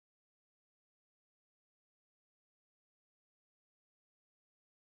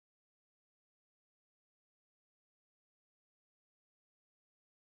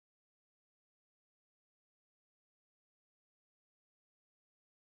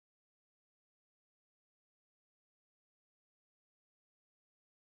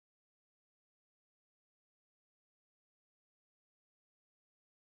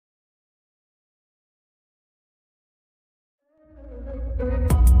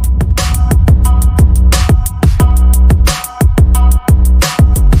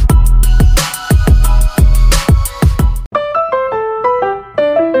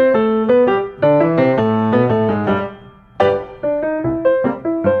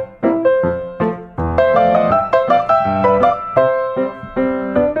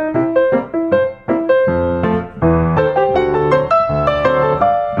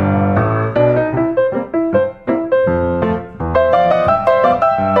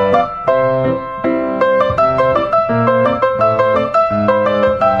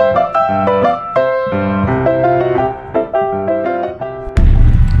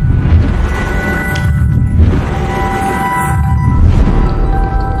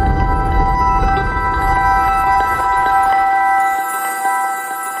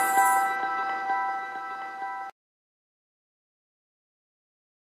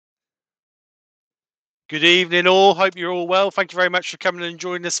Good evening all, hope you're all well. Thank you very much for coming and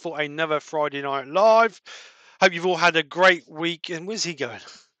joining us for another Friday Night Live. Hope you've all had a great week. And where's he going?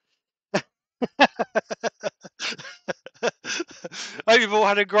 Hope you've all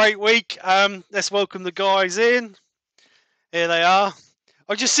had a great week. Let's welcome the guys in. Here they are.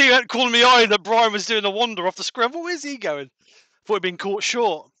 I just see that calling me eye that Brian was doing a wander off the screen. Where's he going? Thought he'd been caught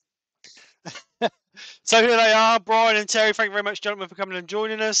short. So here they are, Brian and Terry. Thank you very much, gentlemen, for coming and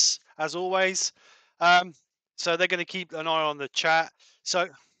joining us, as always. So they're going to keep an eye on the chat. So,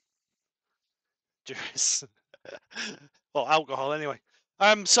 well, alcohol anyway.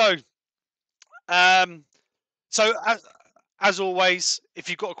 So as always, if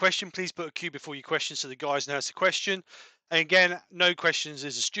you've got a question, please put a Q before your question so the guys know it's a question. And again, no questions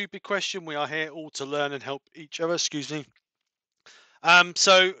is a stupid question. We are here all to learn and help each other. Excuse me.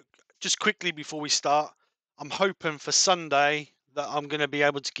 So just quickly before we start, I'm hoping for Sunday that I'm going to be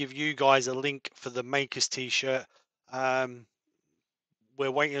able to give you guys a link for the Makers t-shirt. We're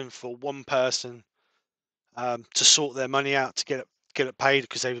waiting for one person to sort their money out to get it paid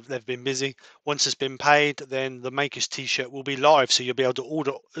because they've been busy. Once it's been paid, then the Makers t-shirt will be live, so you'll be able to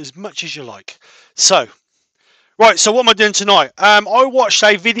order as much as you like. So, right, so what am I doing tonight? I watched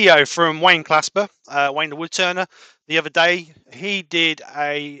a video from Wayne Clasper, Wayne the Woodturner, the other day. He did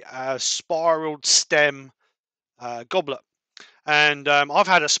a spiraled stem goblet. And I've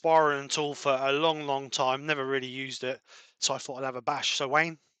had a spiraling tool for a long time, never really used it. So I thought I'd have a bash. So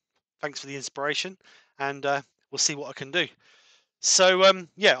Wayne, thanks for the inspiration. And we'll see what I can do. So,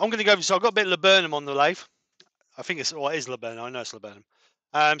 yeah, I'm going to go. So I've got a bit of laburnum on the lathe. I think it is laburnum. I know it's laburnum.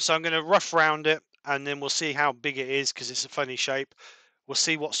 So I'm going to rough round it, and then we'll see how big it is because it's a funny shape. We'll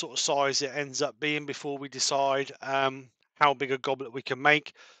see what sort of size it ends up being before we decide how big a goblet we can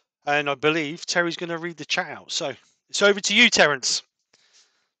make. And I believe Terry's going to read the chat out. So it's over to you, Terence.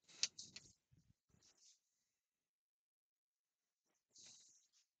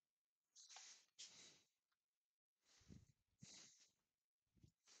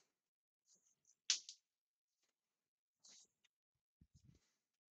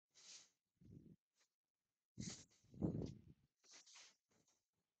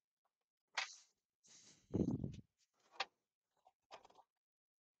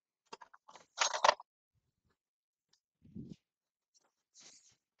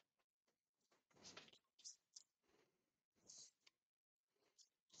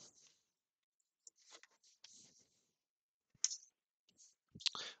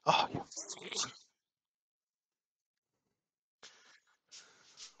 Oh.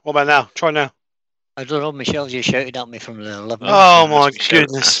 What about now? Try now. I don't know. Michelle just shouted at me from the 11. Oh my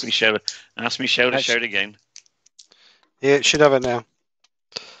goodness! Ask Michelle to shout again. Yeah, it should have it now.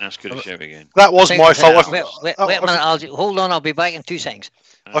 Ask her to shout again. That was my fault. Wait a minute. Hold on. I'll be back in 2 seconds.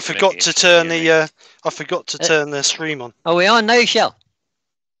 I forgot to turn the. I forgot to turn the stream on. Are we on now, Michelle?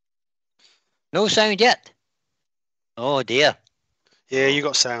 No sound yet. Oh dear. Yeah, you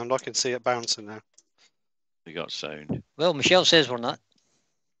got sound. I can see it bouncing now. We got sound. Well, Michelle says we're not.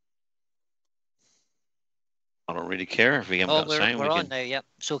 I don't really care if we haven't got sound. We're on now, yep.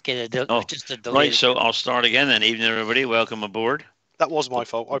 It's okay. Right, so I'll start again then. Evening, everybody. Welcome aboard. That was my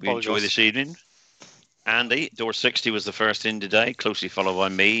fault. I apologise. Enjoy this evening. Andy, door 60 was the first in today, closely followed by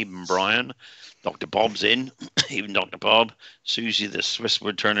me and Brian. Dr. Bob's in, even Dr. Bob. Susie, the Swiss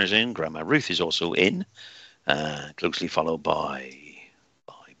Woodturner's in. Grandma Ruth is also in, closely followed by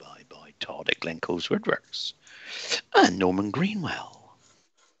Todd at Glencoe's Woodworks. And Norman Greenwell.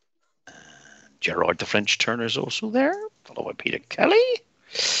 Gerard the French Turner's also there, followed by Peter Kelly.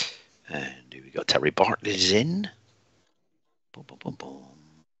 And we got Terry Bartlett is in. Boom, boom, boom, boom.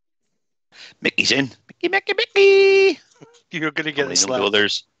 Mickey's in. Mickey. You're going to get this.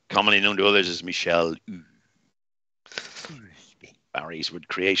 Commonly known to others as Michelle. Barry's Wood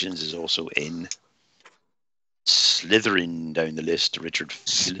Creations is also in. Slithering down the list, Richard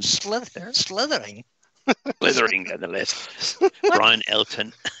Phelan. Slithering. Slithering down the list. Brian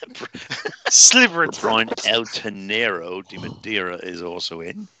Elton. Slivering. Brian Eltonero de Madeira is also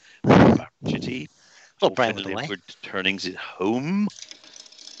in. Chitty. Oh, Brian with the way. Woodturning's at home.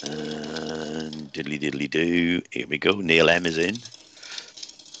 And diddly do. Here we go. Neil M is in.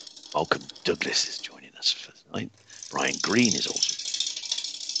 Malcolm Douglas is joining us for tonight. Brian Green is also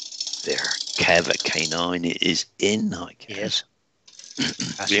there. Kev at K9 is in. I guess.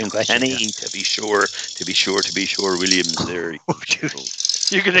 Yes. William Kenny, to be sure. Williams there.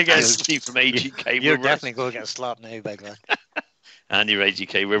 You're gonna get. Steve from AGK. You're definitely going to get slapped now, big man. Andy from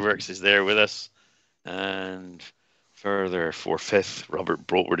AGK Woodworks is there with us, and further for fifth, Robert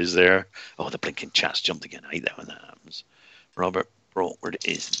Broadward is there. Oh, the blinking chat's jumped again. I hate that when that happens. Robert Broadward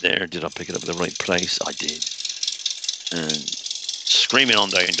is there. Did I pick it up at the right place? I did. And screaming on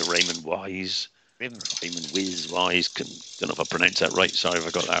down to Raymond Wise. Raymond Wiz Wise. Don't know if I pronounced that right. Sorry if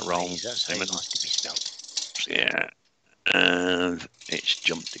I got that wrong. That's how it has to be spelled. Yeah. And it's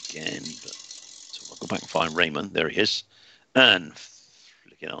jumped again. But, so I'll go back and find Raymond. There he is. And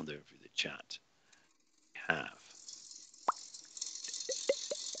flicking on there through the chat. We have.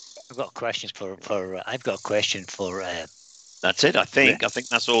 I've got questions I've got a question for. That's it. I think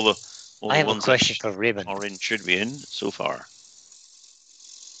that's all the. I have a question for Raymond. Should be in so far.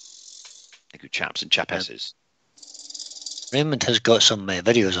 Thank you, chaps and chapesses. Raymond has got some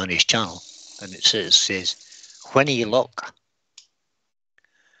videos on his channel, and it says Winnie Lock.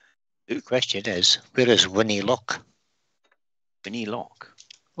 The question is, where is Winnie Lock? Winnie Lock.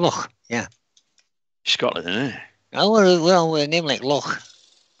 Loch, yeah. Scotland, isn't it? Oh, well, with a name like Loch.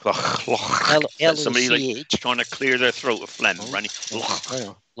 Loch. Somebody like trying to clear their throat of phlegm.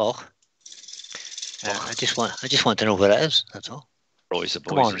 Loch. I just want to know where it is. That's all. Roy's the boys.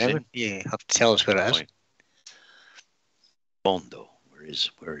 Come on, Raymond. You have to tell us where it is. Bondo.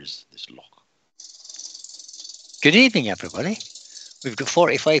 Where is this loch? Good evening, everybody. We've got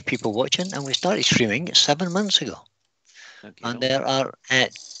 45 people watching, and we started streaming 7 months ago. Okay, and there are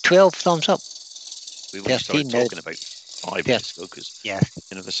 12 thumbs up. We only started talking about 5 minutes ago because yeah,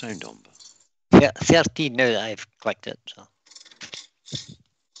 didn't have the sound on. But 13 now that I've clicked it. So.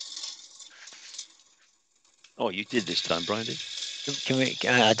 Oh, you did this time, Brian, did?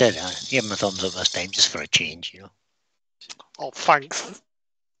 I did. I gave him a thumbs up this time just for a change, you know. Oh, thanks.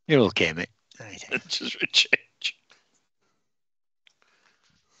 You're okay, mate. Just for a change.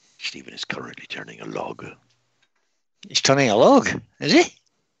 Stephen is currently turning a log. He's turning a log, is he?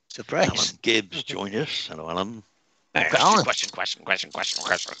 Surprise. Alan Gibbs joined us. Hello, Alan. Question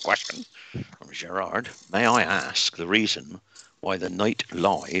from Gerard. May I ask the reason why the night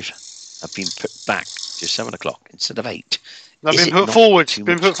live have been put back to 7 o'clock instead of 8? They've been put forward.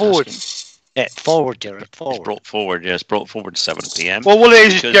 Yeah, forward, Gerard. Forward. It's brought forward. Yes, brought forward 7 p.m. Well, what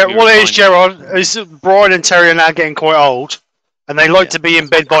it is, Gerard, is Brian and Terry are now getting quite old, and they like to be in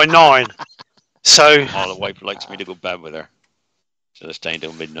bed by 9. So. Oh, the wife likes me to go to bed with her, so they're staying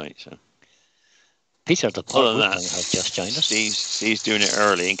till midnight. So. Peter the Port has just joined us. Steve's doing it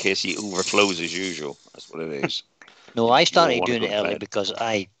early in case he overflows as usual. That's what it is. No, I started doing it early because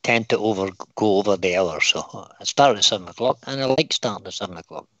I tend to go over the hour. So I started at 7 o'clock, and I like starting at 7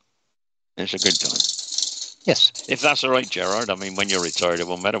 o'clock. It's a good time. Yes. If that's all right, Gerard. I mean, when you're retired, it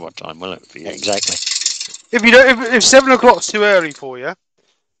won't matter what time, will it? For you? Exactly. If 7 o'clock's too early for you,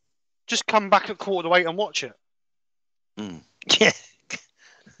 just come back at 7:45 and watch it. Yeah.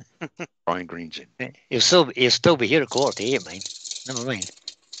 Brian Green's in. He'll still be here at 7:45, mate. Never mind.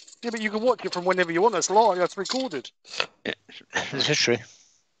 Yeah, but you can watch it from whenever you want. That's live. That's recorded. Yeah. This is true.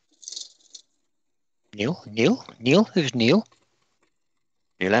 Neil? Who's Neil?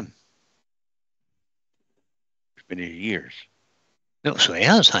 Neil M. He's been here years. No, so he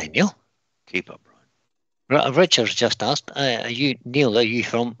has. Hi, Neil. Keep up, Brian. Richard's just asked, are you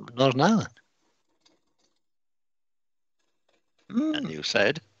from Northern Ireland? And Neil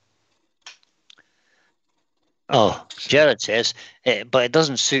said... Oh, Jared says, but it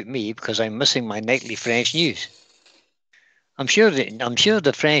doesn't suit me because I'm missing my nightly French news. I'm sure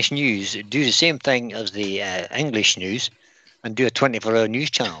the French news do the same thing as the English news and do a 24-hour news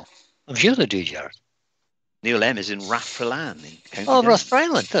channel. I'm sure they do, Jared. Neil M is in Rathfrellan. Oh,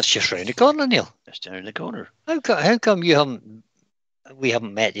 Rathfrellan. That's just round the corner, Neil. Just down the corner. How come we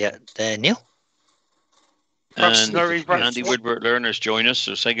haven't met yet, Neil? And Andy Woodward Learners join us,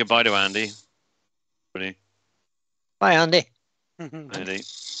 so say goodbye to Andy. Bye, Andy. Andy.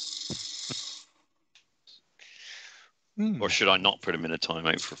 Or should I not put him in a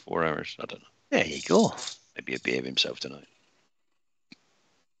timeout for 4 hours? I don't know. There you go. Maybe he'll behave himself tonight.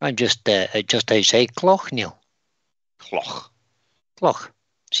 I'm just outside Clough, Neil. Clough. Clough.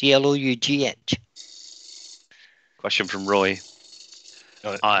 CLOUGH. Question from Roy.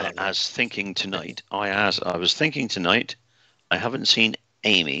 I Right. was thinking tonight, I haven't seen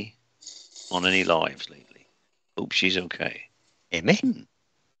Amy on any lives lately. Hope she's okay. Amy? Hmm.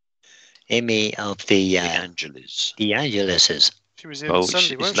 Amy of the Angeles. The Angeleses. She was in Oh,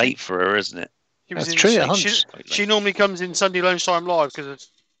 Sunday, it's wasn't she? late for her, isn't it? She was That's in. true, it She, hunts. she normally comes in Sunday lunchtime live because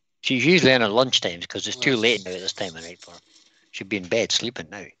She's usually in at lunchtimes because it's too late now at this time of night for her. She'd be in bed sleeping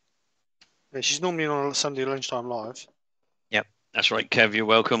now. yeah, she's normally on a Sunday lunchtime live. Yep. That's right, Kev. You're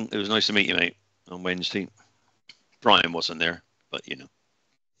welcome. It was nice to meet you, mate, on Wednesday. Brian wasn't there, but you know.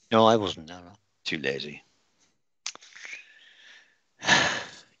 No, I wasn't there. No. Too lazy.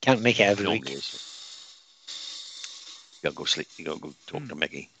 Can't make it every week. You gotta go sleep. You gotta go talk to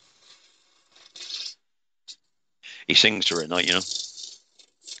Mickey. He sings to her at night, you know.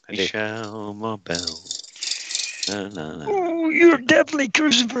 Shall my bell. Na, na, na. Oh, you're definitely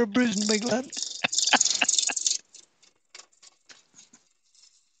cruising for a bruising, big lad.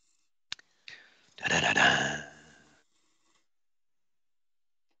 Da, da, da, da.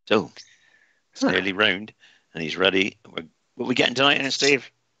 So, it's nearly round, and he's ready. What are we getting tonight, then, Steve?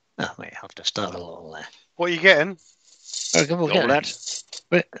 Oh, wait, I'll have to start a little. What are you getting? Goblet?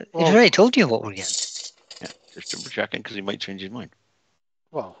 He's already told you what we're getting. Yeah, just double checking because he might change his mind.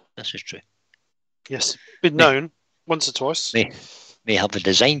 Well, This is true. yes, been known once or twice. May have a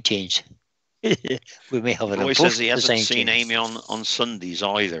design change. We may have an Roy says he hasn't design seen change. Amy on Sundays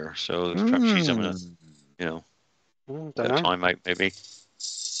either, so perhaps she's having a, you know, Don't a know. time out maybe.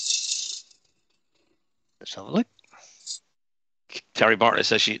 Let's have a look. Terry Bartlett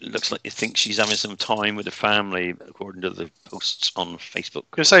says she looks like you think she's having some time with the family, according to the posts on Facebook.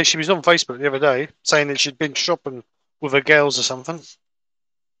 I was gonna say she was on Facebook the other day saying that she'd been shopping with her girls or something.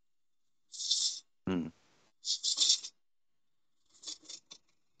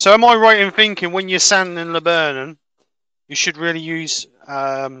 So am I right in thinking when you're sanding laburnum, you should really use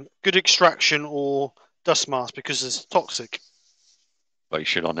good extraction or dust mask because it's toxic? Well, you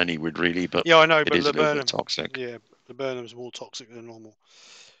should on any wood really, but Yeah, I know, it but is a little laburnum, bit toxic. yeah, laburnum's more toxic than normal.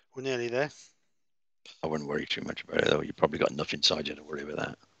 We're nearly there. I wouldn't worry too much about it though. You probably got enough inside you to worry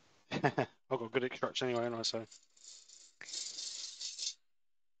about that. I've got good extraction anyway, and I say.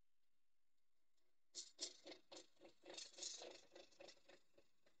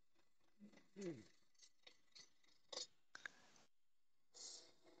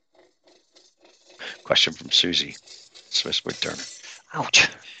 Question from Susie, Swiss Woodturner. Ouch.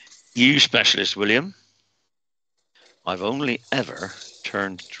 You specialist, William. I've only ever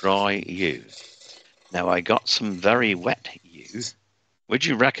turned dry yew. Now I got some very wet yew. Would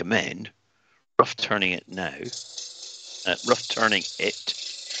you recommend rough turning it now? Rough turning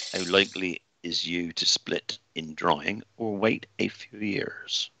it. How likely is yew to split in drying, or wait a few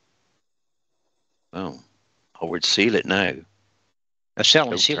years? Well, I would seal it now. I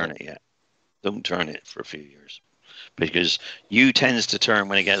certainly Don't seal turn it. it yet. Don't turn it for a few years, because yew tends to turn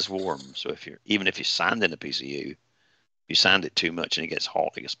when it gets warm. So if you're even if you're sanding a piece of yew, you sand it too much and it gets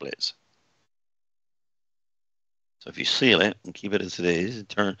hot, it splits. So if you seal it and keep it as it is,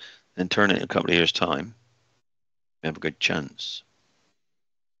 and turn it in a couple of years' time, you have a good chance.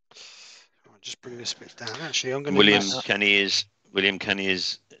 I'll just bring this bit down. Actually, I'm going to. William Kenny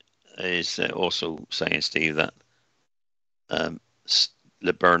is also saying, Steve, that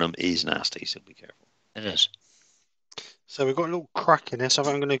laburnum is nasty, so be careful. It is. So we've got a little crack in this. So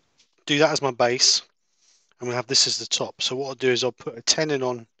I'm going to do that as my base, and we'll have this as the top. So what I'll do is I'll put a tenon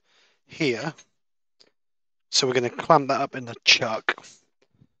on here. So we're going to clamp that up in the chuck.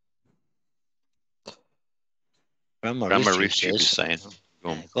 Grandma Ruth Tube is says. saying.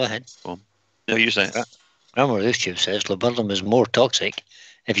 Go ahead. Go on. No, you say it. Grandma Ruth Tube says laburnum is more toxic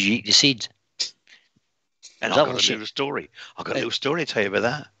if you eat the seeds. And I've got a little story. I've got a little story to tell you about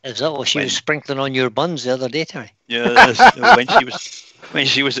that. Is that what she was sprinkling on your buns the other day, Terry? Yeah, when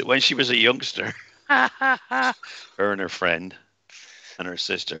she was a youngster. Her and her friend and her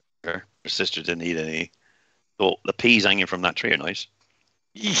sister. Her sister didn't eat any. Thought the peas hanging from that tree are nice.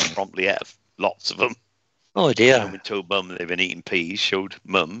 Promptly ate lots of them. Oh dear. And we told Mum they'd been eating peas. Showed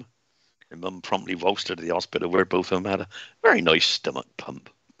Mum, and Mum promptly waltzed her to the hospital where both of them had a very nice stomach pump.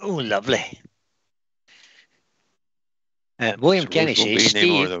 Oh, lovely. William Kenny says,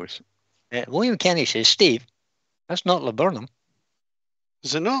 Steve. William Kenny says, Steve, that's not laburnum.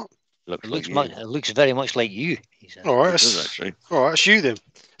 Is it not? It looks very much like you. He said. All right, actually. All right, it's you then.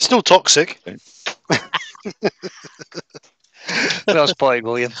 Still toxic. Okay. Well spotted,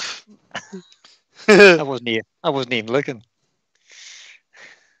 William. I wasn't even looking.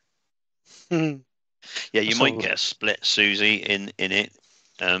 Yeah, you That's might all. get a split Susie in it,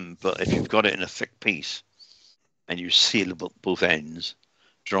 but if you've got it in a thick piece and you seal both ends,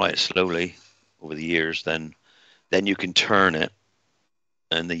 dry it slowly over the years, then you can turn it,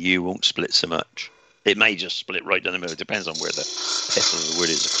 and the U won't split so much. It may just split right down the middle. It depends on where the pith of the wood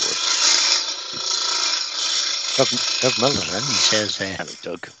is, of course. Doug Miller's in. He says, Hello,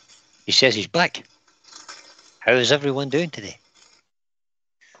 Doug. he says he's back. How is everyone doing today?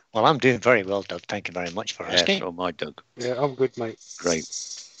 Well, I'm doing very well, Doug. Thank you very much for asking. So my Doug. Yeah, I'm good, mate. Great.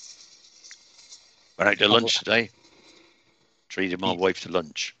 Went out to lunch today. Treated my wife to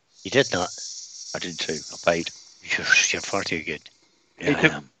lunch. You did not. I did too. I paid. You're far too good. Yeah, I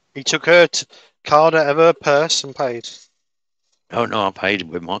am. He took her card out of her purse and paid. Oh no, I paid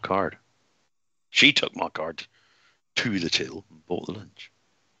with my card. She took my card to the till and bought the lunch.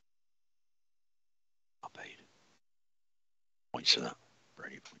 I paid. Points for that.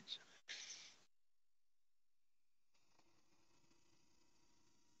 Brady points.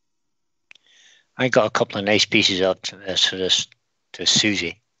 I got a couple of nice pieces up to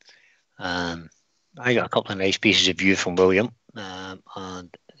Susie. I got a couple of nice pieces of view from William,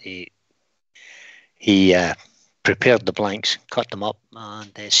 and he prepared the blanks, cut them up,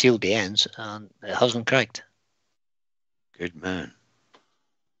 and sealed the ends, and it hasn't cracked. Good man.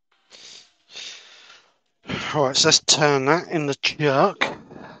 All right, so let's turn that in the chuck.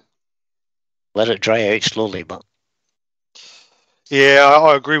 Let it dry out slowly, but Yeah,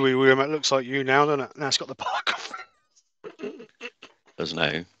 I agree with you, William. It looks like you now, doesn't it? Now it's got the bark off. Does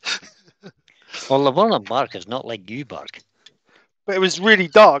now. well, the one on bark is not like you bark. But it was really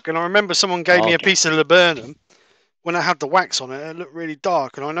dark, and I remember someone gave me a Okay. piece of laburnum. When it had the wax on it, it looked really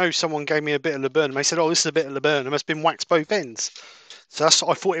dark, and I know someone gave me a bit of laburnum. They said, "Oh, this is a bit of laburnum. It's been waxed both ends." So that's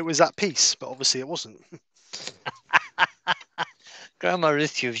I thought it was that piece, but obviously it wasn't. Grandma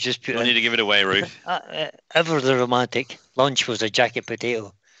Ruth, you've just put I need to give it away, Ruth. ever the romantic. Lunch was a jacket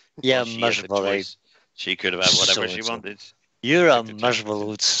potato. Yeah, Well, she had the miserable. choice. She could have had whatever she So-and-so. wanted. You're a Jacket miserable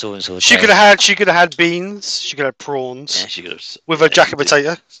old so and so. She could have had beans. She could have prawns Yeah, she could have. with a jacket she did.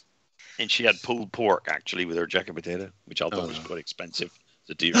 potato. And she had pulled pork actually with her jacket potato, which I thought was quite expensive.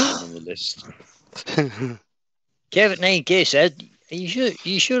 The dearest one on the list. Kevin 9K said, "Are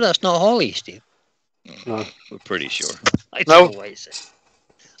you sure that's not Holly, Steve?" No. We're pretty sure. I No. don't know why he said.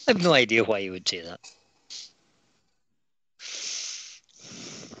 I have no idea why you would say that.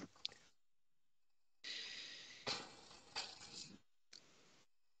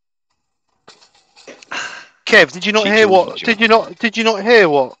 Kev, did you not She hear chose what? what she Did you not hear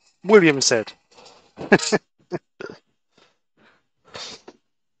what William said? It's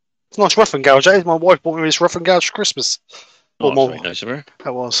a nice rough and gouge. That is. My wife bought me this rough and gouge for Christmas. Oh, Or that's more. very nice of her.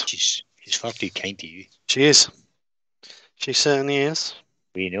 That was. She's far too kind to you. She is. She certainly is.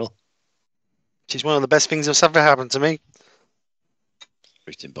 We know. She's one of the best things that's ever happened to me.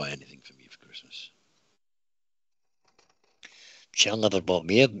 Ruth didn't buy anything for me for Christmas. She'll never bought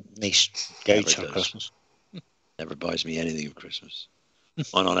me a nice gouge for does. Christmas. Never buys me anything for Christmas.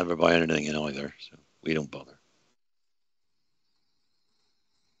 I don't ever buy anything in either, so we don't bother.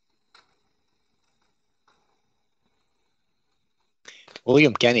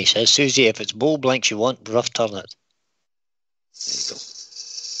 William Kenny says, Susie, if it's bowl blanks you want, rough turn it. There you go.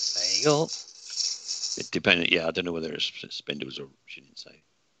 There you go. It depended. Yeah, I don't know whether it's spindles or she didn't say.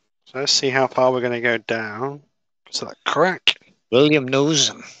 So let's see how far we're going to go down. So that crack. William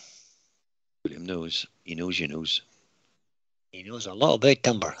knows. William knows. He knows you knows. He knows a lot about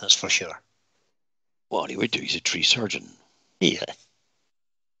timber, that's for sure. What he would do, he's a tree surgeon. Yeah.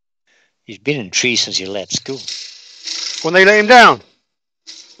 He's been in trees since he left school. When they let him down.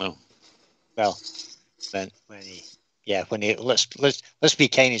 Well, then when he let's be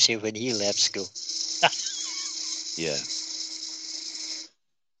kind and say when he left school. Yeah.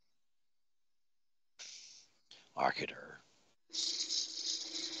 Marketer.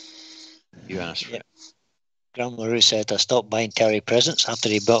 You asked for it. Grandma Ruth said I stopped buying Terry presents after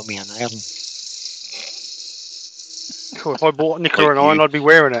he bought me an iron. Cool. If I bought Nicola Like an iron, you. I'd be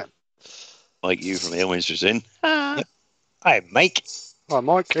wearing it. Like you from Aylminster's Inn. Yep. Hi, Mike. Hi,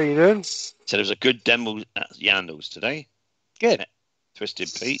 Mike. How you doing? Said it was a good demo at Yando's today. Good. Twisted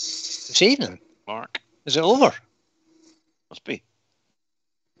Pete. This evening. Mark. Is it over? Must be.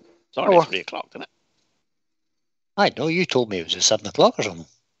 It's already Oh. 3 o'clock, isn't it? I know, you told me it was at 7 o'clock or something.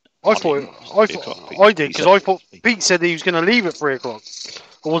 I did, because I thought Pete said he was going to leave at 3 o'clock.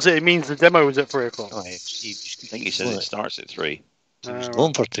 Or was it means the demo was at 3 o'clock? Oh, I think he said it starts at 3. He was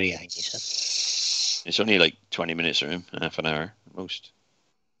going for 3, I think he said. It's only like 20 minutes for him, half an hour at most.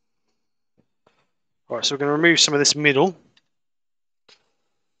 Right, so we're going to remove some of this middle.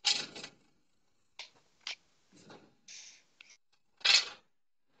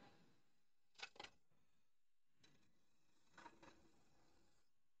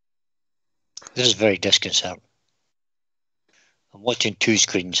 This is very disconcerting. I'm watching two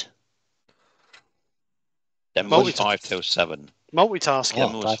screens. Demo was 5 till 7. Multitasking.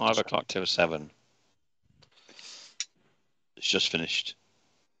 Demo was 5 o'clock till 7. It's just finished.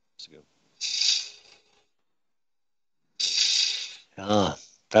 Let's go. Ah,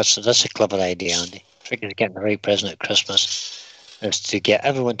 that's a clever idea, Andy. Trick is getting the right present at Christmas is to get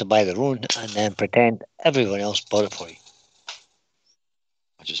everyone to buy their own and then pretend everyone else bought it for you.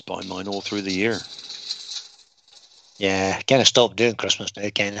 I just buy mine all through the year. Yeah, kind of stopped doing Christmas now,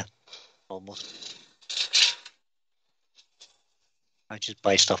 kind of. Almost. I just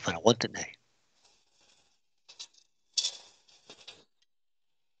buy stuff when I want it now.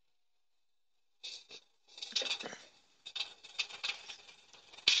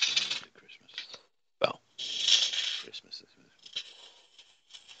 Well, Christmas.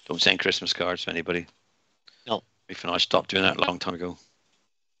 Don't send Christmas cards to anybody. No. If I stopped doing that a long time ago.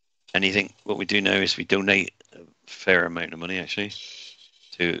 Anything, what we do now is we donate a fair amount of money, actually,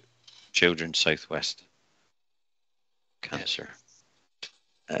 to Children's Southwest Cancer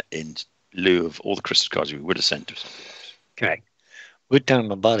in lieu of all the Christmas cards we would have sent to somebody else. Correct. Woodturning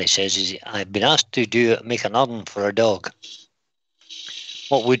my body says, I've been asked to make an oven for a dog.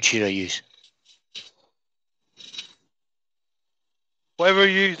 What wood should I use? Whatever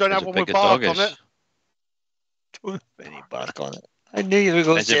you use, don't have one with bark on it. Don't have any bark on it. I knew you were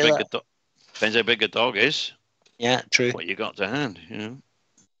going to say that. Depends how big a dog is. Yeah, true. What you got to hand, you know.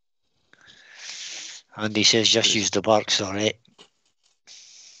 Andy says just use the bark, sorry.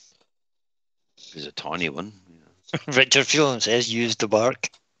 There's a tiny one. You know. Richard Phelan says use the bark.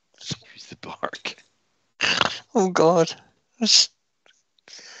 Use the bark. Oh, God.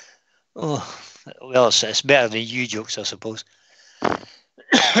 Oh, well, it's better than you jokes, I suppose.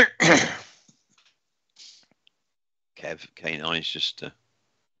 K9's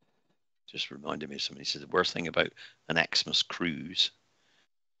just reminded me of something. He said the worst thing about an Xmas cruise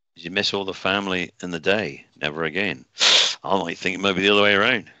is you miss all the family in the day. Never again. I might think it might be the other way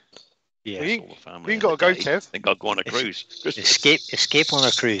around. Yeah, well, you got to go, Kev. I think I'll go on a cruise. Escape on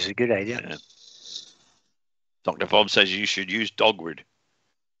a cruise, a good idea. Yeah. Dr. Bob says you should use dogwood.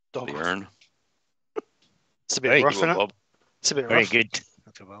 Dogwood. It's a bit rough, isn't it? Bob. It's a bit very rough. Very good,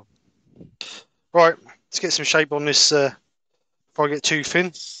 Dr. Bob. Right, let's get some shape on this before I get too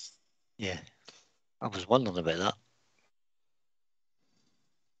thin. Yeah, I was wondering about that.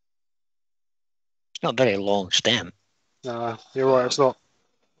 It's not a very long stem. No, you're right, it's not.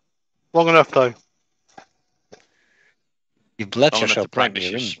 Long enough, though. You've left long yourself practice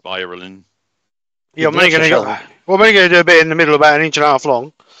your spiraling. Yeah, I'm only going to do a bit in the middle, about 1.5 inches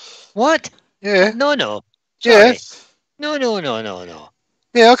long. What? Yeah. No. Sorry. Yeah. No.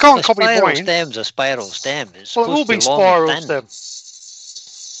 Yeah, I can't copy Wayne. Stem's a spiral stem. It's well, it will be spiral stem.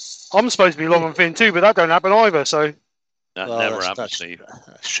 I'm supposed to be long and thin too, but that don't happen either. So that never happens, Steve.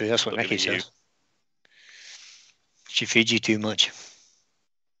 That's true. That's what Mickey says. She feeds you too much.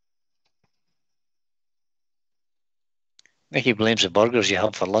 Mickey blames the burgers you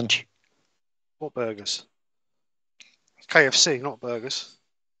have for lunch. What burgers? KFC, not burgers.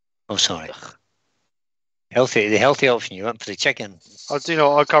 Oh, sorry. The healthy option. You went for the chicken. I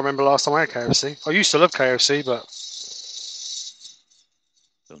can't remember last time I had KFC. I used to love KFC, but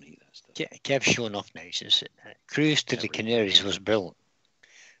don't eat that stuff. Kev's showing off now. He says, cruise to the Canaries was brilliant,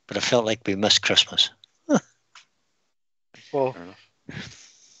 but I felt like we missed Christmas. Well,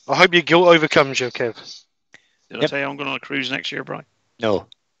 I hope your guilt overcomes you, Kev. Did I tell you I'm going on a cruise next year, Brian? No.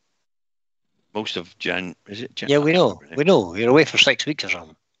 Most of Jan, is it Jan? Yeah, we know. We know. You're away for 6 weeks or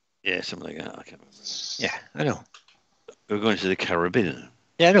something. Yeah, something like that. I can't remember. Yeah, I know. We're going to the Caribbean.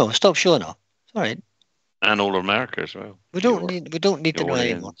 Yeah, I know. Stop showing off. It's all right. And all of America as well. We don't need to know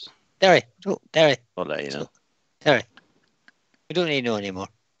anymore. Derry. I'll let you know. Derry. We don't need to know anymore.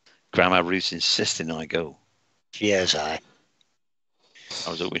 Grandma Ruth's insisting I go. Yes, I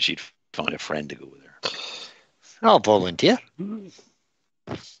was hoping she'd find a friend to go with her. I'll volunteer. I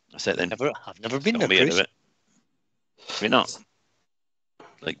said then. I've never been to a cruise. We're not.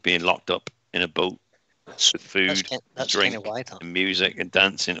 Like being locked up in a boat with food, drink, and music and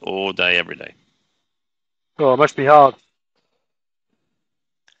dancing all day, every day. Oh, it must be hard.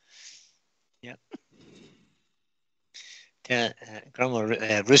 Yeah. Grandma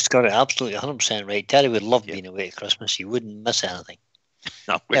Ruth got it absolutely 100% right. Terry would love being away at Christmas. He wouldn't miss anything.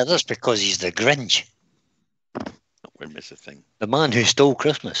 No, that's because he's the Grinch. Wouldn't miss a thing. The man who stole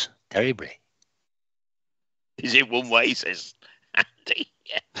Christmas, Terry Bray. Is it one way, says Andy?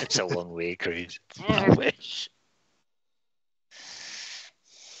 Yeah. It's a one-way cruise. I wish.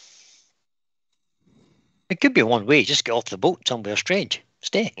 It could be one way. Just get off the boat somewhere strange.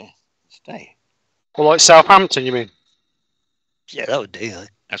 Stay. Yeah, stay. Or like Southampton, you mean? Yeah, that would do.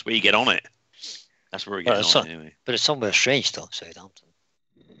 That's where you get on it. That's where we're But getting it's, on it anyway. but it's somewhere strange though, Southampton.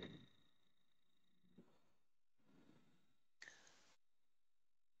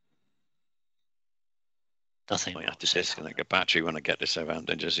 Nothing. I have to disconnect a battery when I get to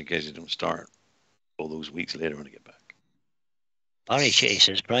Southampton just in case it don't start all those weeks later when I get back. Barry Chitty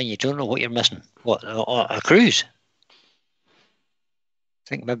says, Brian, you don't know what you're missing. What, a cruise? I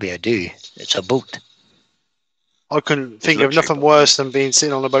think maybe I do. It's a boat. I couldn't think of luxury nothing boat, worse than being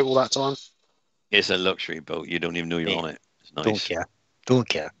sitting on a boat all that time. It's a luxury boat. You don't even know you're on it. It's nice. Don't care. Don't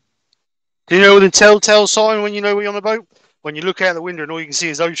care. Do you know the telltale sign when you know you're on a boat? When you look out the window and all you can see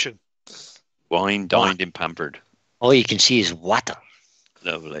is ocean. Wine, dined, and pampered. All you can see is water.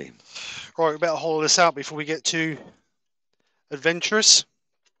 Lovely. Right, we better haul this out before we get too adventurous.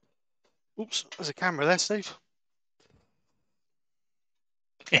 Oops, there's a camera there, Steve.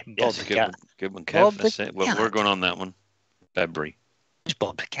 Bob Yes, the good cat. one. Good one, Kev. Bob That's the it. Well, cat. we're going on that one. February Who's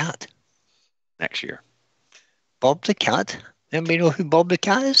Bob the cat? next year. Bob the cat? Anybody know who Bob the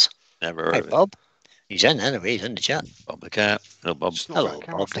cat is? Never heard Hi, of it. Bob. He's in anyway. He's in the chat. Bob the cat. Hello, Bob. It's not Hello, about a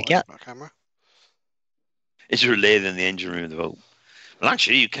camera, Bob I the thought it cat. was about a camera. It's related in the engine room of the boat. Well,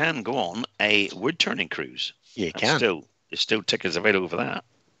 actually, you can go on a wood turning cruise. You That's can. There's still tickets available for that.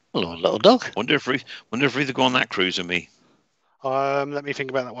 Hello, little dog. Wonder if Ruth would go on that cruise with me. Let me think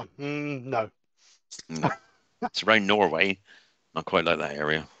about that one. No. No. It's around Norway. Not quite like that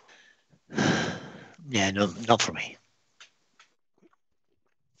area. Yeah, no, not for me.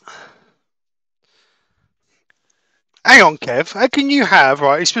 Hang on, Kev. How can you have,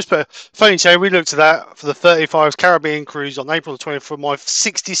 right, it's just funny to say, we looked at that for the 35th Caribbean cruise on April the 20th for my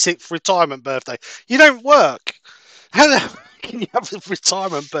 66th retirement birthday. You don't work. How the hell can you have a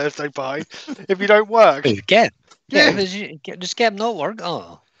retirement birthday party if you don't work? Who, Kev? Yeah. Does Kev not work?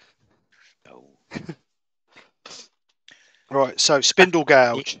 Oh. No. Right, so spindle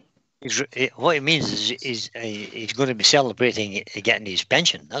gouge. What he means is he's going to be celebrating getting his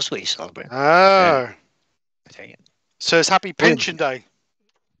pension. That's what he's celebrating. Oh. I tell you. So it's Happy Pension Day.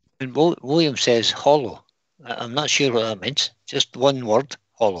 And William says hollow. I'm not sure what that means. Just one word,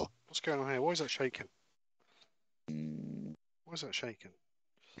 hollow. What's going on here? Why is that shaking? Why is that shaking?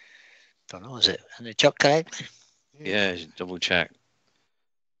 Don't know. Is it in the chuck correctly? Yeah, double check.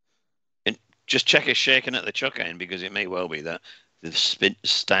 And just check it's shaking at the chuck end because it may well be that the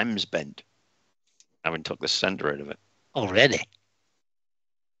stem's bent. I haven't took the centre out of it. Already.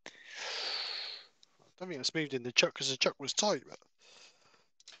 I don't think it's moved in the chuck because the chuck was tight. But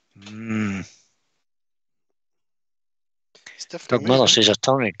it's definitely Doug Miller moving. says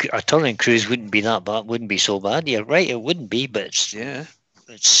a turning cruise wouldn't be that bad. Wouldn't be so bad. You're right. It wouldn't be, but it's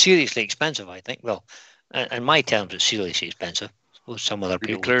seriously expensive. I think. Well, in my terms, it's seriously expensive. Well, some other Ruby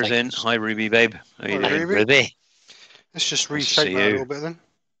people. Claire's in. Hi, Ruby, babe. How you Hi, doing? Ruby. Ruby. Let's just Nice to reshape see that a you. little bit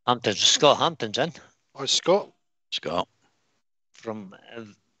then. Scott Hampton's in Hi, Scott. Scott. from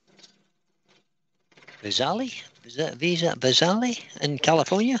Vizali. Is that Vizali in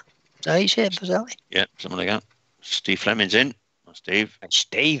California? Is that how you say it, Vizali? Yeah, something like that. Steve Fleming's in. Oh, Steve. And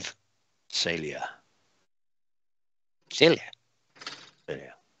Steve. Celia. Celia.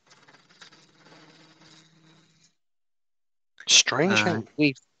 Celia. Strange. And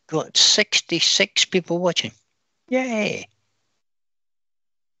we've got 66 people watching. Yay!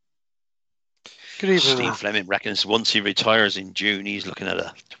 Good evening. Steve Fleming reckons once he retires in June, he's looking at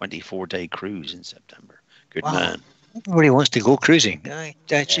a 24-day cruise in September. Good Wow. man. Everybody wants to go cruising. I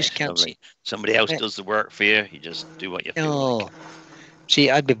just can't lovely. see. Somebody else Yeah. does the work for you. You just do what you feel No. like. See,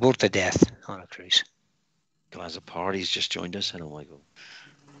 I'd be bored to death on a cruise. Guys, a party's just joined us. Hello, Michael.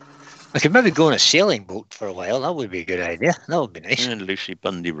 I could maybe go on a sailing boat for a while. That would be a good idea. That would be nice. And Lucy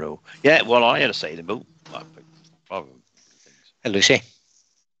Bundy Row. Yeah, well, I had a sailing boat. Hey, Lucy.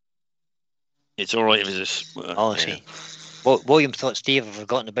 It's all right if it's Oh, see. Well, William thought Steve had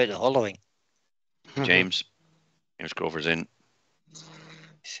forgotten about the hollowing. James Grover's in.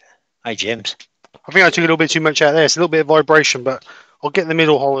 Hi, James. I think I took a little bit too much out there. It's a little bit of vibration, but I'll get the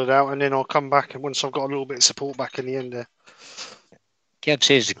middle hollowed out and then I'll come back and once I've got a little bit of support back in the end there. Kev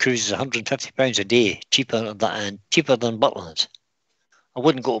says the cruise is £150 a day, cheaper than Butlins. I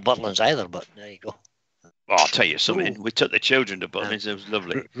wouldn't go to Butlins either, but there you go. Oh, I'll tell you something. Ooh. We took the children to Butlins. It was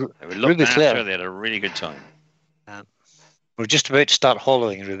lovely. They were Ruby looked after. Claire. They had a really good time. We're just about to start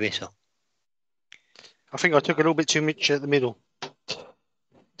hollowing, Ruby, so. I think I took a little bit too much at the middle.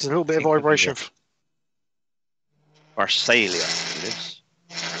 There's a little bit of vibration. Versailles. It is.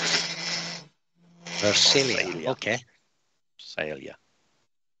 Versailles. Okay. Versailles.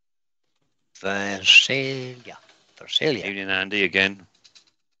 Versailles. Evening, Andy, again.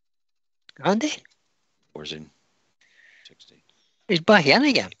 Andy? Where's in 60? He's back in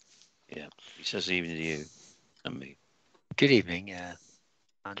again. Yeah. He says evening to you and me. Good evening,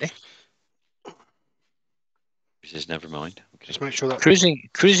 Andy. He says never mind. Okay. Just make sure that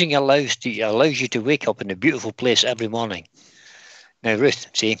Cruising allows you to wake up in a beautiful place every morning. Now, Ruth,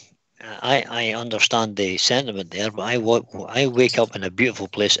 see, I understand the sentiment there, but I wake up in a beautiful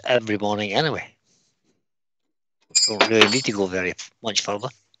place every morning anyway. Don't really need to go very much further.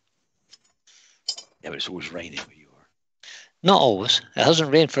 Yeah, but it's always raining where you are. Not always. It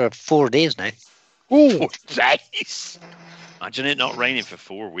hasn't rained for 4 days now. Ooh. 4 days. Imagine it not raining for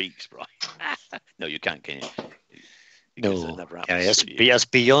 4 weeks, right? No, you can't, can you? Because it No, never Terry, happens. that's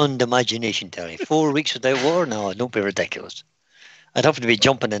beyond imagination, Terry. 4 weeks without water? No, don't be ridiculous. I'd have to be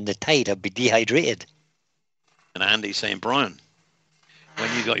jumping in the tide. I'd be dehydrated. And Andy's saying, Brian,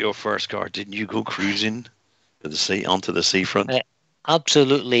 when you got your first car, didn't you go cruising to the sea, onto the seafront?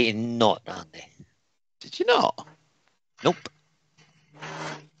 Absolutely not, Andy. Did you not? Nope.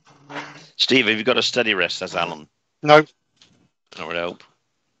 Steve, have you got a steady rest? Says Alan. no. That would help.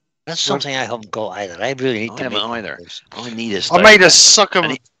 That's something I haven't got either. I really need I to haven't make one either. of those. I need a I steady made a rest. sucker.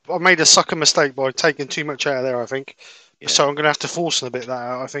 And I made a sucker mistake by taking too much out of there. I think. Yeah. So I'm going to have to force a bit that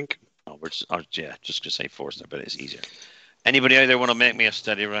out. I think. Oh, just going to say force, but it's easier. Anybody out there want to make me a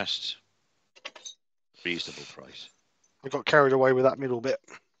steady rest? Reasonable price. I got carried away with that middle bit.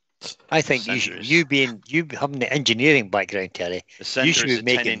 I think you having the engineering background, Terry, The sender should is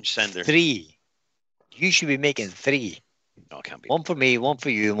be a making 10-inch sender. 3. You should be making 3. No, it can't be. One for me, one for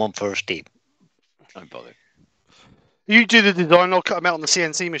you, and one for Steve. Don't bother. You do the design. I'll cut them out on the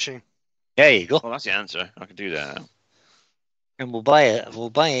CNC machine. There you go. Well, that's the answer. I can do that. And we'll buy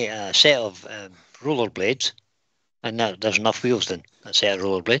a set of rollerblades, and there's enough wheels then. A set of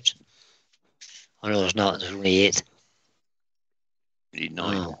rollerblades. Oh no, there's not. There's only 8. You need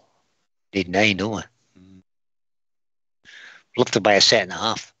 9. Oh, need 9, don't we? We'll have to buy a set and a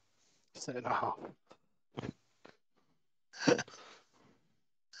half. Set and a half.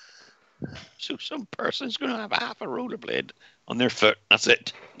 So some person's going to have half a rollerblade on their foot. That's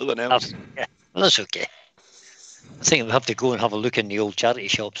it. Nothing else. Yeah, well, that's okay. I think we'll have to go and have a look in the old charity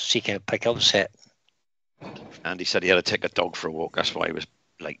shops, see can I pick up a set. Andy said he had to take a dog for a walk. That's why he was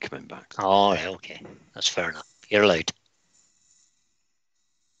late coming back. Oh, right, okay. That's fair enough. You're allowed.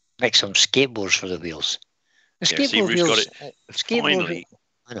 Make some skateboards for the wheels. The Yeah, see, skateboard Ruth's got wheels. it. Skateboard Finally.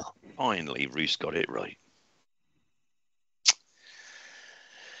 I know. Finally, Ruth got it right.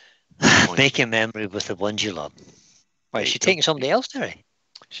 Make a memory with the ones you love. Why, is she you go. taking somebody else, Terry?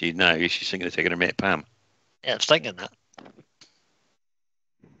 She's thinking of taking her mate Pam. Yeah, I was thinking that.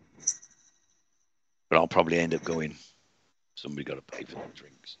 But I'll probably end up going. Somebody got to pay for the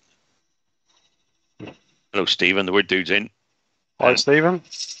drinks. Hello, Stephen. The word dude's in. Hi, Stephen.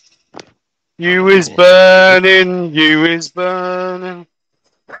 You is burning. You is burning.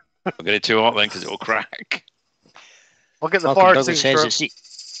 I'll get it too hot then because it will crack. I'll get the Malcolm fire Douglas extinguisher.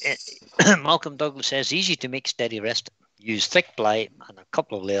 Malcolm Douglas says easy to make steady rest. Use thick ply and a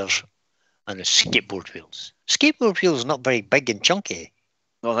couple of layers and a skateboard wheels. Skateboard wheels are not very big and chunky.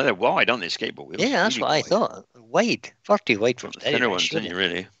 No, they're wide, aren't they, skateboard wheels? Yeah, that's Really what I wide. thought. Wide, 30 wide for steady Thinner rest, ones, surely. didn't you,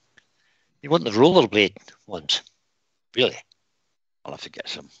 really? You want the rollerblade ones, really? I'll have to get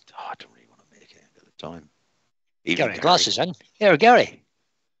some. Oh, I don't really want to make it at the time. Even Gary, glasses in. Here, Gary.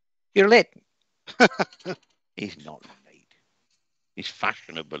 You're late. He's not late. He's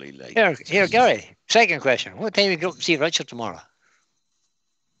fashionably late. Here, Gary. Second question. What time you go up to see Richard tomorrow?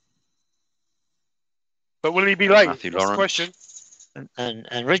 But will he be late? Matthew That's the Lawrence. question.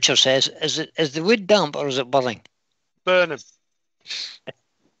 And Richard says, is the wood damp or is it burning? Burning.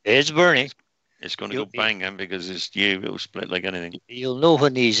 It's burning. It's going to go banging because it'll split like anything. You'll know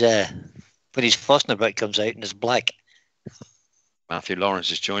when his fussing about comes out and it's black. Matthew Lawrence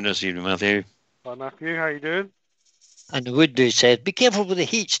has joined us. Evening, Matthew. Hi, Matthew. How you doing? And the wood dude said, be careful with the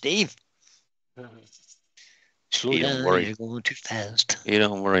heat, Steve. Slow You don't down, worry. you're going too fast. You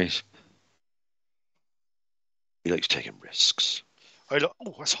don't worry. He likes taking risks. Oh,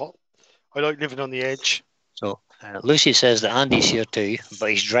 that's hot. I like living on the edge. So Lucy says that Andy's here too,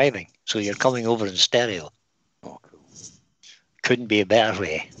 but he's driving. So you're coming over in stereo. Oh, cool. Couldn't be a better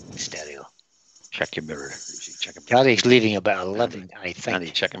way, stereo. Check your mirror, Lucy. Check your mirror. Gary's leaving about 11, I think. Andy,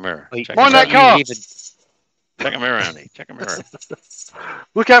 check your mirror. Wait, Check Mind your that mirror. car. Check your mirror, Andy. Check your mirror.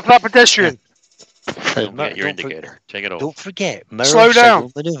 Look out for that pedestrian. Don't forget your indicator. Take it off. Don't forget, mirror Slow down.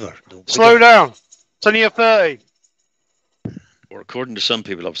 signal maneuver. Don't Slow forget. down. It's only a 30. Or according to some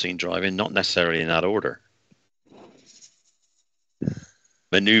people I've seen driving, not necessarily in that order.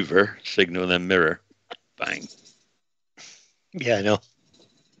 Maneuver, signal, then mirror. Bang. Yeah, I know.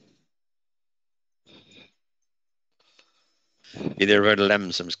 You there about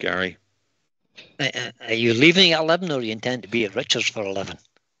 11, some Gary? Are you leaving at 11, or you intend to be at Richards for 11?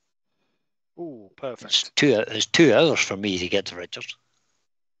 Ooh, perfect. It's 2 hours for me to get to Richards.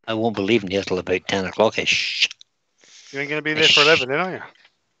 I won't be leaving here till about 10 o'clock-ish. You ain't going to be there for 11, then, are you?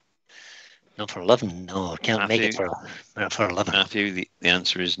 Not for 11, no. I can't make it for 11. Matthew, the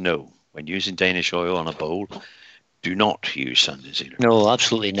answer is no. When using Danish oil on a bowl, do not use sanding sealer. No,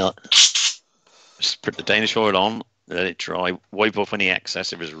 absolutely not. Just put the Danish oil on, let it dry, wipe off any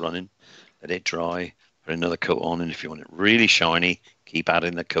excess if it's running, let it dry, put another coat on, and if you want it really shiny, keep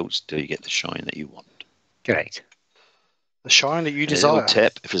adding the coats till you get the shine that you want. Correct. The shine that you A desire. little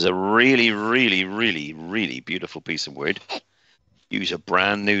tip, if it's a really, really, really, really beautiful piece of wood, use a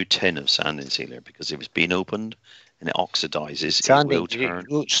brand new tin of sanding sealer, because if it's been opened and it oxidizes, it will turn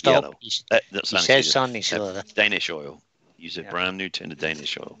yellow. He says sanding sealer. Danish oil. Use a brand new tin of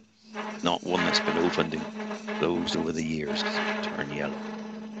Danish oil, not one that's been opened and closed over the years, because it will turn yellow.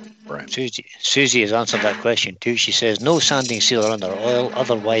 Brown. Susie has answered that question too. She says no sanding sealer under oil,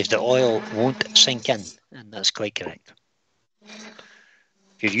 otherwise the oil won't sink in, and that's quite correct.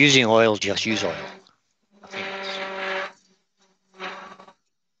 If you're using oil, just use oil.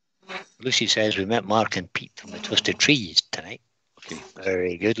 Lucy says we met Mark and Pete from the Twisted Trees tonight. Okay.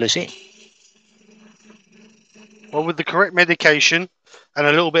 Very good, Lucy. Well, with the correct medication and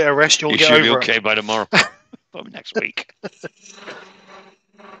a little bit of rest, you'll You get should over be it. okay by tomorrow. Probably next week.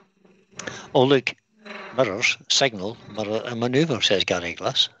 Oh, look. Mirrors, signal, mirror, and manoeuvre, says Gary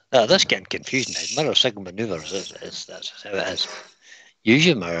Glass. That's getting confusing now. Mirror, signal, manoeuvres, that's how it is. Use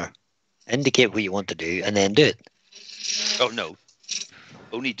your mirror, indicate what you want to do, and then do it. Oh, no.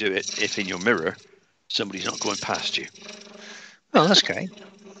 Only do it if in your mirror somebody's not going past you. Oh, that's great.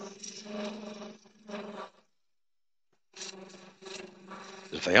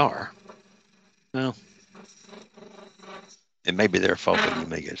 If they are, well, it may be their fault, but you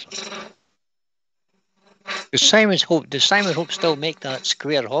may get something. Does Simon Hope still make that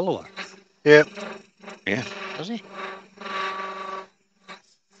square hollower? Yeah. Yeah. Does he?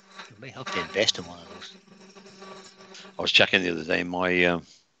 We may have to invest in one of those. I was checking the other day, my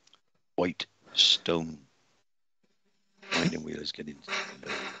white stone winding wheel is getting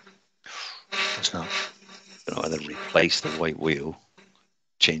low. It's not. I don't know whether replace the white wheel,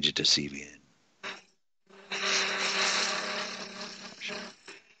 change it to CVN.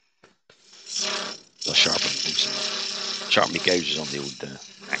 I'll sharpen my gouges on the old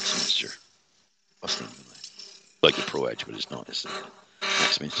Axminster. What's the name of it? Like a Pro Edge, but it's not. It's the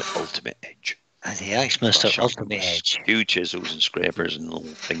Axminster Ultimate Edge. And the Axminster Ultimate Edge. Huge chisels and scrapers and little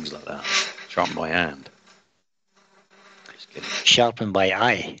things like that. Sharpened by hand. Sharpened by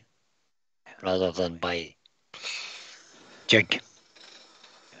eye, rather than by jig.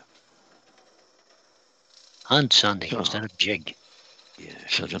 Yeah. Hand sanding instead of jig. Yeah,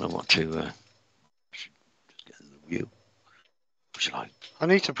 so I don't know what to. Should just get in the wheel. What should I? I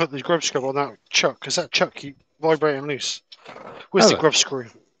need to put the grub scrub on that chuck, because that chuck keep vibrating loose. Where's the grub screw?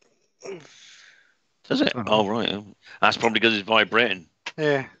 Does it? Oh, right. That's probably because it's vibrating.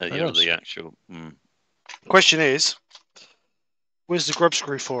 Yeah. The actual. Question is, where's the grub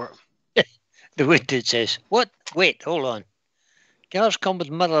screw for it? The wood dude says, "What? Wait, hold on. Cars come with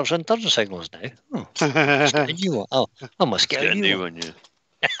mirrors and turn signals now. Oh, let's get a new one. Oh, I must get a new one. Yeah.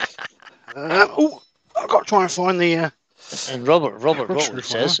 I've got to try and find the. And Robert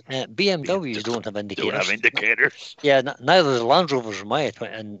says BMWs don't have indicators. Don't have indicators. Yeah, neither the Land Rovers in my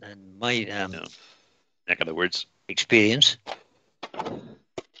no. Neck of the words. Experience.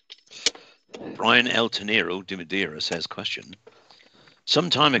 Brian El Tenero de Madeira says, question. Some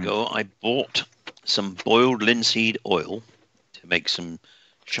time ago, I bought some boiled linseed oil to make some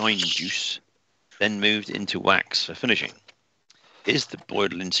shine juice, then moved into wax for finishing. Is the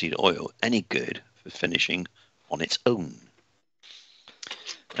boiled linseed oil any good for finishing on its own?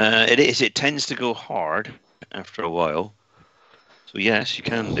 It is. It tends to go hard after a while. So yes, you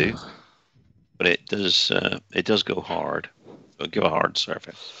can do, but it does go hard. It'll give a hard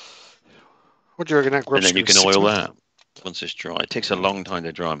surface. What do you reckon that grub? And then you can oil that once it's dry. It takes a long time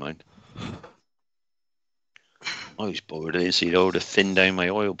to dry, mind. I was bored linseed oil to thin down my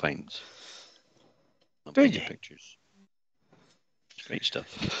oil paints. I'll paint you pictures. It's great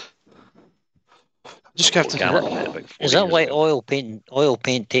stuff. Just have to. Is that why oil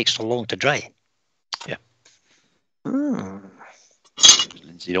paint takes so long to dry? Yeah.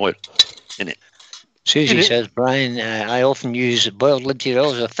 Linseed oil in it. Susie says, Brian, I often use boiled linseed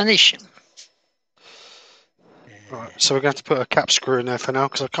oil as a finish. Right, so we're going to have to put a cap screw in there for now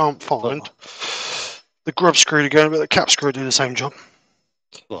because I can't find the grub screw to go, but the cap screw do the same job.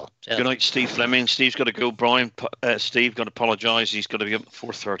 Well, Good night, Steve Fleming. Steve's got to go. Brian, Steve, got to apologise. He's got to be up at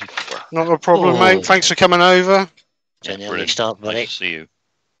 4:30. Not a problem, mate. Thanks for coming over. It's an early Brilliant. start, buddy. Nice to see you.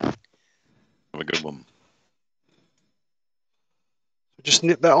 Have a good one. Just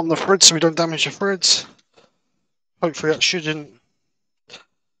nip that on the thread so we don't damage the threads. Hopefully that shouldn't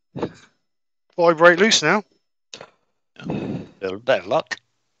vibrate loose now. A bit of luck.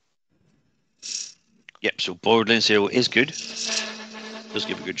 Yep, so boiled linseed oil is good. Does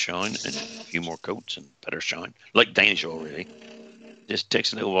give a good shine and a few more coats and better shine. Like Danish oil, really. Just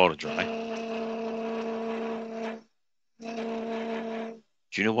takes a little while to dry.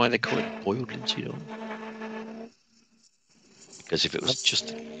 Do you know why they call it boiled linseed oil? Because if it was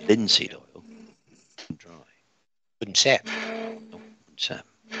just linseed oil, it wouldn't dry. Wouldn't set. No, it wouldn't set.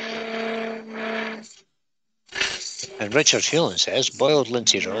 And Richard Hewlin says boiled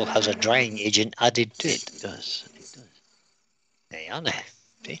linseed oil has a drying agent added to it. It does. It does. There you are now.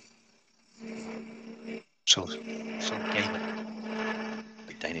 See? So kind of.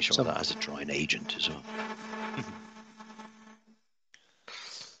 Like Danish oil that has a drying agent as well.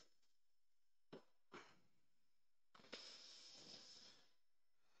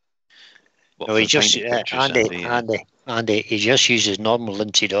 No, he just Andy, he just uses normal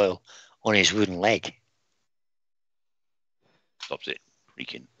linseed oil on his wooden leg. Stops it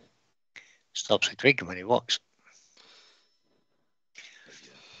creaking. Stops it creaking when he walks.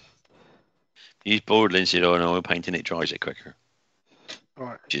 Use boiled linseed oil and oil paint and it dries it quicker.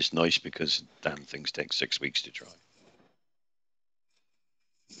 Right. Which is nice because damn things take 6 weeks to dry.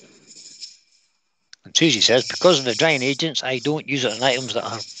 And Susie says, because of the drying agents, I don't use it on items that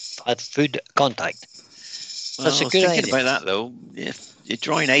have food contact. That's a good thinking idea. about that though, if your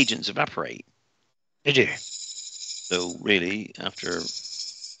drying agents evaporate, They do. so really after a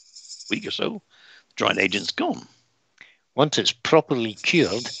week or so, the drying agent's gone. Once it's properly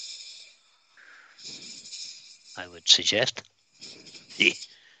cured, I would suggest. Yeah.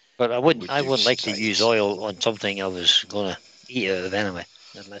 But I wouldn't do like to size. use oil on something I was going to eat out of anyway,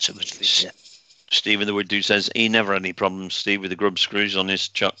 unless it was food. Yeah. Stephen the Wood Dude says he never had any problems, Steve, with the grub screws on his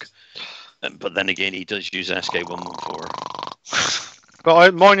chuck. But then again, he does use SK114.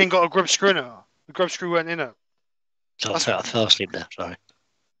 But mine ain't got a grub screw in it. The grub screw went in it. So I fell asleep there, sorry.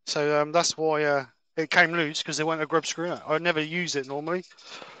 So that's why it came loose, because there wasn't a grub screw in it. I never use it normally.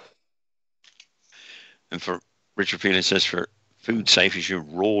 And for Richard Phelan says for food safe, you should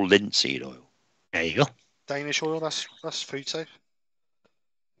raw linseed oil. There you go. Danish oil, that's food safe.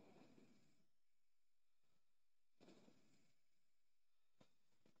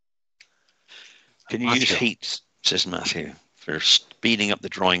 Can you use heat, says Matthew, for speeding up the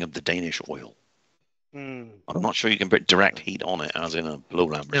drying of the Danish oil? I'm not sure you can put direct heat on it, as in a blow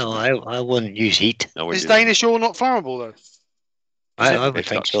lamp. No, I wouldn't use heat. No, Is Danish oil not flammable though? I would It's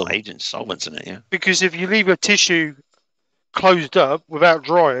think got so. agents, solvents in it, yeah. Because if you leave a tissue closed up without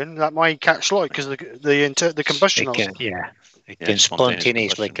drying, that may catch light because of the combustion. It can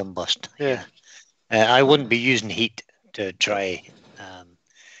spontaneously combust. Yeah. I wouldn't be using heat to try.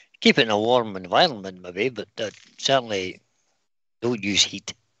 Keep it in a warm environment, maybe, but certainly don't use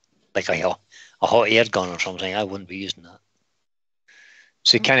heat. Like a hot air gun or something, I wouldn't be using that.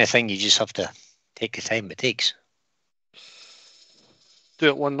 It's the kind of thing you just have to take the time it takes. Do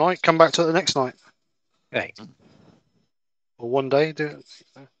it one night, come back to it the next night. Right. Or one day, do it.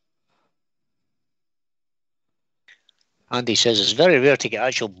 Andy says it's very rare to get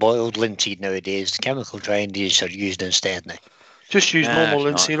actual boiled linseed nowadays. The chemical drying agents are used instead now. Just use normal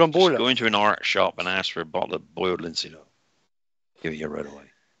linseed on boiler. Go into an art shop and ask for a bottle of boiled linseed oil. Give you right away.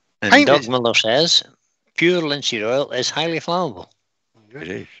 And Doug Miller says pure linseed oil is highly flammable. It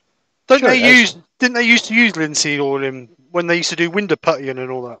is. Didn't they used to use linseed oil when they used to do window puttying and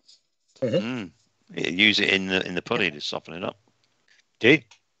all that? Use it in the putty to soften it up. Dude.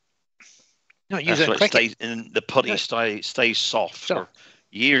 No, use it in cricket. The putty stays soft for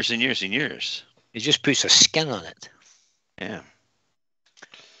years and years and years. It just puts a skin on it. Yeah.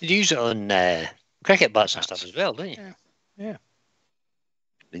 You use it on cricket bats and stuff as well, don't you? Yeah.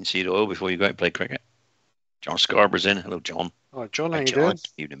 Linseed oil before you go out and play cricket. John Scarborough's in. Hello, John. Oh, John, how you doing?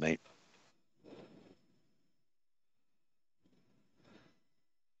 Evening, mate.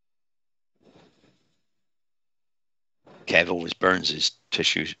 Kev always burns his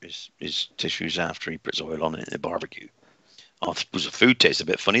tissues after he puts oil on it in the barbecue. I suppose the food tastes a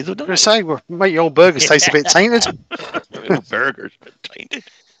bit funny though, doesn't it? I say, make your old burgers taste a bit tainted. Burgers a bit tainted.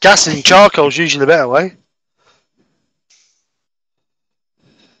 Gas and charcoal's usually the better way.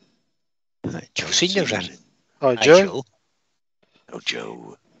 Joe Senior's in. Hi, Joe. Hello,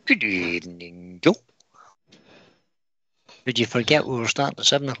 Joe. Good evening, Joe. Did you forget we were starting at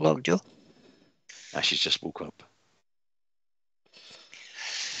 7 o'clock, Joe? She's just woke up.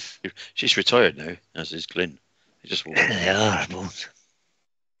 She's retired now, as is Glyn. He just woke up. They are both.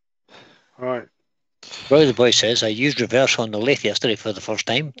 Right. Brother Boy says, I used reverse on the lathe yesterday for the first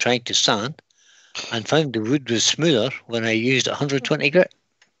time, trying to sand, and found the wood was smoother when I used 120 grit.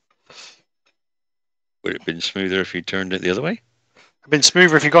 Would it have been smoother if you turned it the other way? It'd been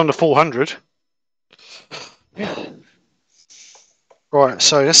smoother if you'd gone to 400. Yeah. Right,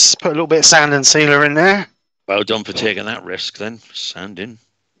 so let's put a little bit of sand and sealer in there. Well done for taking that risk then. Sanding.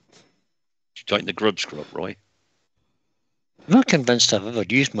 You tighten the grub scrub, right? I'm not convinced I've ever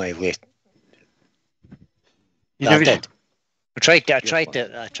used my lathe. You I never- did. I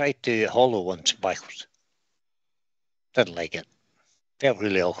tried to hollow once backwards. Didn't like it. Felt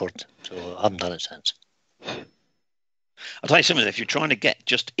really awkward, so I haven't done it since. I'll tell you something, if you're trying to get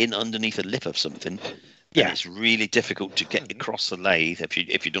just in underneath a lip of something, then Yeah. it's really difficult to get across the lathe if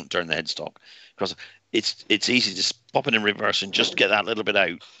you don't turn the headstock. Because it's easy to just pop it in reverse and just get that little bit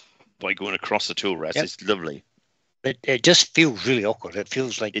out by going across the tool rest. Yep. It's lovely. It just feels really awkward. It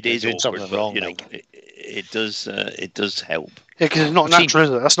feels like It you're is doing awkward, something but wrong. you know, Like, it does help. Yeah, because it's not I've seen- natural, is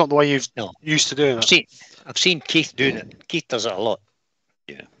it? That's not the way you've No. used to doing it. I've seen Keith doing it. Keith does it a lot.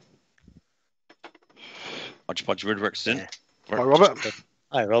 Hodgepodge woodworks in. Yeah. Right, Robert.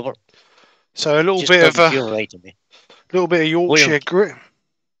 Hi, Robert. So a little Just bit of doesn't feel right to me. Yorkshire William. grit.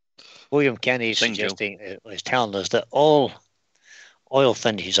 William Kenny is Thank you. suggesting, is telling us that all oil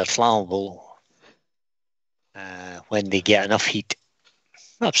finishes are flammable when they get enough heat.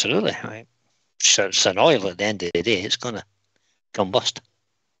 Absolutely. Right. So it's an oil at the end of the day. It's going to combust.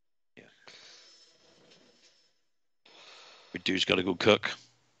 Good dude's got to go cook.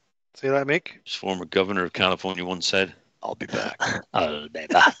 See that, Mick? His former governor of California once said, "I'll be back." I'll be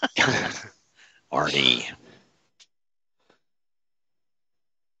back. Arnie.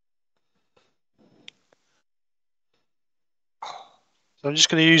 So I'm just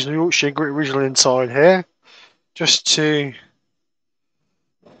going to use the Yorkshire grit original inside here, just to.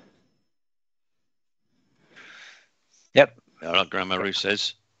 Yep. Like Grandma Ruth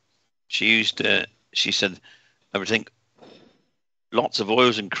says, she said, everything. Lots of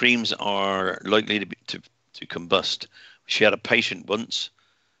oils and creams are likely to combust. She had a patient once,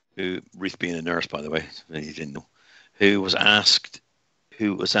 who, Ruth being a nurse, by the way, you didn't know, who was asked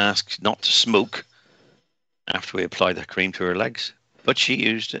not to smoke after we applied the cream to her legs, but she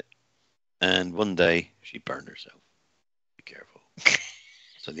used it, and one day she burned herself. Be careful.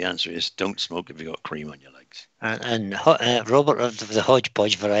 So the answer is, don't smoke if you've got cream on your legs. And Robert of the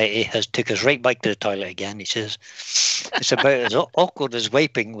hodgepodge variety has took us right back to the toilet again. He says, it's about as awkward as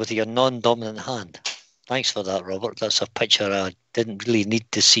wiping with your non-dominant hand. Thanks for that, Robert. That's a picture I didn't really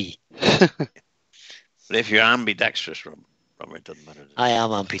need to see. But if you're ambidextrous, Robert, it doesn't matter. I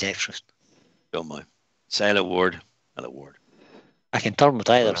am ambidextrous. Don't mind. Say hello, Ward. Hello, Ward. I can turn with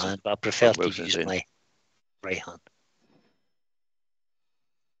either Wilson. hand, but I prefer to Wilson's use in. my right hand.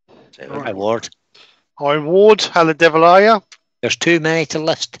 Say hello, Hi, Ward. Hi, Ward. How the devil are you? There's too many to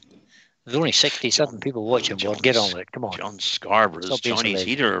list. There's only 67 people watching, Ward. Get on with it. Come on. John Scarborough's Stop being so Chinese lazy.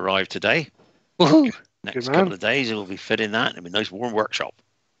 heater arrived today. Woohoo! Next man. couple of days, it will be fitting that. It'll be a nice warm workshop.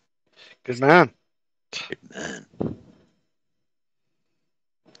 Good man. Good man.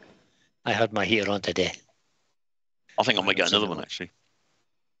 I had my heater on today. I think I might get another one, actually.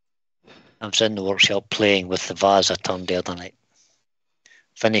 I was in the workshop playing with the vase I turned the other night.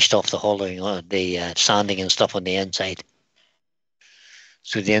 Finished off the hollowing, the sanding and stuff on the inside.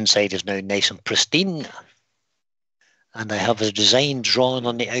 So the inside is now nice and pristine. And I have a design drawn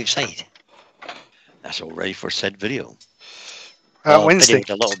on the outside. That's all ready for said video. Wednesday. Videoed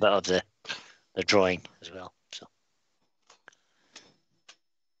a little bit of the drawing as well. So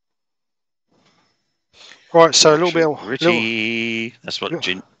Right, so a little bit of Richie. That's what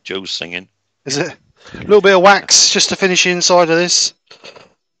Joe's singing. is it? A little bit of wax just to finish the inside of this.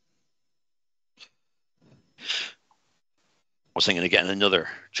 I was thinking of getting another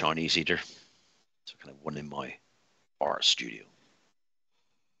Chinese heater. So kind of one in my art studio.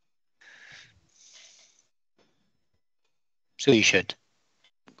 So you should.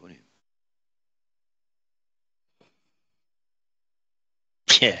 I'm going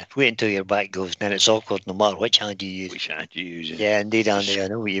to- Yeah, wait until your back goes, then it's awkward no matter which hand you use. Which hand you use? Yeah, indeed, Andy, I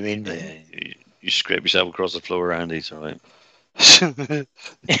know what you mean. You scrape yourself across the floor, Andy. It's all right.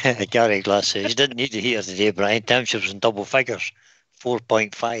 Gary Glass says, you didn't need the heater today, Brian. Temperatures in double figures.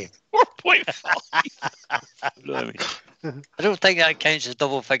 4.5. 4.5. Blimey. I don't think that counts as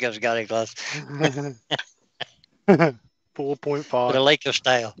double figures, Gary Glass. 4.5. But I like your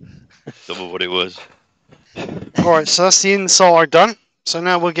style. Double what it was. All right, so that's the inside done. So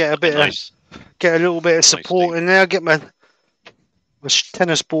now we'll get a bit Nice. get a little bit of Nice, support Steve. in there. Get my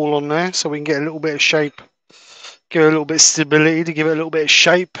tennis ball on there so we can get a little bit of shape. Give it a little bit of stability to give it a little bit of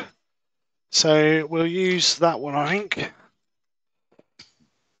shape. So we'll use that one, I think.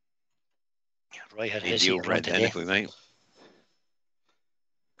 Roy had Need his the heater old on red then, today, if we may.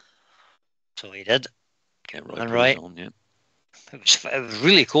 so he did. Get Roy And put right. it on, yeah. It was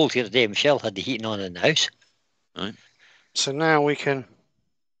really cold here today. Michelle had the heating on in the house. Right. So now we can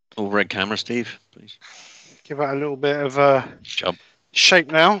Overhead camera, Steve, please. give it a little bit of Job.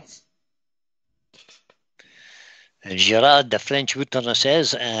 shape now. And Gerard, the French woodturner,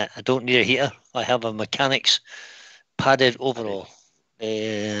 says, I don't need a heater. I have a mechanic's padded overall.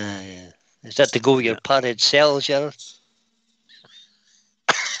 Is that to go with your padded cell, Gerard?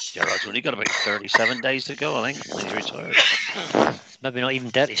 Gerard's only got about 37 days to go, I think, when he's retired. Maybe not even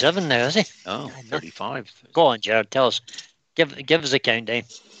 37 now, is he? Oh, 35. Go on, Gerard, tell us. Give us a countdown.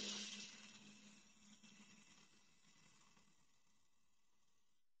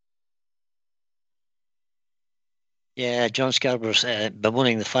 Yeah, John Scarborough's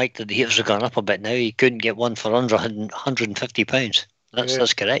bemoaning the fact that the heaters have gone up a bit now. He couldn't get one for under £150.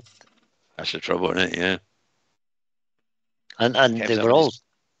 That's correct. That's the trouble, isn't it? Yeah. And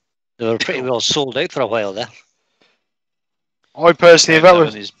they were pretty well sold out for a while there. I personally, if that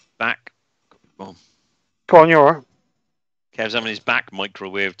was his back. go on, you're all right. Kev's having his back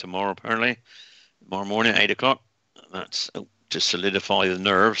microwave tomorrow, apparently. Tomorrow morning, 8 o'clock. That's to solidify the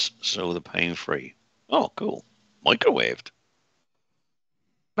nerves so they're pain free. Oh, cool. Microwaved.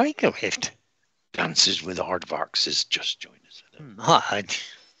 Microwaved. Dances with Aardvarks has just joined us. Hi.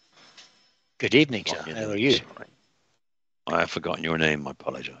 Good evening, sir. How are you? Sorry. I have forgotten your name. I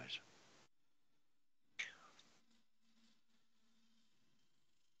apologise.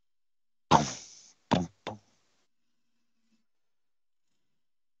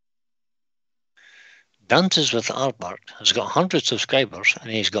 Dances with Aardvark has got 100 subscribers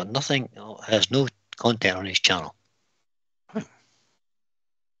and he's got nothing, has no content on his channel.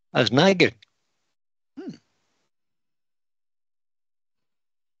 That's not good.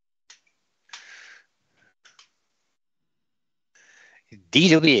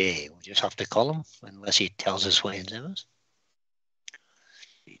 DWA, we'll just have to call him unless he tells us what his name is.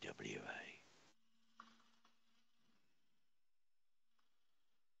 DWA.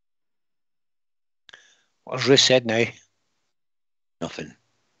 What's Ruth said now? Nothing.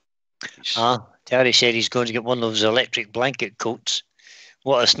 Terry said he's going to get one of those electric blanket coats.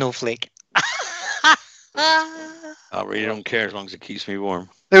 What a snowflake. I really don't care as long as it keeps me warm.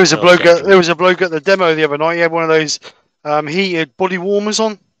 There was a bloke at the demo the other night. He had one of those heated body warmers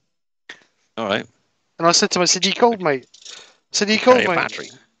on. All right. And I said to him, I said, "You cold, mate?" I said, "You cold, mate?" Battery.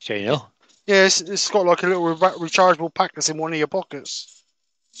 So you know. Yeah, it's got like a little rechargeable pack that's in one of your pockets.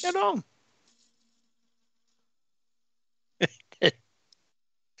 Get on.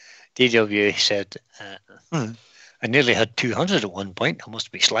 DWA said, I nearly had 200 at one point. I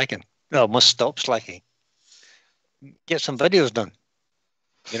must be slacking. No, I must stop slacking. Get some videos done.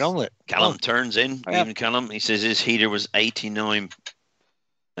 Get on with it. Callum turns in. Even Callum, he says his heater was 89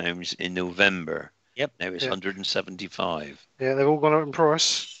 pounds in November. Yep. Now it's 175. Yeah, they've all gone up in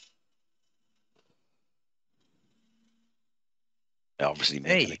price. They're obviously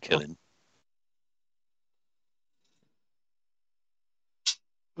making a killing.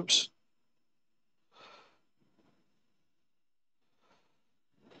 Oops.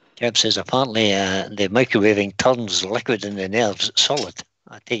 Kev says apparently the microwaving turns liquid in the nerves solid.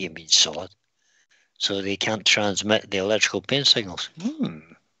 I take it means solid. So they can't transmit the electrical pain signals.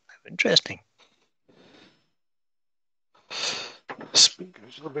 Interesting.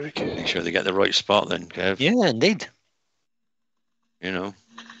 Make sure they get the right spot then, Kev. Yeah, indeed. You know.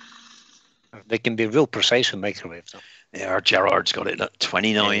 They can be real precise with microwaves, though. Yeah, Gerard's got it. Look,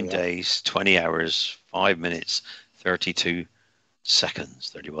 29 days, 20 hours, 5 minutes, 32 seconds,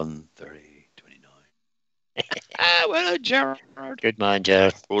 31, 30, 29. Well, Gerard. Good man,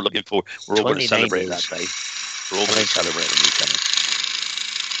 Gerard. We're all looking forward. We're all going to celebrate that day. We're all going to celebrate when you come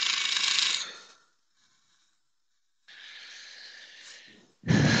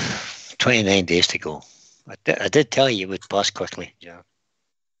in. 29 days to go. I did tell you it would pass quickly, Gerard.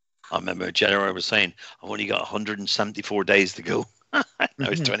 I remember Gerard was saying, I've only got 174 days to go. Now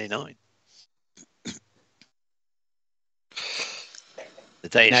it's 29. The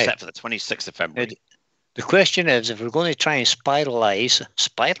day is set for the 26th of February. The question is, if we're going to try and spiralize,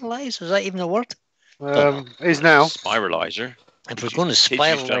 is that even a word? Is now. Spiralizer. If we're going to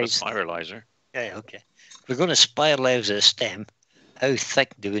spiralize. Spiralizer. Yeah, okay. If we're going to spiralize a stem, how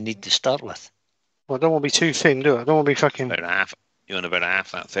thick do we need to start with? Well, I don't want to be too thin, do I? I don't want to be fucking. About half. You want about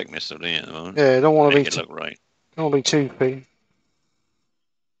half that thickness, don't you, at the moment? Yeah, I don't want to Make be. it look right. Don't want to be too thin.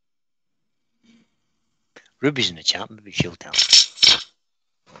 Ruby's in the chat. Maybe she'll tell.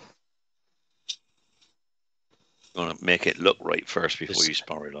 You want to make it look right first before you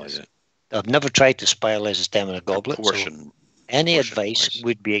spiralise it. I've never tried to spiralise a stem in a goblet. Proportion. So any proportion advice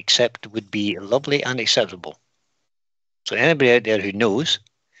wise. would be lovely and acceptable. So anybody out there who knows,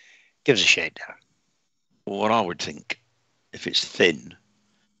 give us a shout there. Well, what I would think, if it's thin,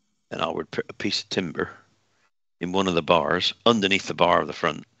 then I would put a piece of timber in one of the bars, underneath the bar of the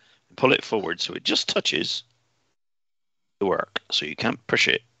front, and pull it forward so it just touches the work. So you can't push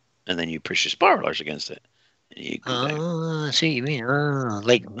it, and then you push your spiralers against it. And you go down. I see what you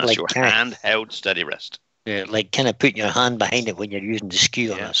mean. That's your handheld steady rest. Yeah, like kind of putting your hand behind it when you're using the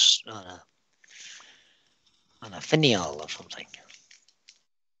skew Yeah. on a finial or something.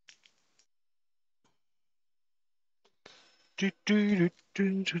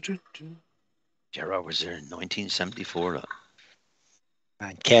 Gerard was there in 1974. Look.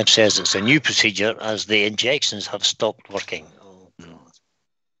 And Kev says it's a new procedure as the injections have stopped working. Oh, God.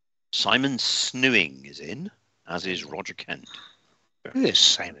 Simon Snewing is in, as is Roger Kent. Who is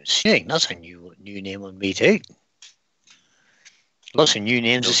Simon Snewing? That's a new name on me too. Lots of new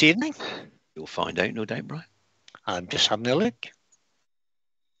names this evening. You'll find out, no doubt, Brian. I'm just having a look.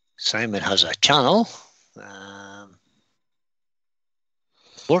 Simon has a channel.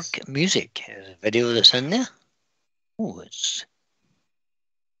 Work Music. There's a video that's in there. Oh, it's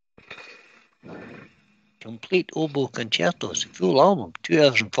Complete Oboe Concertos, full album, 2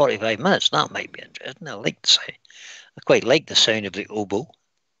 hours and 45 minutes. That might be interesting. I like the sound. I quite like the sound of the oboe.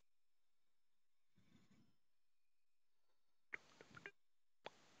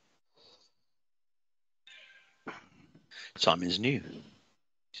 Simon's new, he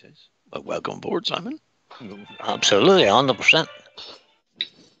says. Well, welcome aboard, Simon. Absolutely, 100%.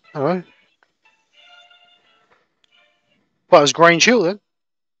 All right. Well, it was Grange Hill then.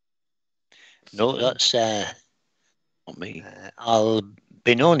 No, that's Not me.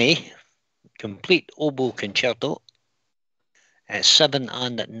 Albinoni, Complete Oboe Concerto. At 7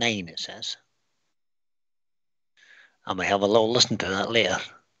 and at 9, it says. I might have a little listen to that later.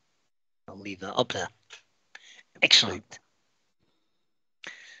 I'll leave that up there. Excellent.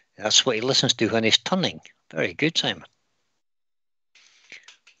 That's what he listens to when he's turning. Very good, Simon.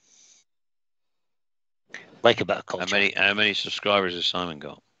 Like a bit of culture. How many subscribers has Simon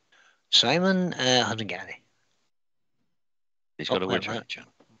got? Simon hasn't got any. He's got a wait a Woodturning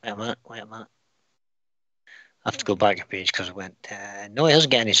channel. Wait a minute. I have to go back a page because I went. No, he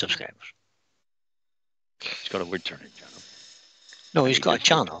hasn't got any subscribers. He's got a Woodturning channel. No, he's got a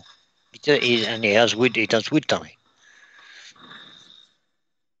channel. And he does wood turning.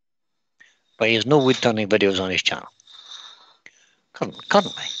 But he has no wood turning videos on his channel.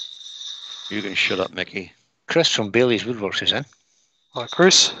 Currently. You can shut up, Mickey. Chris from Bailey's Woodworks is in. Hi,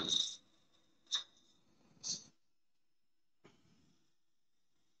 Chris.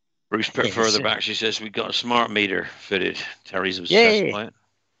 Bruce put Yeah, further so- back. She says we got a smart meter fitted. Terry's obsessed Yay. by it.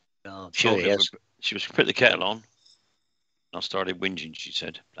 Oh, I'm sure he is. She was put the kettle on. I started whinging. She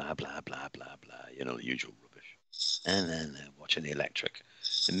said, blah blah blah blah blah. You know, the usual rubbish. And then watching the electric.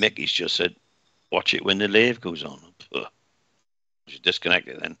 And Mickey's just said, watch it when the lathe goes on. Ugh. She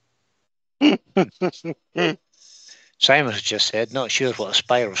disconnected then. Simon's just said, not sure what a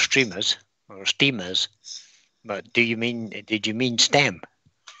spiral stream is or steam is, but did you mean stem?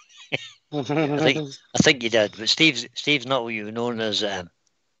 I think you did, but Steve's not what you were known as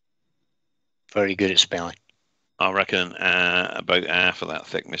very good at spelling. I reckon about half of that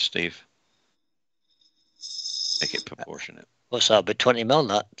thickness, Steve. Make it proportionate. What's that, about 20 mil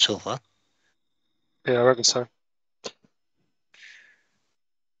that so far? Yeah, I reckon so.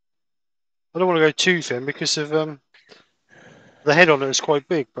 I don't want to go too thin because of the head on it is quite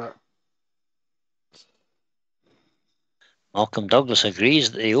big, but Malcolm Douglas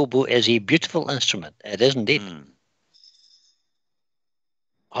agrees that the oboe is a beautiful instrument. It is indeed.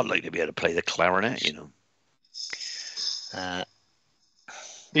 I'd like to be able to play the clarinet, you know.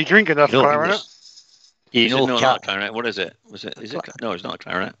 you drink enough clarinet. You know, no, not a clarinet. What is it? Is it? No, it's not a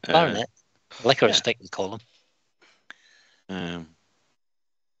clarinet. Clarinet. Liquor stick, we call them.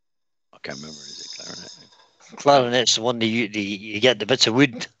 I can't remember. Is it clarinet? Clarinet's the one that you get the bits of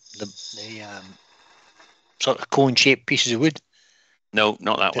wood, the sort of cone-shaped pieces of wood. No,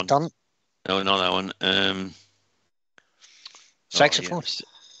 not that one. Turn. No, not that one. Saxophone.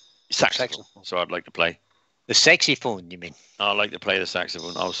 Saxophone. So I'd like to play. The saxophone, you mean? I'd like to play the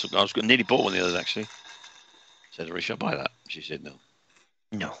saxophone. I nearly bought one the other day, actually. Said, "Rich, I'll buy that." She said, "No."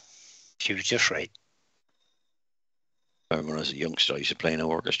 No. She was just right. I remember when I was a youngster, I used to play in an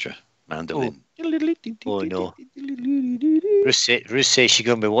orchestra, mandolin. Oh no. Ruth says she's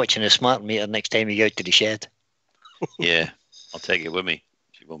going to be watching a smart meter next time you go out to the shed. Yeah, I'll take it with me.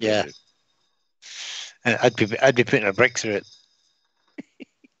 She won't Yeah. be able to. And I'd be putting a brick through it.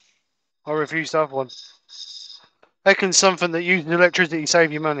 I refuse to have one. How can something that uses electricity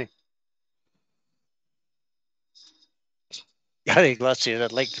save you money? Gary Glass says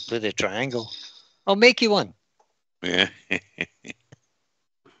I'd like to play the triangle. I'll make you one. Yeah.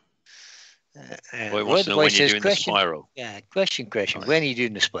 Boy Rod wants to know Boy when you're says, doing the spiral. Yeah, question. Right. When are you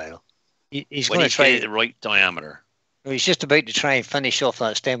doing the spiral? He's When going you to try get it the right diameter. Well, he's just about to try and finish off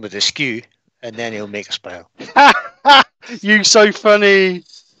that stem with a skew, and then he'll make a spiral. You so funny.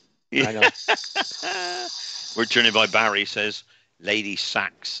 I know. We're turning by Barry says, Lady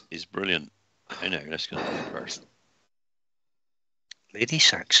Sax is brilliant. I know, let's go to that first. Lady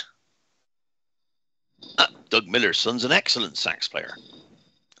sax. Doug Miller's son's an excellent sax player.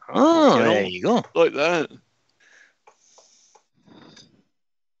 Oh, You know, there you go. like that.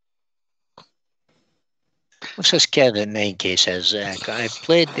 What's this Kevin 9K says? I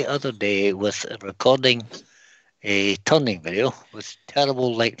played the other day with recording a turning video with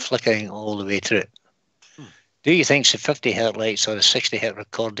terrible light flickering all the way through it. Do you think it's a 50 hertz lights or a 60 hertz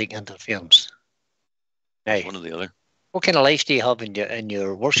recording interference? Now, One or the other. what kind of lights do you have in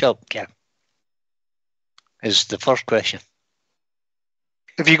your workshop, Kev? Is the first question.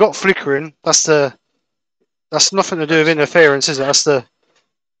 If you got flickering, that's nothing to do with interference, is it? That's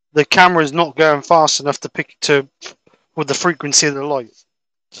the camera's not going fast enough to pick with the frequency of the light.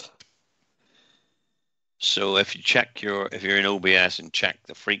 So if you're in OBS and check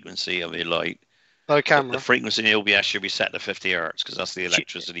the frequency of your light, No camera. the frequency in OBS should be set to 50 hertz because that's the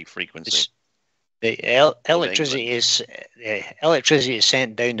electricity frequency. The electricity is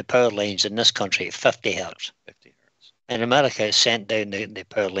sent down the power lines in this country at 50 hertz. 50 hertz. In America, it's sent down the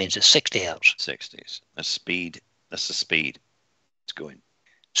power lines at 60 hertz. 60s. That's speed. That's the speed it's going.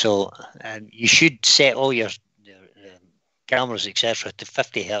 So you should set all your cameras, etc., to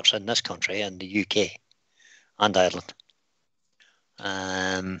 50 hertz in this country and the UK and Ireland.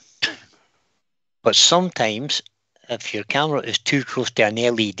 But sometimes, if your camera is too close to an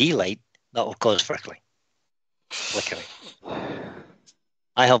LED light, that will cause flickering.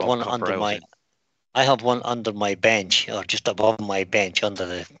 I have one under my bench, or just above my bench, under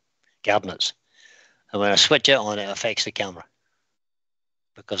the cabinets. And when I switch it on, it affects the camera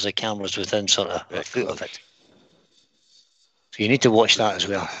because the camera's within sort of a foot of it. So you need to watch that as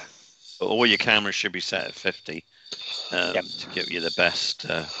well. But all your cameras should be set at 50 to give you the best.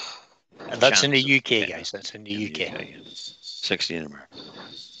 And that's in the UK, guys. That's in the UK. 60 in America.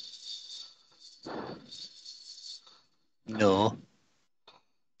 No.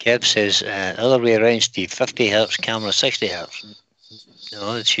 Kev says other way around, Steve. 50 hertz camera, 60 hertz.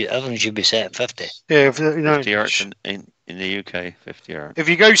 No, everything should be set at 50. Yeah, 50 hertz in the UK, 50 hertz. If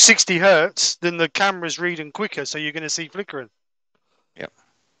you go 60 hertz, then the camera's reading quicker, so you're going to see flickering. Yep.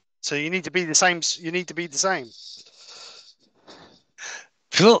 So you need to be the same.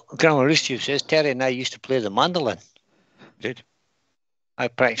 So, Grandma Rooster says Terry and I used to play the mandolin. Did? I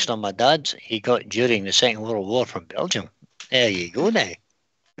practiced on my dad's. He got during the Second World War from Belgium. There you go now.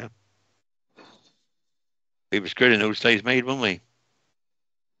 Yeah. We was good in those days, made, weren't we?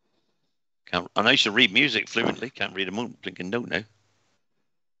 And I used to read music fluently. Can't read a blinking note now.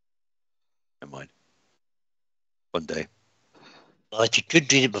 Never mind. One day. Well, if you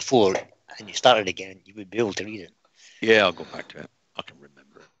could read it before and you started again, you would be able to read it. Yeah, I'll go back to it. I can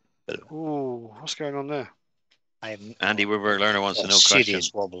remember it. Ooh, what's going on there? Andy Weber Learner wants to know question.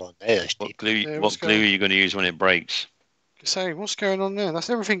 Wobble on there, what glue are you going to use when it breaks? Say, what's going on there? That's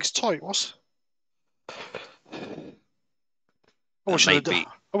everything's tight. What's? I wish I'd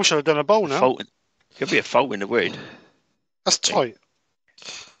done a bowl now. Could be a fault in the wood. That's tight.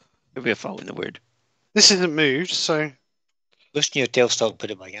 Could be a fault in the wood. This isn't moved, so. Loosen your tailstock, put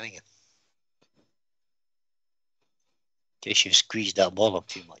it back in again. In case you squeezed that ball up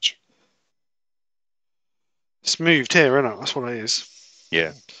too much. It's moved here, isn't it? That's what it is.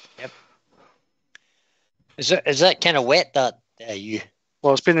 Yeah. Yep. Is that kind of wet, that you?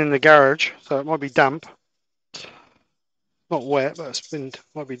 Well, it's been in the garage, so it might be damp. Not wet, but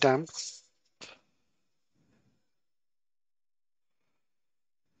might be damp.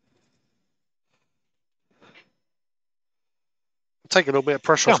 Take a little bit of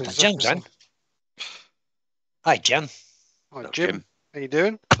pressure off. Jim's in. Hi, Jim. Hi, Jim. How you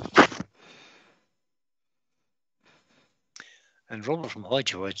doing? And Robert from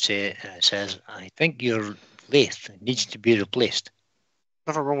Hodgewood says, I think your lathe needs to be replaced.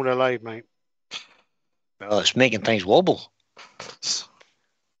 Nothing wrong with a lathe, mate. Well, it's making things wobble.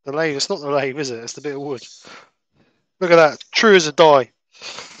 The lathe, it's not the lathe, is it? It's the bit of wood. Look at that, true as a die.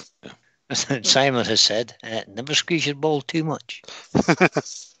 Simon has said, never squeeze your ball too much.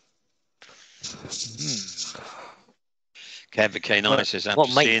 Kevin K9 says,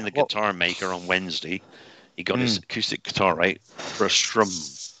 after seeing the guitar maker on Wednesday, he got his acoustic guitar right for a strum.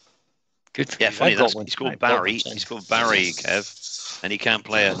 Good for yeah, you. funny. He's called Barry. He's called Barry, Kev, and he can't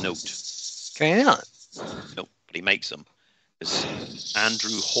play a note. Can you not? Nope, but he makes them. Because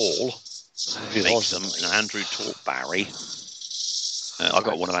Andrew Hall makes them, and Andrew taught Barry. I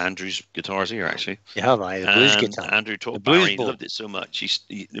got one of Andrew's guitars here, actually. You have, the blues guitar. Andrew taught Barry. He loved it so much.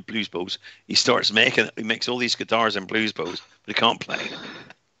 The blues bows. He starts making. He makes all these guitars and blues bows, but he can't play.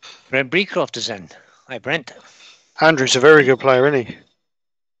 Brent Breecroft is in. Hi, Brent. Andrew's a very good player, isn't he?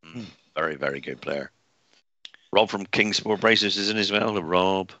 Very, very good player. Rob from Kingsport Abrasives is in as well.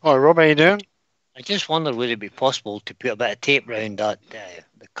 Rob. Hi, Rob. How you doing? I just wonder, would it be possible to put a bit of tape around that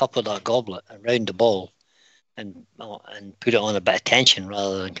the cup of that goblet around the ball, and put it on a bit of tension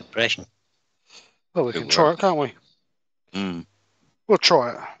rather than compression? Well, we can try it, can't we? We'll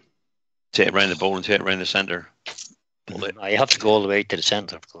try it. Take it around the ball and take it around the centre. Pull it. You have to go all the way to the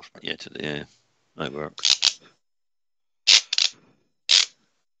centre, of course. Yeah, that works.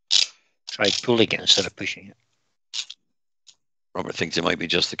 Try pulling it instead of pushing it. Robert thinks it might be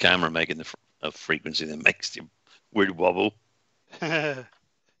just the camera making the frequency that makes the weird wobble. Yeah,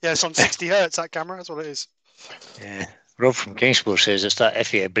 it's on 60 hertz, that camera. That's what it is. Yeah. Rob from Kingsport says it's that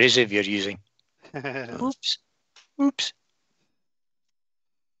iffy abrasive you're using. Oops. I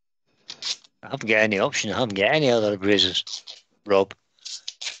haven't got any option. I haven't got any other abrasives, Rob.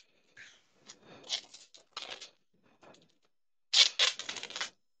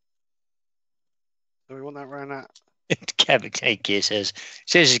 Do we want that round that? Kevin KK says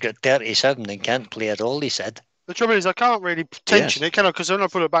he's got 37 and can't play at all, he said. The trouble is, I can't really tension it, can I? Because when I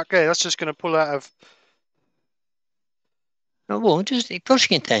put it back there, that's just going to pull out of... No, it won't. Of course you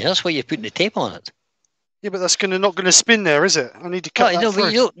can tension. That's why you're putting the tape on it. Yeah, but that's not going to spin there, is it? I need to cut that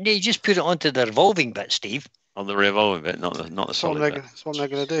through. But you just put it onto the revolving bit, Steve. On the revolving bit, not the solid bit. That's what they're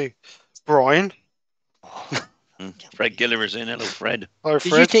going to do. Brian. Fred Gilliver's in. Hello, Fred. Hi,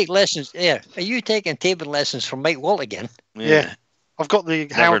 Fred. Did you take lessons? Yeah. Are you taking taping lessons from Mike Walt again? Yeah. I've got the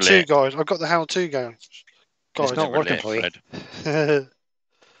how-to guide. I've got the how-to guide. It's not working for you.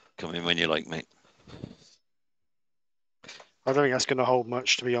 Come in when you like, mate. I don't think that's going to hold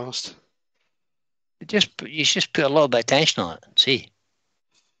much, to be honest. You just put a little bit of tension on it and see.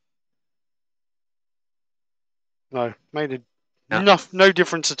 No, no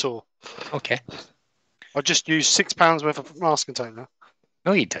difference at all. Okay. I just used £6 worth of masking tape now.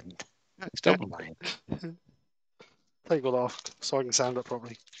 No, you didn't. Stop lying. Take all off so I can sound it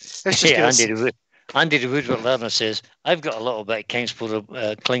properly. Andy the Woodward learner says, I've got a little bit of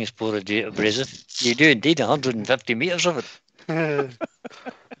Klingspor abrasive. You do indeed, 150 metres of it.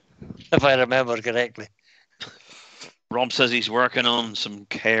 If I remember correctly. Rob says he's working on some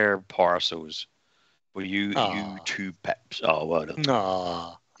care parcels for you two peps. Oh, well done.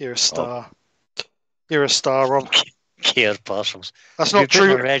 No. You're a star. You're a star, Rob. Care parcels. That's not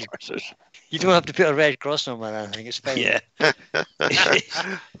true. You don't have to put a red cross on them, I think it's fine. Yeah.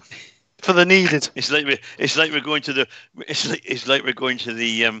 For the needed. It's like we're going to the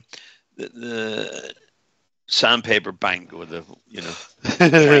sandpaper bank or the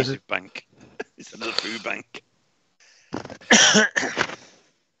Abrasive bank. It's another food bank.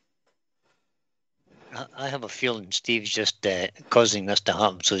 I have a feeling Steve's just causing this to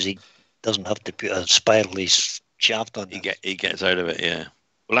happen so he doesn't have to put a spirally shaft on it. He gets out of it, yeah.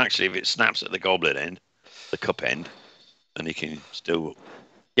 Well, actually, if it snaps at the goblet end, the cup end, then he can still...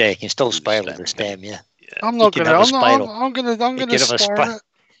 Yeah, he can still spiral the stem, yeah. I'm not going to... I'm going to spiral it.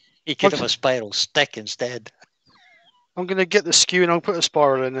 He could have a spiral stick instead. I'm going to get the skew and I'll put a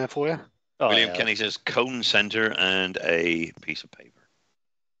spiral in there for you. William Kenny says cone center and a piece of paper.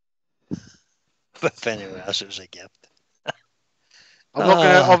 But if anyone else, it was a gift. I'm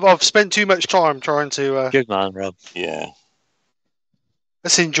not going to... I've spent too much time trying to... Good man, Rob. Yeah.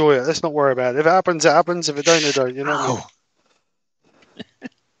 Let's enjoy it. Let's not worry about it. If it happens, it happens. If it don't, it don't. You know what I mean?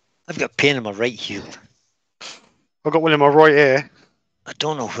 I've got pain in my right heel. I've got one in my right ear. I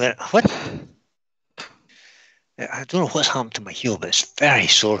don't know what. I don't know what's happened to my heel, but it's very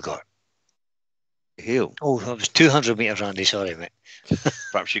sore, God. Heel? Oh, that was 200 metres, Andy. Sorry, mate.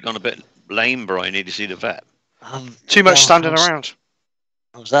 Perhaps you've gone a bit lame, bro. You need to see the vet. Too much standing around.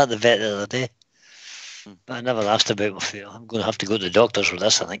 I was at the vet the other day. But I never asked about my foot. I'm going to have to go to the doctors with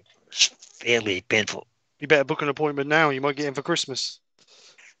this, I think. It's fairly painful. You better book an appointment now. You might get in for Christmas.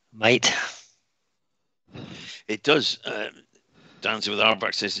 Might. It does. Dancing with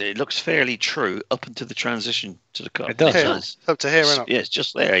Arback says it looks fairly true up until the transition to the cup. It does, Here, huh? it's up to here, isn't it? Yeah, it's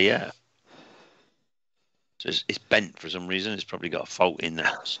just there. Yeah. So it's bent for some reason. It's probably got a fault in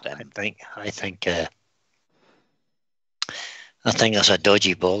that I stem. think that's a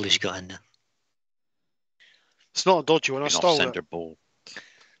dodgy ball he's got in there. It's not a dodgy one. I An stole it. off-centre ball.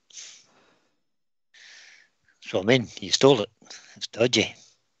 So I mean, you stole it. It's dodgy.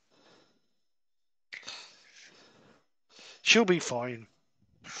 She'll be fine.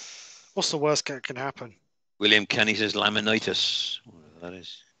 What's the worst that can happen? William Kenny says laminitis. Whatever that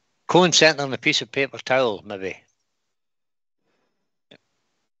is. Cone centre on a piece of paper towel, maybe.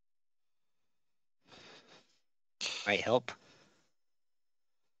 Might help.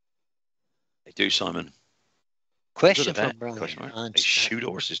 They do, Simon. Question Good for event, Brian question mark. and They shoot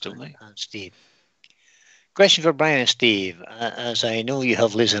horses, don't they? and Steve. Question for Brian and Steve. As I know you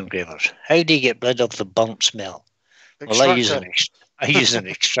have laser engravers, how do you get rid of the burnt smell? Well, I use an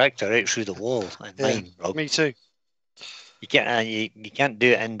extractor out through the wall in mine, Rob. Me too. You can't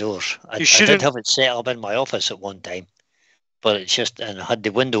do it indoors. I did shouldn't- have it set up in my office at one time, but it's just, and I had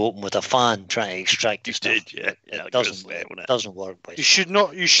the window open with a fan trying to extract the You stuff. did, yeah. Yeah, It doesn't work. Boys. You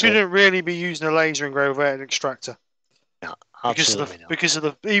shouldn't really be using a laser engraver without an extractor. No, absolutely not. Because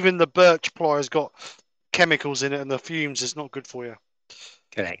of even the birch ply has got chemicals in it, and the fumes is not good for you.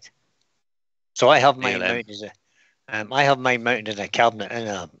 Correct. So I have mine ALM. mounted as I have mine mounted in a cabinet in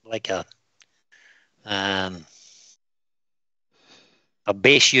a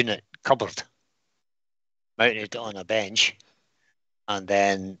base unit cupboard, mounted on a bench, and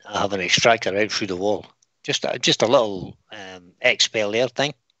then I have an extractor out through the wall. Just a little expel air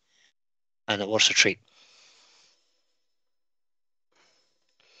thing, and it works a treat.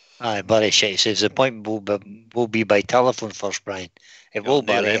 Aye, Barry Shea says the appointment will be by telephone first, Brian. It will,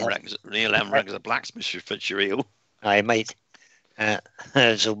 Barry. Neil M. Ranks a blacksmith should fit your eel. I might.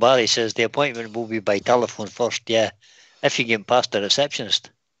 So Barry says the appointment will be by telephone first, yeah, if you get past the receptionist.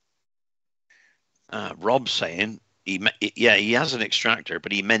 Rob's saying he has an extractor,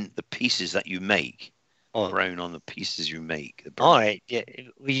 but he meant the pieces that you make. Oh. Brown on the pieces you make. All right, yeah,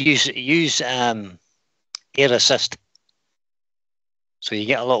 we use air assist. So you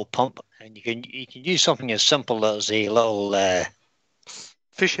get a little pump, and you can use something as simple as a little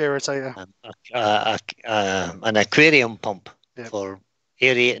Fish irritator. An aquarium pump for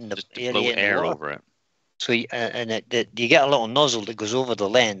aerating the just to blow air water. over it. So you get a little nozzle that goes over the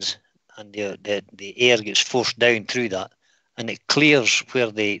lens, and the air gets forced down through that, and it clears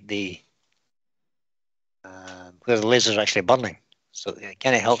where the laser is actually burning. So it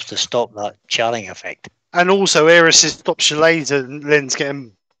kind of helps to stop that charring effect. And also, air assist stops your laser lens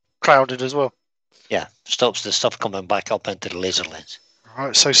getting clouded as well. Yeah, stops the stuff coming back up into the laser lens.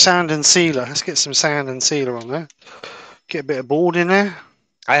 Right, so sand and sealer. Let's get some sand and sealer on there. Get a bit of board in there.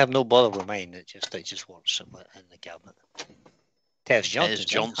 I have no bother with mine. It just works somewhere in the cabinet. Tez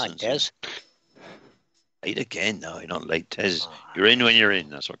Johnson. Hi, Tez. Late again? No, you're not late, Tez. You're in when you're in.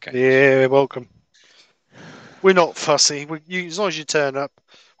 That's what counts. Yeah, welcome. We're not fussy. As long as you turn up,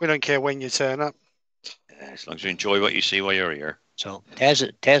 we don't care when you turn up. As long as you enjoy what you see while you're here. So Tez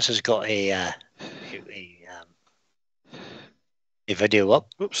has got a video up.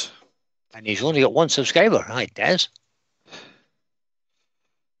 Oops. And he's only got one subscriber. Hi, Tez.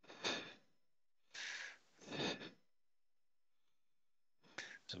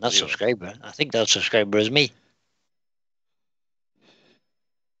 And that subscriber, I think that subscriber is me.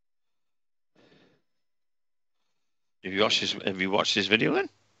 Have you watched this video then?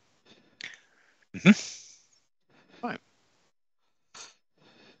 Right.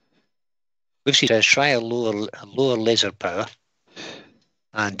 Lucy says try a lower laser power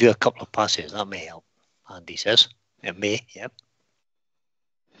and do a couple of passes. That may help. Andy says it may. Yep.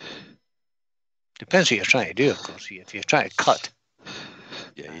 Depends what you're trying to do, of course. If you're trying to cut,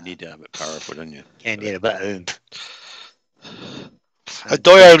 yeah, you need to have it powerful, don't you? You need a bit of oomph. A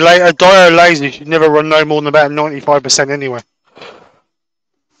dio laser should never run no more than about 95% anyway,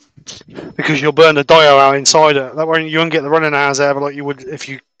 because you'll burn the dio out inside it. That way you won't get the running hours out of it like you would if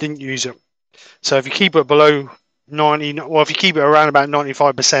you didn't use it. So if you keep it below 90, well, if you keep it around about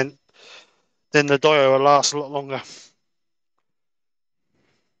 95%, then the dio will last a lot longer.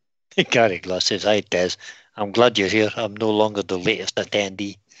 Gary Glass says, hi Des, I'm glad you're here. I'm no longer the latest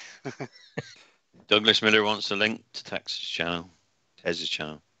attendee. Douglas Miller wants a link to Tex's channel, Tez's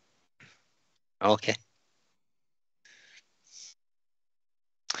channel. Okay.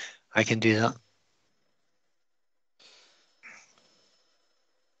 I can do that.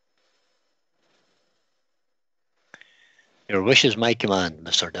 Your wish is my command,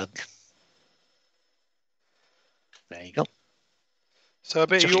 Mr. Doug. There you go. So a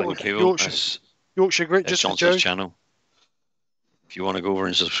bit Just of like people, that's Yorkshire grit just for Johnson's Joe. channel. If you want to go over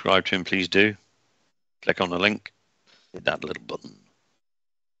and subscribe to him, please do. Click on the link. Hit that little button.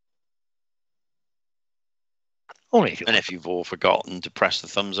 Only if you And want. if you've all forgotten to press the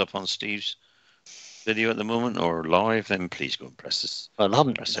thumbs up on Steve's video at the moment or live, then please go and press this. Well, I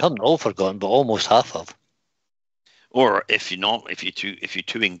haven't all forgotten, but almost half of. Or if you're not, if you're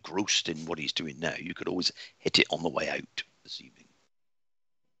too engrossed in what he's doing now, you could always hit it on the way out this evening.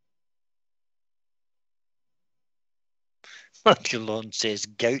 Matthew Lawn says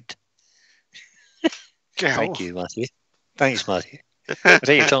gout. Gout. Thank you, Matthew. Thanks, Matthew. I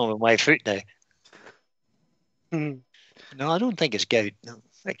think you're talking about my foot now. Hmm. No, I don't think it's gout. No,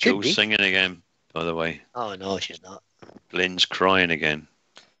 it could Joe's be. singing again, by the way. Oh no, she's not. Lynn's crying again.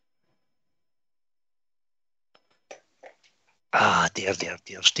 Ah, dear,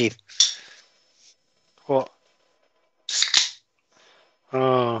 Steve. What?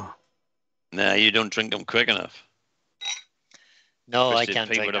 Oh. Nah, you don't drink them quick enough. No, I Especially can't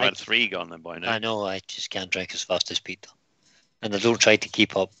Pete drink. would have had 3 gone then by now. I know, I just can't drink as fast as Pete. And I don't try to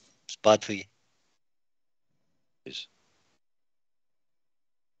keep up. It's bad for you. Is.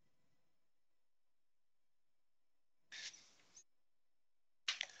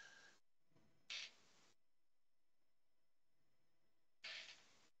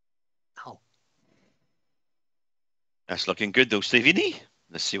 Oh. That's looking good though, Stevie.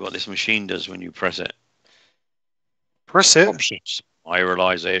 Let's see what this machine does when you press it. Press it.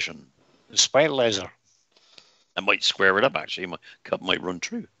 Spiralization. Spiralizer. That might square it up actually. My cup might run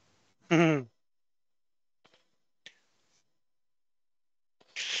true. Mhm.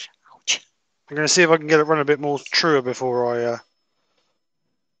 Ouch. I'm going to see if I can get it run a bit more truer before I.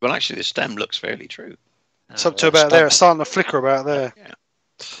 Well, actually, the stem looks fairly true. It's up to about there. It's starting to flicker about there. Yeah.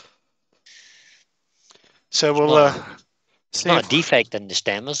 So we'll It's see. not a defect in the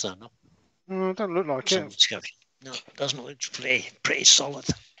stem, is there? No. It doesn't look like it. No, it doesn't look pretty solid.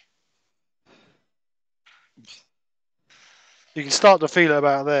 You can start to feel it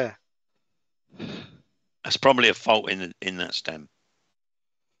about there. That's probably a fault in that stem.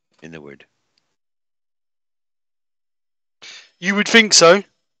 In the wood. You would think so.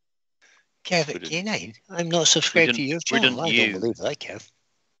 Kev at K9. I'm not subscribed to your channel. I don't believe that, Kev.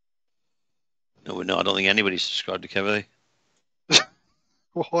 No, I don't think anybody's subscribed to Kev.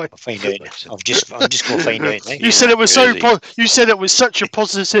 Why? I'll find out. I'm just going to find out now. You said it was you said it was such a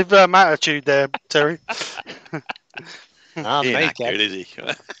positive attitude there, Terry. I'm now, Kev. Good, is he?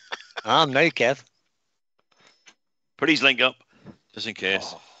 I'm now, Kev. Put his link up, just in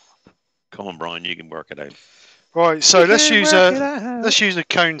case. Oh. Come on, Brian, you can work it out. Right, so let's use a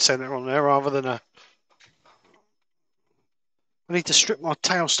cone center on there rather than a. I need to strip my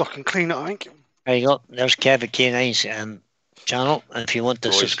tailstock and clean it, I think. There you go. There's Kev at K9's channel. And if you want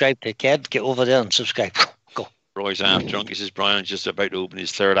to subscribe to Kev, get over there and subscribe. Go. Roy's half drunk. He says Brian's just about to open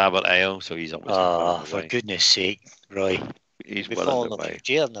his 3rd Abbott Ale, so he's obviously. Oh, for goodness sake, Roy. He's well underway.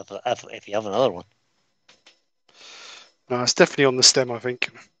 Chair if you have another one. No, it's definitely on the stem, I think.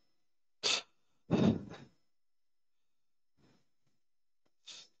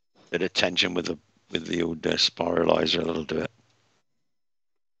 Bit of tension with the old spiralizer, that'll do it.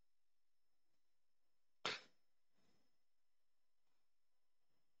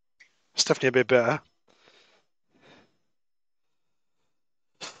 It's definitely a bit better.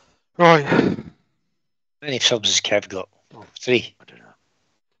 Right. How many subs has Kev got? Oh, 3. I don't know.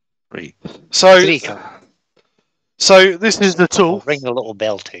 3. So, 3. So this is the tool. I'll ring the little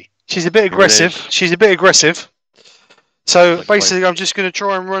bell too. She's a bit aggressive. So basically, I'm just going to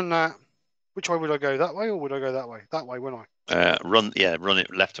try and run that. Which way would I go? That way, or would I go that way? That way, wouldn't I? Run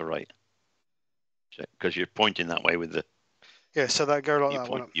it left or right. Because you're pointing that way with the. Yeah, so that go like that.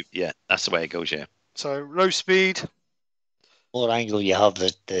 Point, yeah, that's the way it goes. Yeah. So low speed. The more angle you have,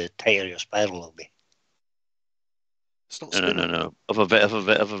 the tighter your spiral will be. It's not spinning. No. Up a bit. Up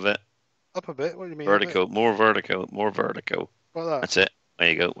a bit. What do you mean? Vertical, more vertical. Like that. That's it. There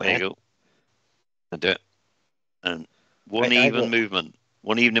you go. And do it. And one even movement.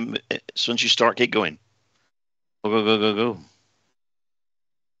 One even. Once you start, keep going. Go.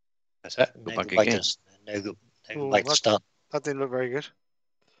 That's it. Go back again. Now go back to start. That didn't look very good.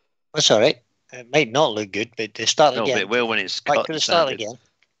 That's all right. It might not look good, but to start again. No, but it will when it's back to the start again.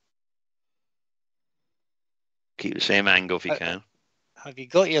 Keep the same angle if you can. Have you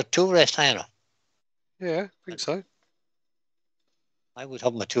got your tool rest higher up? Yeah, I think so. I would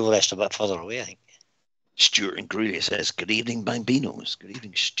have my tool rest a bit further away, I think. Stuart and Greeley says, "Good evening, Bambinos." Good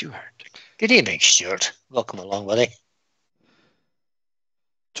evening, Stuart. Good evening, Stuart. Welcome along, buddy.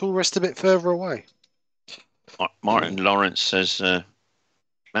 Tool rest a bit further away. Martin Lawrence says,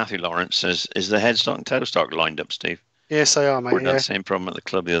 Matthew Lawrence says, is the headstock and tailstock lined up, Steve? Yes, they are, We mate. had Yeah. the same problem at the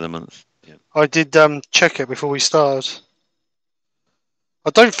club the other month. Yeah. I did check it before we started. I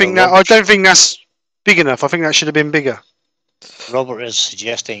don't think that's big enough. I think that should have been bigger. Robert is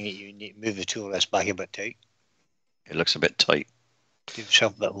suggesting that you need to move the tool rest back a bit tight. It looks a bit tight. Give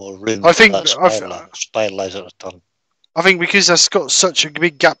yourself a bit more room. I think that spiralizer at the turn. I think because that's got such a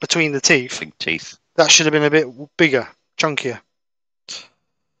big gap between the teeth, Big teeth. that should have been a bit bigger, chunkier.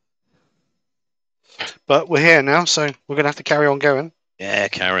 But we're here now, so we're going to have to carry on going. Yeah,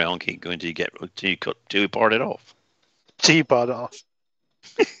 carry on. Keep going till you part it off. T-bar it off.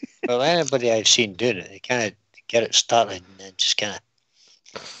 Well, anybody I've seen doing it, they kind of get it started and then just kind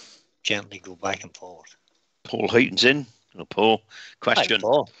of gently go back and forward. Paul Houghton's in. Hello, Paul. Question. Hi,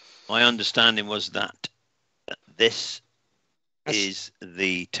 Paul. My understanding was that this is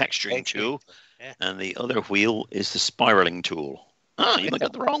the texturing tool, yeah. and the other wheel is the spiraling tool. Ah, you might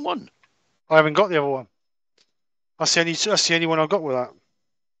got the wrong one. I haven't got the other one. That's the only one I've got with that.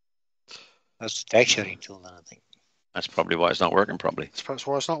 That's the texturing tool, then, I think. That's probably why it's not working properly. That's perhaps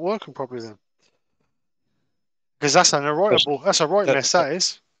why it's not working properly then. Because that's an writable. That's a right mess. That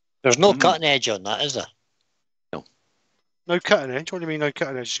is. There's no cutting edge on that, is there? No cutting edge. What do you mean no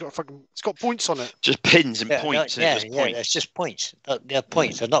cutting edge? It's got points on it. Just pins and points. Points. It's just points. They're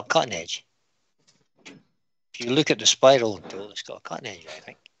points. They're not cutting edge. If you look at the spiral tool, it's got a cutting edge, I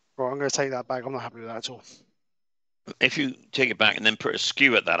think. Right, I'm going to take that back. I'm not happy with that at all. If you take it back and then put a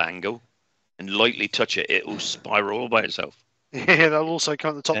skew at that angle and lightly touch it, it will spiral all by itself. Yeah, that'll also come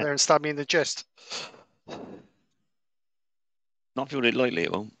at the top there and stab me in the chest. Not if you do it lightly,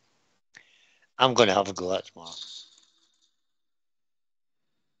 it won't. I'm going to have a go at it tomorrow.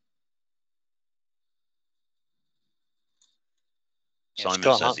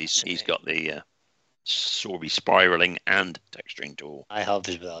 Simon says he's got the Sorby spiraling and texturing tool. I have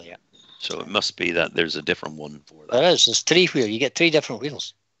as well, yeah. So it must be that there's a different one for that. There is. There's 3 wheels. You get 3 different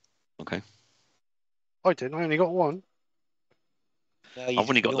wheels. Okay. I didn't. I only got one. No, I've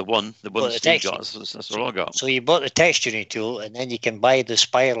only got the one. The one Steve got. That's all I got. So you bought the texturing tool, and then you can buy the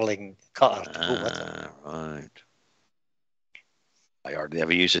spiraling cutter to go with it. Right. I hardly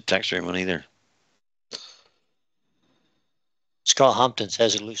ever use a texturing one either. Scott Hampton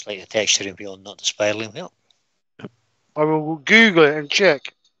says it looks like the texturing wheel, not the spiraling wheel. I will Google it and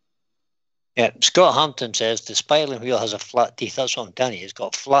check. Yeah, Scott Hampton says the spiraling wheel has a flat teeth. That's what I'm telling you. It's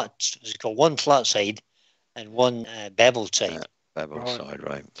got one flat side and one beveled side. Beveled side,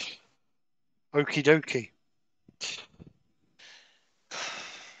 right. Okie dokie.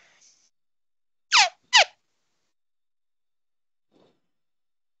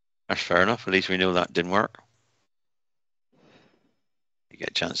 That's fair enough. At least we know that didn't work. You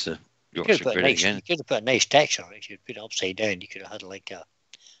get a chance to Yorkshire grit again. You could have put a nice texture on it. If you put it upside down, you could have had like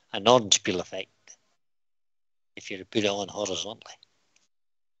an orange peel effect. If you'd have put it on horizontally.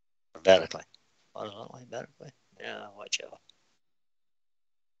 Or vertically. Horizontally, vertically. Yeah, whichever.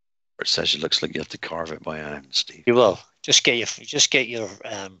 It says it looks like you have to carve it by hand, Steve. You will. Just get your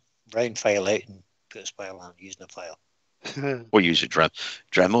round file out and put a spiral on using a file. Or use a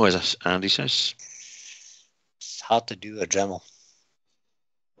Dremel, as Andy says. It's hard to do a Dremel.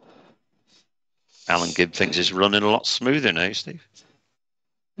 Alan Gibb thinks it's running a lot smoother now, Steve.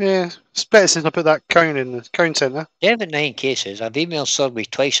 Yeah, it's better since I put that cone in the cone centre. David 9 cases. I've emailed Sorby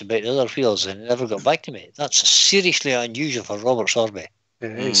twice about the other wheels and he never got back to me. That's seriously unusual for Robert Sorby. Yeah,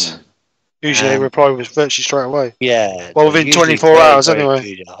 it is. Usually they reply with virtually straight away. Yeah. Well, within 24 hours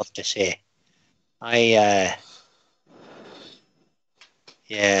anyway. Good, I have to say. I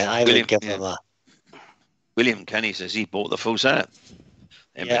would give him a... William Kenny says he bought the full set.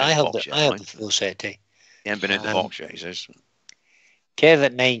 Yeah, I have the full set too. He hasn't been out to Yorkshire, he says. Kev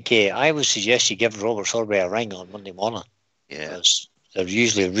at 9K, I would suggest you give Robert Sorby a ring on Monday morning. Yeah. Because they're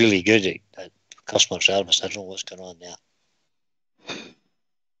usually really good at customer service. I don't know what's going on there.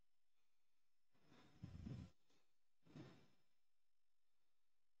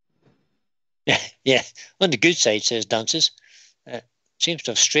 Yeah. On the good side, says Dances, seems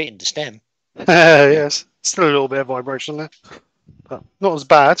to have straightened the stem. Yes, still a little bit of vibration there, but not as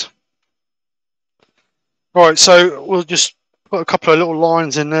bad. Right, so we'll just put a couple of little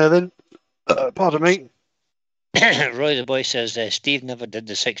lines in there then. Pardon me. Roy the boy says Steve never did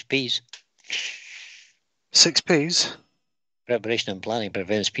the 6 Ps. 6 Ps? Preparation and planning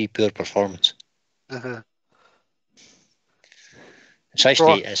prevents poor performance. It's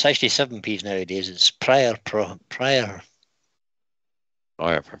actually 7 Ps nowadays. It's prior Preparation.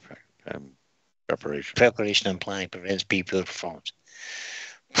 Preparation and planning prevents poor performance.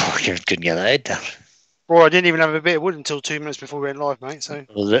 You couldn't get that out there. Well, I didn't even have a bit of wood until 2 minutes before we went live, mate. So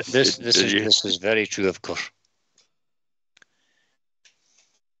Well, this is very true, of course.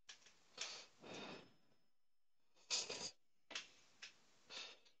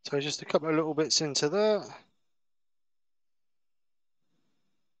 just a couple of little bits into that.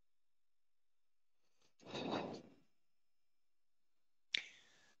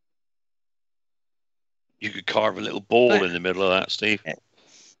 You could carve a little ball in the middle of that, Steve.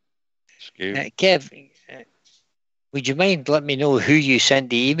 Kev, would you mind letting me know who you sent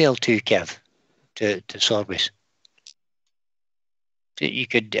the email to, Kev, to Sorbis? You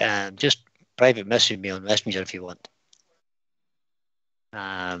could just private message me on Messenger if you want.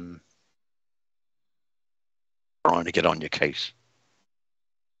 Trying to get on your case.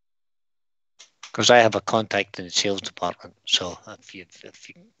 Because I have a contact in the sales department, so if you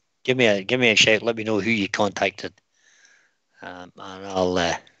give me a shout, let me know who you contacted, and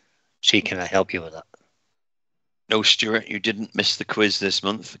I'll see can I help you with that. No, Stuart, you didn't miss the quiz this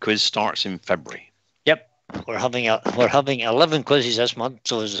month. The quiz starts in February. Yep, we're having 11 quizzes this month,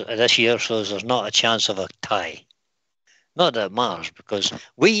 this year, so there's not a chance of a tie. Not that it matters, because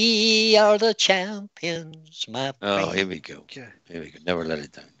we are the champions, my friend. Oh, here we go. Here we go. Never let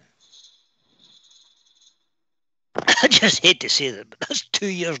it down. I just hate to say that, but that's 2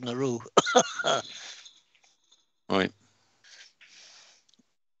 years in a row. Right.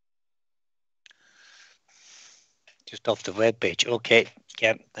 Just off the webpage. Okay.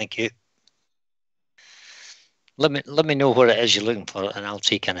 Yeah, thank you. Let me know what it is you're looking for, and I'll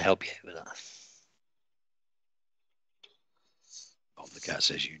see can I help you with that. Oh, the cat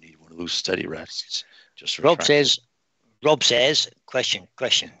says you need one of those steady rests. Just Rob says,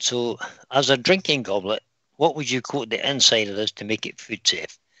 question. So, as a drinking goblet, what would you coat the inside of this to make it food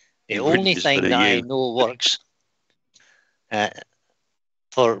safe? The only thing that I know works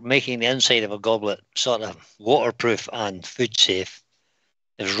for making the inside of a goblet sort of waterproof and food safe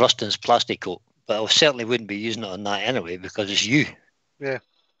is Rustin's plastic coat. But I certainly wouldn't be using it on that anyway because it's you. Yeah.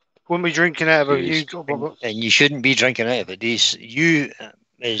 Wouldn't be drinking out of a you goblet. And you shouldn't be drinking out of it. You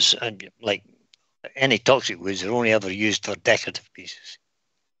is like any toxic woods are only ever used for decorative pieces.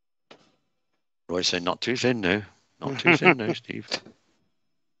 Roy said, not too thin now. Not too thin now, Steve.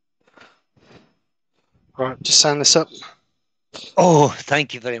 Right, just sand this up. Oh,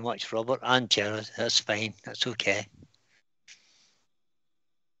 thank you very much, Robert and Jared. That's fine. That's okay.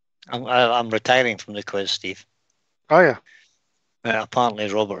 I'm retiring from the quiz, Steve. Oh, yeah. Apparently,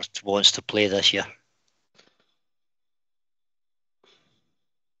 Robert wants to play this year.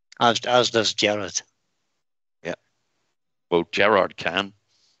 As does Jared. Yeah. Well, Gerard can,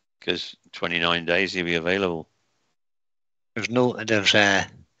 because 29 days he'll be available. There's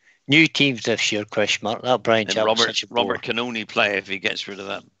new teams this year, question mark. That Brian and Robert can only play if he gets rid of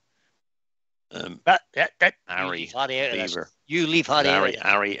that. Harry Beaver. You leave Harry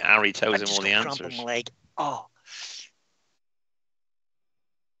out of this. Harry tells him all the answers. My leg. Oh.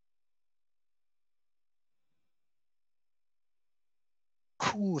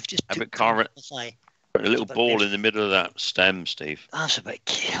 Cool. We've just put a little ball in the middle of that stem, Steve. That's a bit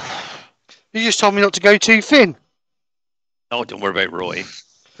cute. You just told me not to go too thin. Oh, don't worry about Roy.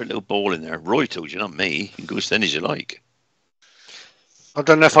 Put a little ball in there. Roy told you, not me. You can go as thin as you like. I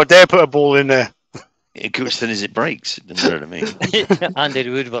don't know if I dare put a ball in there. It goes as thin as it breaks. It doesn't matter to me. Andy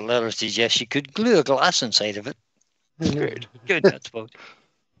Woodward Letter suggests you could glue a glass inside of it. Good. That's about.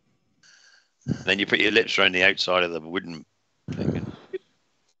 Then you put your lips around the outside of the wooden thing.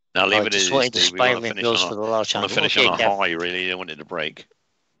 Now leave it as it is. We want to finish on a high, really. You don't want it to break.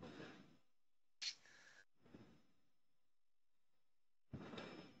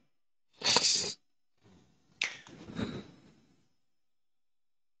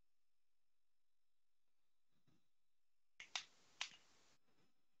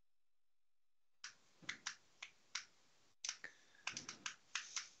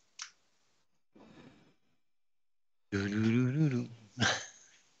 There'll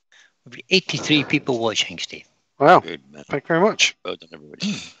be 83 people watching, Steve. Wow. Good, man. Thank you very much. Well done,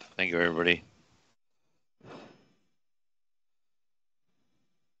 everybody. Thank you, everybody.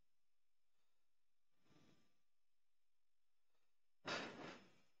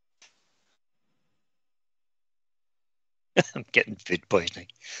 I'm getting food poisoning.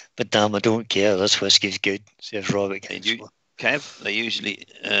 But damn, I don't care. This whiskey's good, says Rob. Kev, they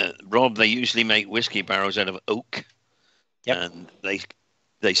usually make whiskey barrels out of oak. Yep. And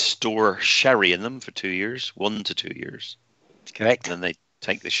they store sherry in them for 2 years, 1 to 2 years. Correct. And then they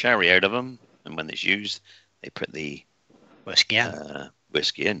take the sherry out of them, and when it's used, they put the whiskey in.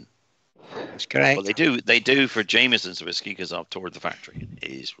 Whiskey in. That's correct. Well, they do for Jameson's whiskey because I've toured the factory. It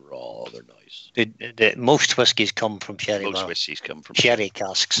is rather nice. Most whiskies come from sherry Most barrels. whiskies come from Sherry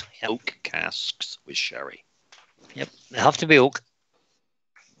casks. Yep. oak casks with sherry. Yep, they have to be oak.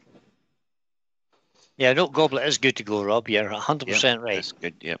 Yeah, an oak goblet is good to go, Rob. You're 100% right. That's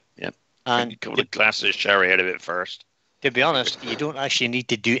good. Yep. And a couple of glasses of sherry out of it first. to be honest, you don't actually need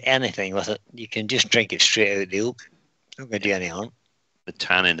to do anything with it. You can just drink it straight out of the oak. Not going to do any harm. The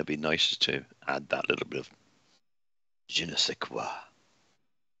tannin would be nice to add that little bit of je ne sais quoi.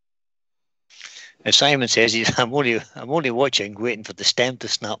 As Simon says, I'm only watching, waiting for the stem to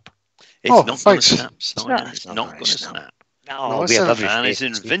snap. It's not going to snap, Simon. It's It's not not gonna going to snap. snap. No, it's we have not. every And faith.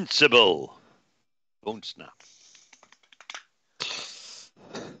 it's invincible. Won't snap.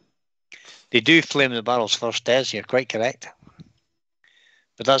 They do flame the barrels first, Des. You're quite correct.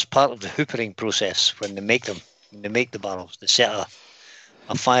 But that's part of the hoopering process when they make them. When they make the barrels, they set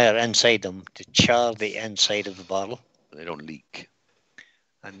a fire inside them to char the inside of the barrel, They don't leak.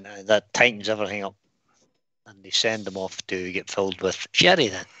 and that tightens everything up. And they send them off to get filled with sherry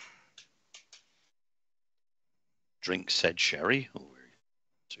then. Drink said sherry over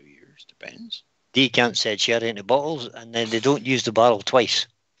 2 years, depends. Decant said sherry into bottles, and then they don't use the barrel twice.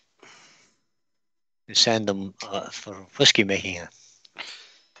 They send them for whiskey making.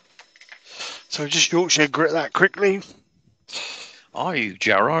 So just Yorkshire grit that quickly. Are you,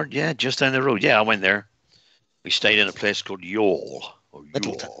 Gerard? Yeah, just down the road. Yeah, I went there. We stayed in a place called Youghal. Or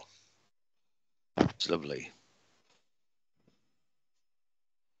Middleton. Youghal. It's lovely.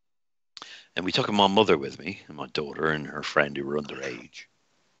 And we took my mother with me, and my daughter and her friend who were underage.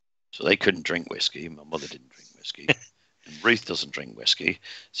 So they couldn't drink whiskey. My mother didn't drink whiskey. And Ruth doesn't drink whiskey.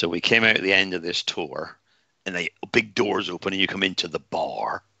 So we came out at the end of this tour, and they big doors open, and you come into the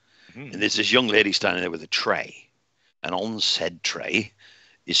bar. Mm. And there's this young lady standing there with a tray. And on said tray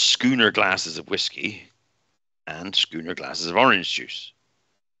is schooner glasses of whiskey and schooner glasses of orange juice.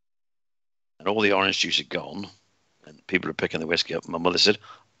 And all the orange juice had gone, and people are picking the whiskey up. My mother said,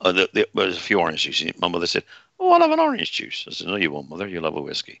 well, there's a few orange juice. My mother said, oh, I'll have an orange juice. I said, no, you won't, Mother. You'll have a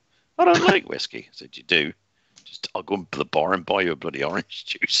whiskey. I don't like whiskey. I said, you do. Just I'll go to the bar and buy you a bloody orange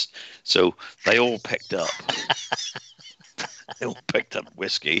juice. So they all picked up. They all picked up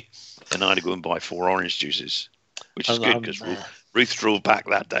whiskey, and I had to go and buy 4 orange juices, which is good because Ruth drove back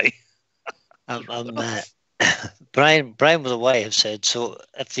that day. Brian with a Y has said, so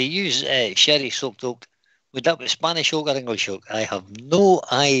if they use sherry soaked oak, would that be Spanish oak or English oak? I have no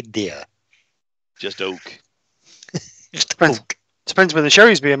idea. Just oak. Just Depends. oak. Depends where the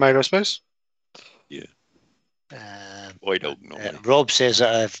sherry's being made, I suppose. Yeah. White oak, normally. Rob says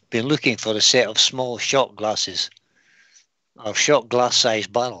that I've been looking for a set of small shot glasses or shot glass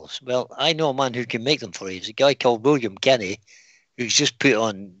sized barrels. Well, I know a man who can make them for you. There's a guy called William Kenny who's just put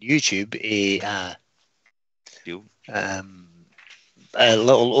on YouTube a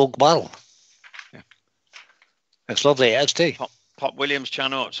little oak barrel. Yeah. It's lovely. It is too. Pop Williams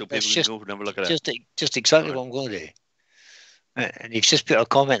channel up so people can go and have a look at it. Just exactly what I'm going to do. And he's just put a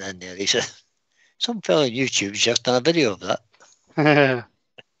comment in there. He said, some fellow on YouTube's just done a video of that.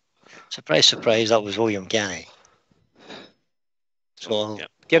 Surprise, surprise, that was William Kenny. So I'll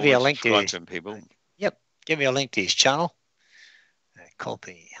give you a link to his, people. Yep, give you a link to his channel.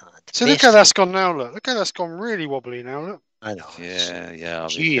 Copy. So look how that's gone now, look how that's gone really wobbly now, look. I know. Yeah.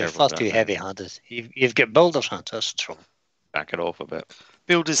 You're far too heavy-handed. You've got builder's hands, that's the trouble. Back it off a bit.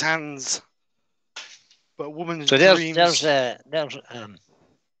 Builder's hands. But a woman's so dreams.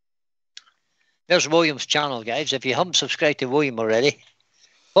 There's William's channel, guys. If you haven't subscribed to William already,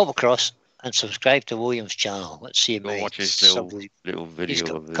 pop across and subscribe to William's channel. Let's see him. Watch his little video. He's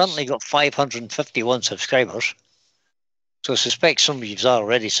of this. currently got 551 subscribers. So I suspect some of you've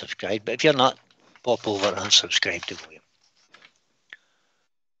already subscribed, but if you're not, pop over and subscribe to William.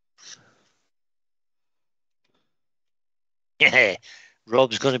 Yeah,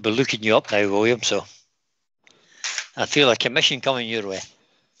 Rob's going to be looking you up now, William, so I feel a commission coming your way.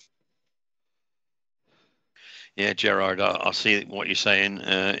 Yeah, Gerard, I see what you're saying.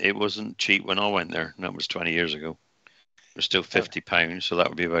 It wasn't cheap when I went there. That was 20 years ago. It was still £50, so that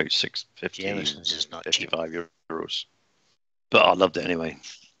would be about Jameson's is not 55 euros. But I loved it anyway.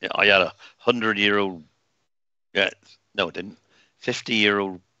 Yeah, I had a 100-year-old. Yeah, no, I didn't.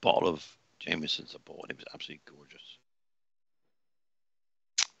 50-year-old bottle of Jameson's I bought, and it was absolutely gorgeous.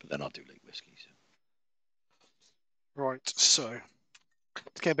 But then I do like whiskey. So. Right, so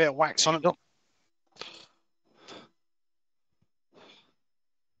let's get a bit of wax on it.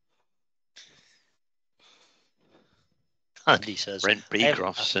 Andy says. Brent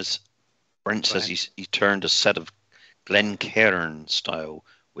Beecroft says. Brent says he turned a set of Glencairn style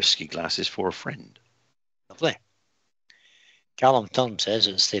whiskey glasses for a friend. Lovely. Callum Turn says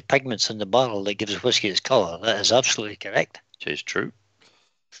it's the pigments in the barrel that gives whiskey its colour. That is absolutely correct. It is true.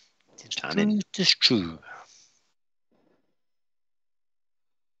 It's Tannin. true. It is true.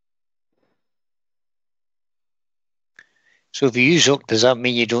 So if you use oak, does that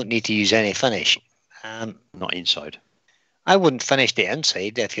mean you don't need to use any finish? Not inside. I wouldn't finish the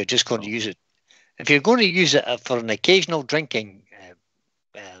inside if you're just going to use it. If you're going to use it for an occasional drinking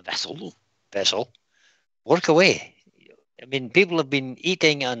vessel, work away. I mean, people have been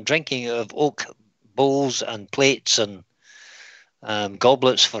eating and drinking out of oak bowls and plates and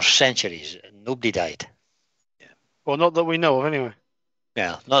goblets for centuries, and nobody died. Yeah. Well, not that we know of, anyway.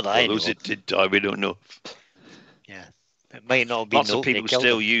 Yeah, not that I know. Those that did die, we don't know. Yeah, it might not be. Lots of people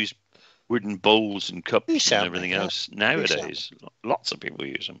still use wooden bowls and cups and everything else nowadays. Lots of people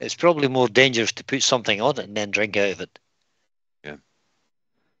use them. It's probably more dangerous to put something on it and then drink out of it. Yeah.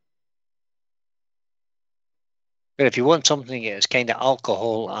 But if you want something that's kind of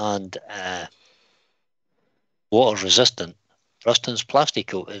alcohol and water resistant, Ruston's plastic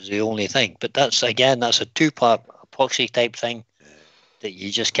coat is the only thing. But that's a 2-part epoxy type thing that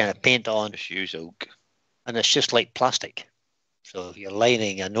you just kind of paint on. Just use oak. And it's just like plastic. So you're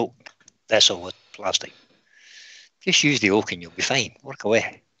lining an oak vessel with plastic. Just use the oak and you'll be fine. Work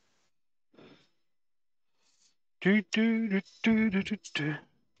away. Do, do, do, do, do, do.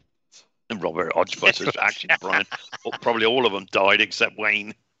 And Robert Hodgepus's actions, Brian. Probably all of them died except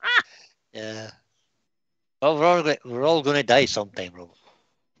Wayne. Yeah. Well, we're all going to die sometime, Robert.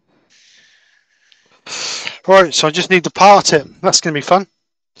 Right, so I just need to part it. That's going to be fun.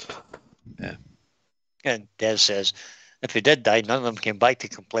 Yeah. And Des says, if he did die, none of them came back to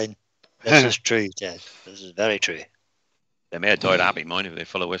complain. This is true, Des. This is very true. They may have died happy, mind, if they're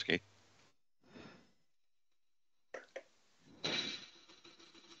full of whiskey.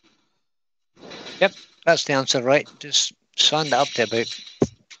 Yep, that's the answer, right? Just sand it up to about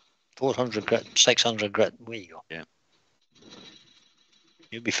 400 grit, 600 grit. There you go. Yeah.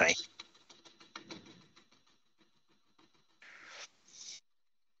 You'll be fine.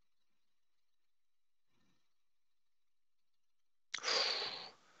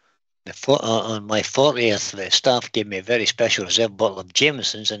 On my 40th, the staff gave me a very special reserve bottle of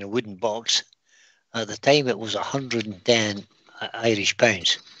Jameson's in a wooden box. At the time, it was 110 Irish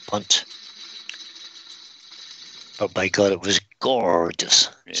pounds, punts. But by God, it was gorgeous,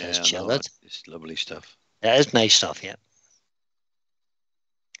 says Chillard. It's lovely stuff. It is nice stuff, yeah.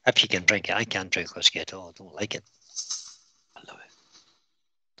 If you can drink it. I can't drink whiskey at all. I don't like it. I love it.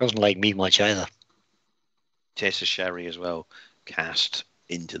 Doesn't like me much either. Tastes of sherry as well, cast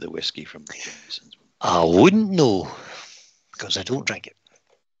into the whiskey from the Jameson's. I wouldn't know, because I don't drink it.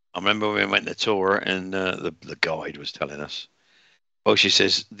 I remember when we went on the tour and the guide was telling us. Oh, she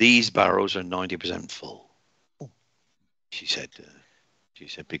says, these barrels are 90% full. She said,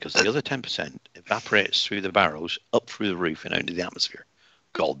 because the other 10% evaporates through the barrels, up through the roof and out into the atmosphere.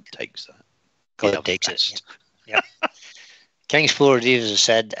 God takes that. God takes it. Yeah. King's Poor Adhesives has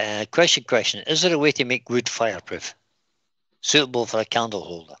said, question, is there a way to make wood fireproof? Suitable for a candle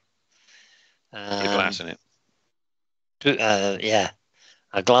holder? Put a glass in it. Yeah.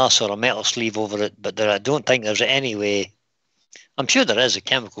 A glass or a metal sleeve over it, but I don't think there's any way. I'm sure there is a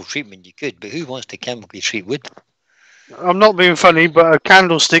chemical treatment you could, but who wants to chemically treat wood? I'm not being funny, but a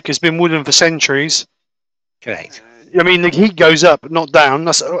candlestick has been wooden for centuries. Correct. I mean, the heat goes up, not down.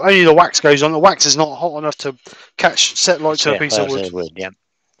 That's only the wax goes on. The wax is not hot enough to set light to a piece of wood. Yeah,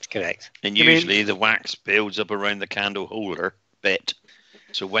 correct. And usually the wax builds up around the candle holder bit,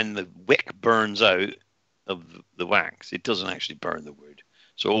 so when the wick burns out of the wax, it doesn't actually burn the wood.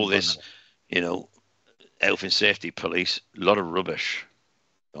 So all this, health and safety police, a lot of rubbish.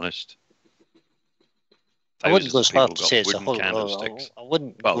 Honest. I wouldn't go as far to say it's a whole candlesticks. I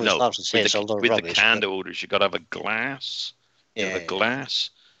wouldn't go as far to say it's a lot of rubbish. With the candle holders, you've got to have a glass. Yeah. You have a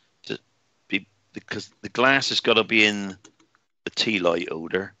glass to be, because the glass has got to be in the tea light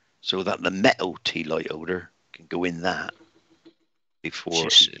holder so that the metal tea light holder can go in that before.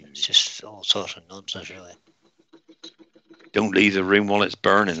 It's just all sorts of nonsense, really. Don't leave the room while it's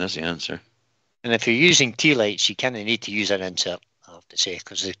burning. That's the answer. And if you're using tea lights, you kind of need to use an insert, I have to say,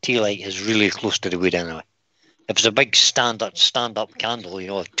 because the tea light is really close to the wood anyway. If it's a big stand-up candle, a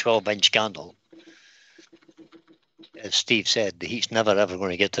 12-inch candle, as Steve said, the heat's never ever going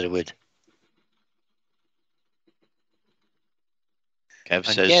to get to the wood. Kev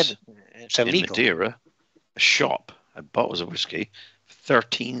says it's illegal. In Madeira, a shop had bottles of whiskey for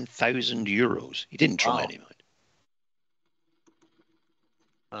 €13,000. He didn't try any, mind.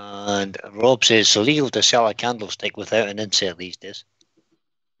 And Rob says it's illegal to sell a candlestick without an insert these days.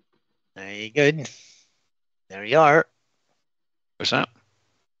 Very good. There you are. What's that?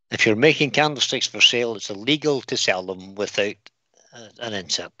 If you're making candlesticks for sale, it's illegal to sell them without an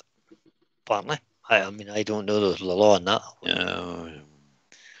insert. Apparently. I mean, I don't know the law on that.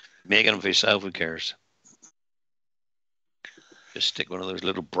 Making them for yourself, who cares? Just stick one of those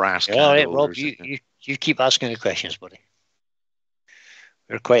little brass All candle right, Rob, holders. you keep asking the questions, buddy.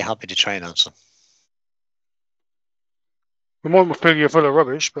 We're quite happy to try and answer. We might fill you full of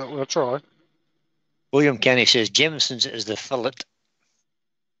rubbish, but we'll try. William Kenny says Jameson's is the fillet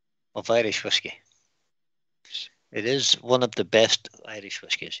of Irish whiskey. It is one of the best Irish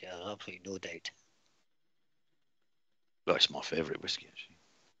whiskies, yeah, absolutely no doubt. Well, it's my favourite whiskey, actually.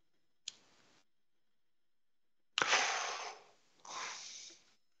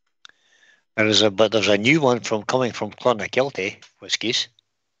 There's a new one coming from Clonakilty whiskies,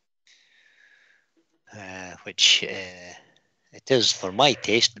 which it is, for my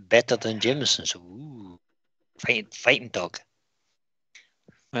taste, better than Jameson's. Ooh, fighting dog.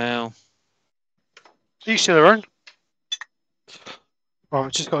 Well, Are you still around?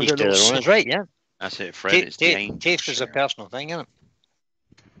 Right, just got to Each get to a their little own is right, yeah. that's it, Fred. It's the aim. Taste is a personal thing, isn't it?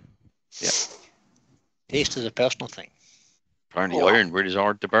 Yeah. Taste is a personal thing. Apparently, iron wood is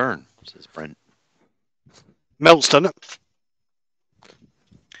hard to burn, says Brent. melts, doesn't it?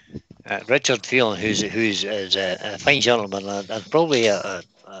 Richard Phelan, who's a fine gentleman and probably a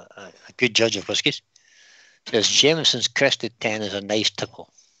good judge of whiskies, says Jameson's Crested 10 is a nice tipple.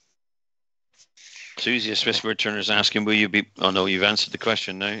 Susie, a Swiss Woodturner is asking, will you be... Oh, no, you've answered the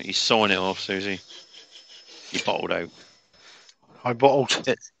question now. He's sawing it off, Susie. He bottled out. I bottled.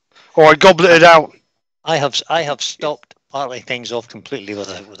 Or I gobleted out. I have stopped parting things off completely with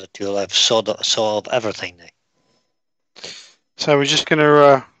a tool. I've sawed off everything now. So we're just going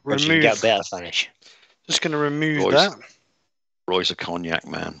to Which you can remove... get a better finish. Just going to remove Roy's- that. Roy's a cognac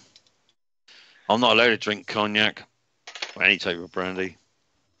man. I'm not allowed to drink cognac or any type of brandy.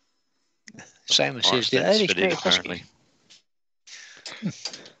 Simon says the Irish Fitted, whiskey. apparently.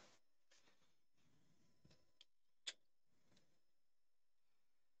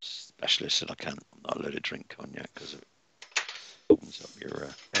 Specialist said I'm not allowed to drink cognac because it opens up your...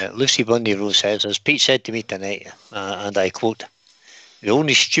 Lucy Bundy Rose says, as Pete said to me tonight, and I quote, the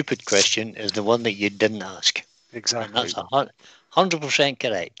only stupid question is the one that you didn't ask. Exactly. And that's 100%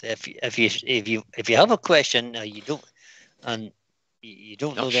 correct. If you have a question you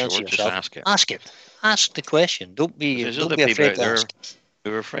don't know the answer just yourself, ask it. ask it. Ask the question. Don't be There's other people afraid out to there ask.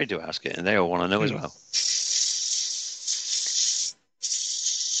 who are afraid to ask it, and they all want to know as well.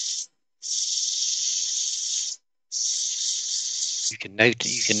 You can now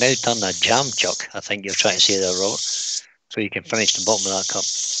turn that jam chuck. I think you're trying to say there, Robert. So you can finish the bottom of that cup.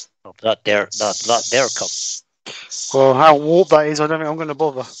 Of that there cup. Well, how warped that is, I don't think I'm going to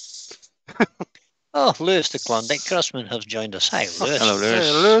bother. Oh, Lewis the Klondike Craftsman has joined us. Hi, Lewis. Hello, Lewis.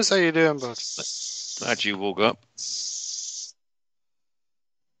 Hey, Lewis, how you doing, bud? Glad you woke up.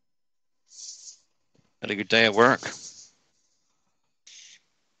 Had a good day at work.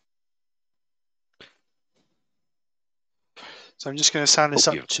 So I'm just going to sound this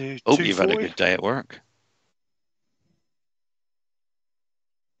Hope up to Hope you've had a 240. good day at work.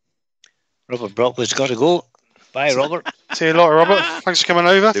 Robert Brockwood's got to go. Bye, Robert. See you later, Robert. Thanks for coming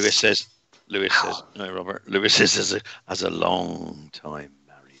over. Lewis says, no, Robert. Lewis says, as a long time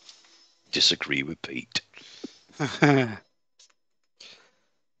married, disagree with Pete.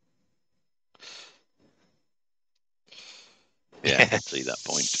 Yeah, I see that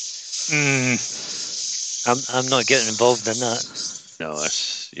point. I'm not getting involved in that. No,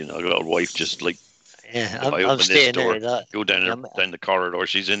 that's, a little wife just like, Yeah, if I I'm open this staying door, out of that. go down, Yeah, down the corridor,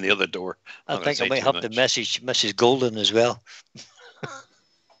 she's in the other door. I I'm think I gonna might say have too to much. message Mrs. Golden as well.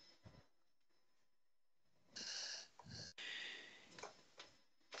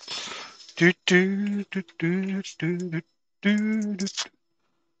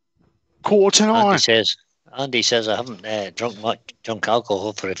 Quarter to nine. Andy says I haven't drunk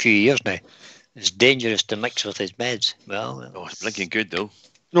alcohol for a few years now. It's dangerous to mix with his meds. Well, Oh, it's blinking good though.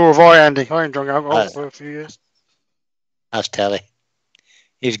 Nor have I, Andy. I ain't drunk alcohol for a few years. that's Telly.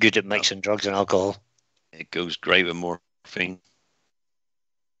 He's good at mixing drugs and alcohol. It goes great with morphine.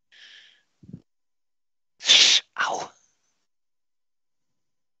 Ow.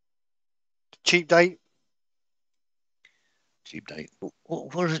 Cheap date. Cheap date.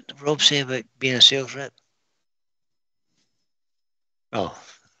 What did Rob say about being a sales rep? Oh,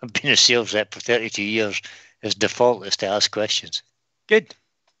 I've been a sales rep for 32 years. His default is to ask questions. Good.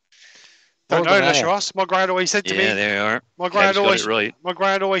 Don't Well know done, unless Anna. you ask. My grand always said to Yeah, me. they are. My Kev's grand got always. it right. My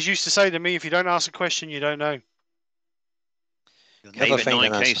grand always used to say to me, if you don't ask a question, you don't know. You'll never David find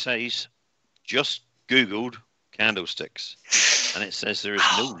an 9K answer. says, just Googled candlesticks, and it says there is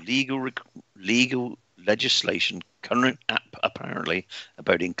no legal legislation current apparently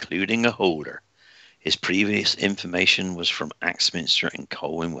about including a holder. His previous information was from Axminster and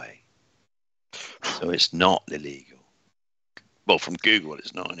Colwyn Way, so it's not illegal. Well, from Google,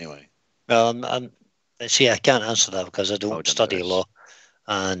 it's not anyway. See, I can't answer that because I don't study this. law,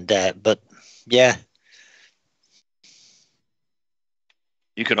 and but yeah.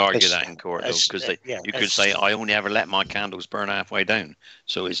 You could argue It's- that in court, though, it's- because yeah, you could it's- say, I only ever let my candles burn halfway down,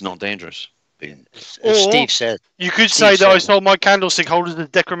 so it's not dangerous. As Or- Steve said, You could Steve say that I said- sold my candlestick holders as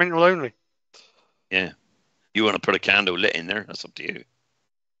decremental only. Yeah. You want to put a candle lit in there, that's up to you.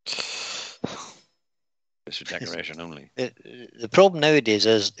 It's for decoration only. the problem nowadays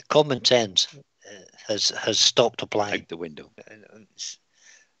is common sense has stopped applying. Out the window.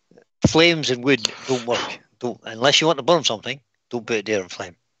 Flames and wood don't work. Unless you want to burn something, don't put it there in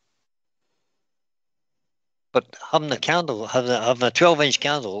flame. But having a candle, having a 12-inch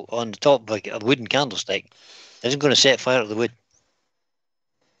candle on the top of a wooden candlestick isn't going to set fire to the wood.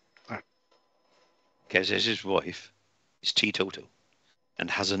 Kev says his wife is teetotal and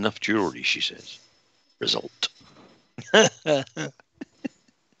has enough jewellery, she says. Result.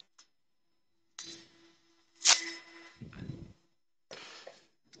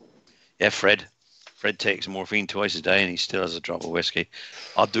 Yeah, Fred. Fred takes morphine twice a day and he still has a drop of whiskey.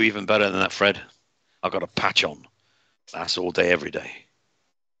 I'll do even better than that, Fred. I've got a patch on. That's all day, every day.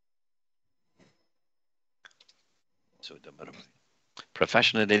 So it doesn't matter.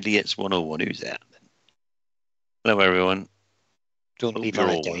 Professional Idiots 101. Who's that? Hello, everyone. Don't Hope leave you're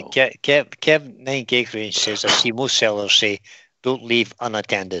all unattended. well. Kev 9K range says, I see most sellers say, don't leave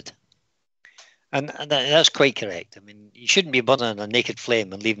unattended. And that's quite correct. I mean, you shouldn't be burning a naked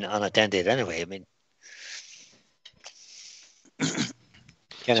flame and leaving it unattended anyway. I mean,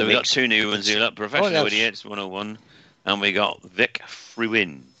 So we got two new ones here. Look, Professional that's- Idiots 101. And we got Vic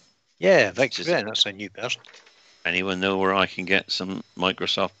Fruin. Yeah, Vic Just- Fruin, that's a new person. Anyone know where I can get some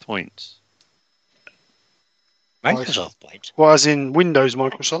Microsoft points? Microsoft points. Well, as in Windows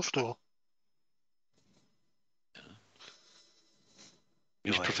Microsoft, or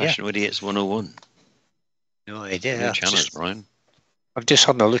Who's No idea. Professional Idiots 101? No idea. New I've channels, just- Brian. I've just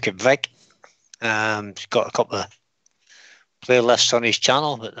had a look at Vic. He's got a couple of playlists on his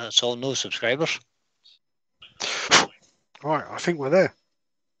channel, but that's all, no subscribers. right, I think we're there.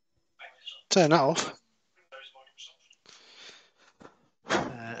 Turn that off.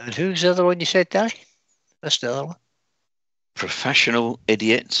 And who's the other one you said, Danny? That's the other one. Professional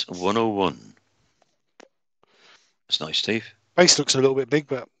Idiots 101. That's nice, Steve. Base looks a little bit big,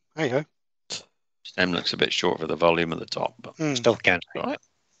 but hey ho. Stem looks a bit short for the volume at the top, but Still can't. all right.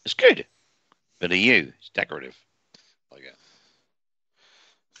 It's good. Bit of you. It's decorative. Like it.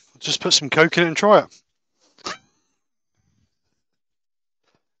 Just put some Coke in it and try it.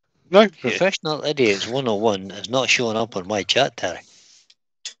 No? Professional Idiots 101 is not showing up on my chat, Terry.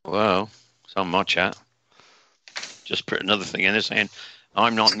 Well, it's on my chat. Just put another thing in there saying,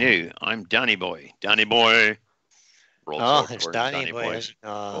 I'm not new. I'm Danny Boy. Danny Boy. Oh, it's Danny Boy. isn't it?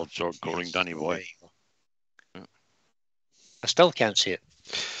 Broadsword calling Danny Boy. I still can't see it.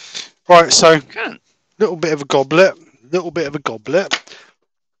 Right, so You can't. little bit of a goblet. Little bit of a goblet.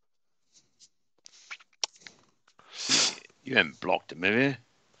 You haven't blocked him, have you?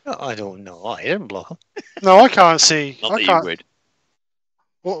 I don't know. I didn't block him. No, I can't see. Not I that you can't. would.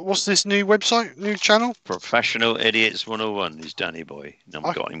 What's this new website? New channel? Professional Idiots 101 is Danny Boy. And I've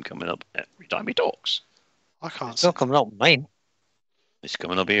I- got him coming up every time he talks. I can't It's see. not coming up with mine. It's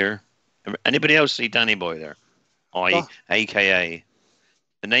coming up here. Anybody else see Danny Boy there? Oh. AKA.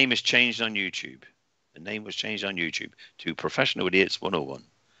 The name has changed on YouTube. The name was changed on YouTube to Professional Idiots 101.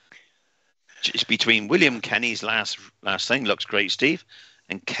 It's between William Kenny's last thing, looks great, Steve,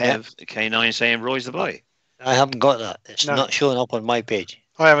 and Kev K9 saying Roy's the boy. I haven't got that. It's No. not showing up on my page.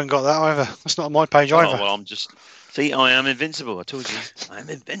 I haven't got that either. That's not on my page Oh, either. well, I'm just. See, I am invincible. I told you. I'm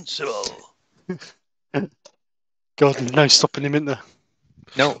invincible. God, no stopping him in there.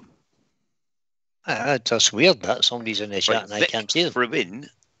 No. That's weird that somebody's in the chat and I can't see them.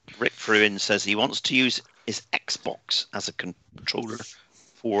 Rick Fruin says he wants to use his Xbox as a controller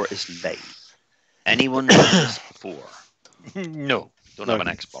for his lathe. Anyone done this before? No. Don't No. have an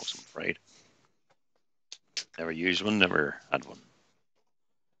Xbox, I'm afraid. Never used one, never had one.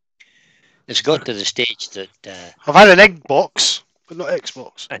 It's got to the stage that I've had an egg box, but not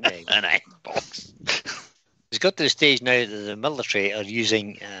Xbox. An Xbox. it's got to the stage now that the military are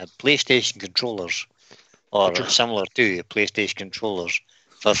using PlayStation controllers or similar to PlayStation controllers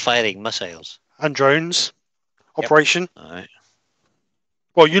for firing missiles. And drones. Yep. Operation. All right.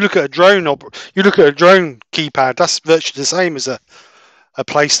 Well, you look at a drone. You look at a drone keypad. That's virtually the same as a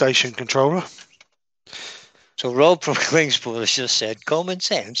PlayStation controller. So Rob from Kingspool has just said, common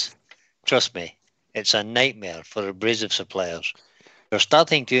sense. Trust me, it's a nightmare for abrasive suppliers. They're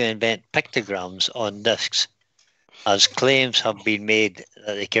starting to invent pictograms on discs, as claims have been made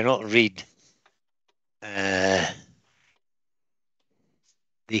that they cannot read. They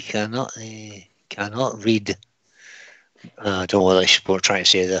cannot read. I don't know what we're trying to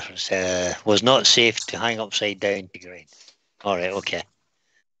say there. Was not safe to hang upside down to grind. All right, okay.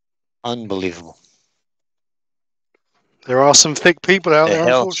 Unbelievable. There are some thick people out there,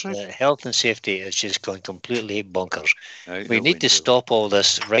 unfortunately. Health and safety is just going completely bonkers. Out We the need to window. stop all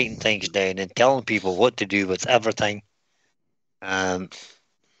this writing things down and telling people what to do with everything.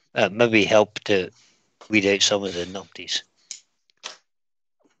 Maybe help to weed out some of the numpties.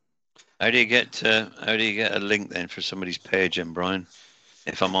 How do you get a link then for somebody's page, then, Brian?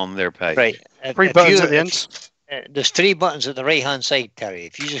 If I'm on their page, Right. Three buttons at the end. There's 3 buttons at the right-hand side, Terry.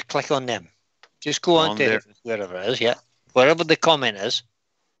 If you just click on them, just go on to wherever it is, yeah. Wherever the comment is.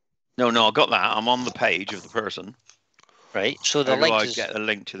 No, I got that. I'm on the page of the person. Right. So the How do link I is, get a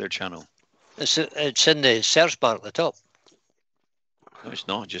link to their channel? it's in the search bar at the top. No, it's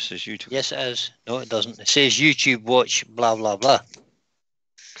not. It just says YouTube. Yes, it is. No, it doesn't. It says YouTube watch blah blah blah.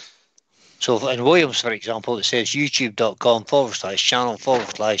 So in Williams, for example, it says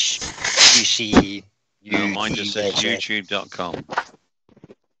youtube.com/channel/UC. No, mine just says youtube.com.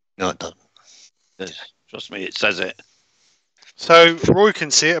 No, it doesn't. Trust me, it says it. So Roy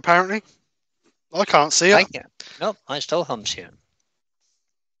can see it, apparently. I can't see it. I can't. Nope, I still haven't seen it.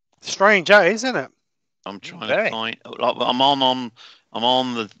 Strange, that is, isn't it? I'm trying to find. I'm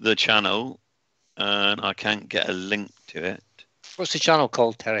on the channel, and I can't get a link to it. What's the channel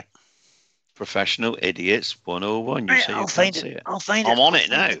called, Terry? Professional Idiots 101. You say you can't see it. I'll find it. I'm on it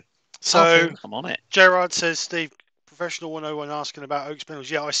now. So I'm on it. Gerard says, Steve, Professional 101 asking about oak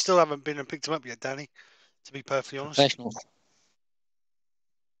spindles. Yeah, I still haven't been and picked them up yet, Danny, to be perfectly honest. Professional.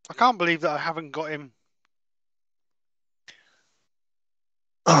 I can't believe that I haven't got him.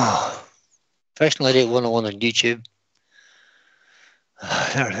 Oh, Professional Idiot 101 on YouTube.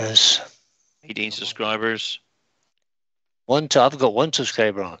 There it is. 18 subscribers. I've got 1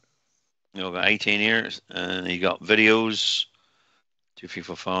 subscriber on it. You've got 18 years, and you got videos. 2, 3,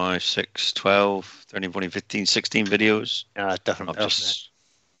 4, 5, 6, 12, 13, 14, 15, 16 videos. Yeah, it's different. No,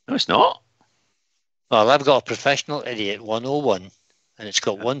 it's not. Well, I've got a Professional Idiot 101, and it's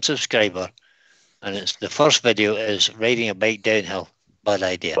got 1 subscriber, and it's the first video is riding a bike downhill. Bad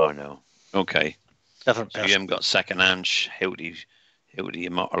idea. Oh no. Okay. Different So person. you haven't got second-hand Hildy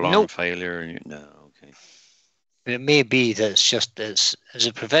alarm failure. No. Okay. It may be that is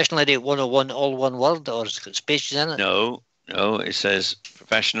it Professional Idiot 101 all one word, or has it got spaces in it? No. It says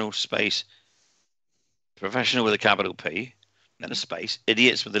professional with a capital P, then a space.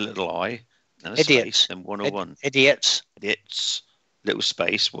 Idiots with a little I, then a space, and 101. Idiots. Little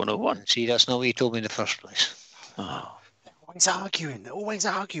space 101. See, that's not what you told me in the first place. Oh. Always arguing.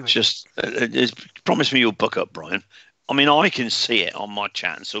 Just promise me you'll book up, Brian. I mean, I can see it on my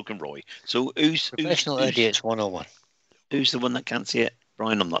chat, and so can Roy. So who's Professional Idiots 101? Who's the one that can't see it?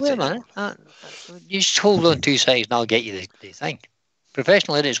 Brian, I'm not Wait a saying minute. You just hold on 2 seconds and I'll get you the thing.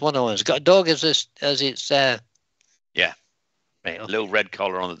 Professional Idiots 101. It's got a dog as its yeah. Right. Okay. Little red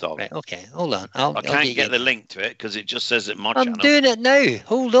collar on the dog. Right. Okay. Hold on. I can't get the link to it because it just says it my I'm channel. doing it now.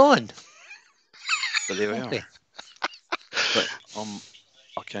 Hold on. But there we Okay. are. But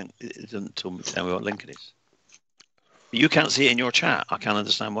I can't. It doesn't tell me what link it is. You can't see it in your chat. I can't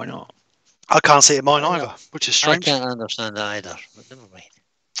understand why not. I can't see it mine either, which is strange. I can't understand that either. But never mind.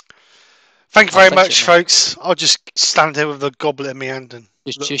 Thank you very much, folks. I'll just stand here with a goblet in my hand and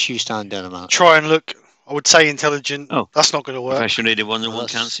just you stand down a minute. try and look. I would say intelligent. Oh, that's not going to work. Professional Idiot 101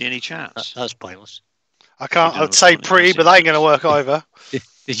 can't see any chats. That's pointless. I can't. I'd say pretty, but that ain't going to work either.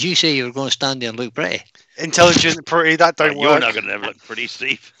 Did you say you were going to stand there and look pretty? Intelligent, pretty, that don't work. You're not going to look pretty,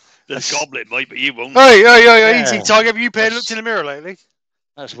 Steve. The goblet might, but you won't. Hey, easy, Tiger. Have you looked in the mirror lately?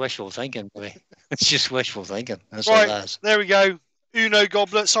 That's wishful thinking, boy. It's just wishful thinking. That's right, all that is. There we go. Uno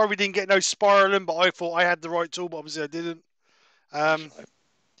goblet. Sorry we didn't get no spiraling, but I thought I had the right tool, but obviously I didn't.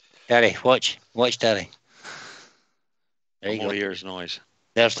 Terry, watch Terry. There you all go. ears noise.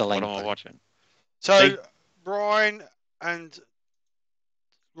 There's the link. What am I watching? So, Brian and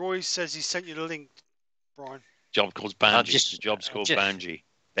Roy says he sent you the link, Brian. Job called Banji. The job's called Banji.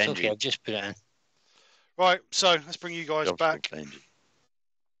 Benji. Okay, I'll just put it in. Right, so let's bring you guys back.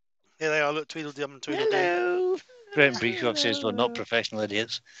 Here they are. Look, Tweedledum and Tweedledee. Hello. Brent Breakoff says we're not professional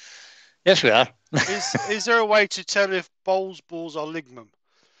idiots. Yes, we are. Is there a way to tell if bowls balls are lignum?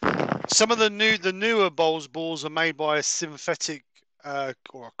 Some of the newer balls are made by a synthetic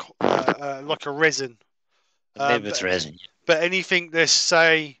like a resin. Maybe it's resin. But anything that's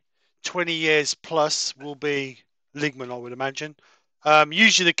say 20 years plus will be ligman, I would imagine.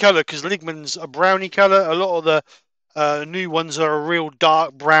 Usually the colour, because ligman's a browny colour. A lot of the new ones are a real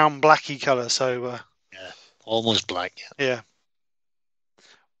dark brown, blacky colour. So yeah, almost black. Yeah.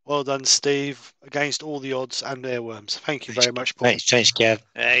 Well done, Steve. Against all the odds and airworms. Thank you very much, Paul. Thanks, Kev.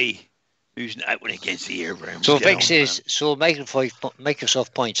 Hey, who's not winning against the earworms? So Vic says, so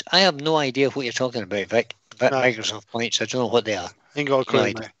Microsoft points. I have no idea what you're talking about, Vic. No. Microsoft points, I don't know what they are. Ain't got a clue,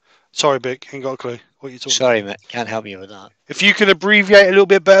 mate. Sorry, Vic. Ain't got a clue what you're talking Sorry, mate. Can't help you with that. If you can abbreviate a little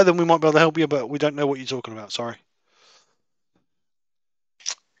bit better, then we might be able to help you, but we don't know what you're talking about. Sorry.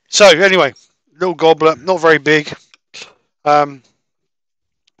 So, anyway, little goblet, not very big.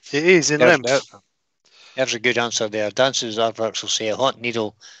 It is in length. There's a good answer there. Dance's adverts will say a hot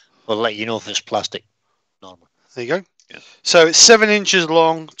needle will let you know if it's plastic. Normal. There you go. Yeah. So it's 7 inches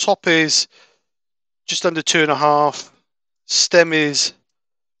long. Top is just under 2.5. Stem is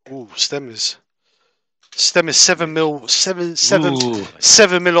 7 mil.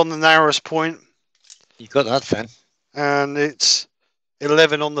 7 mil on the narrowest point. You got that thin. And it's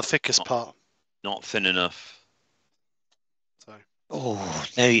 11 on the thickest part. Not thin enough. Oh,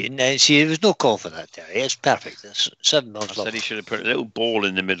 now see, there was no call for that, Terry. It's perfect. It's 7 mil. I said he should have put a little ball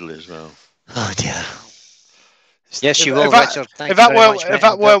in the middle as well. Oh dear. Yes, you will, Richard. If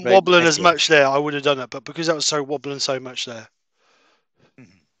that weren't wobbling as much there, I would have done it. But because that was so wobbling so much there,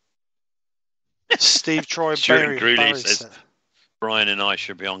 Steve Troy Barry says Brian and I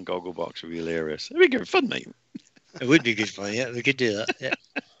should be on Gogglebox. It'd be hilarious. It'd be good fun, mate. It would be good fun. Yeah, we could do that. Yeah.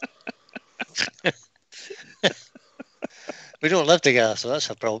 We don't live together, so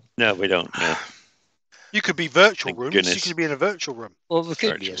that's a problem. No, we don't. Yeah. You could be virtual rooms. You could be in a virtual room. Well, we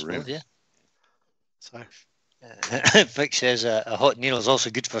could be, I suppose, yeah. So, Vic says a hot needle is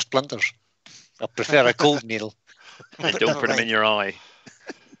also good for splinters. I prefer a cold needle. Don't put them in your eye.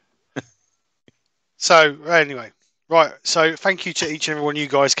 So, anyway, right. So, thank you to each and every one of you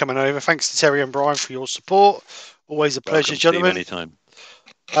guys coming over. Thanks to Terry and Brian for your support. Always a pleasure, gentlemen. Anytime.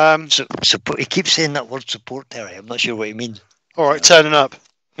 Support. He keeps saying that word support, Terry. I'm not sure what he means. All right, turning up.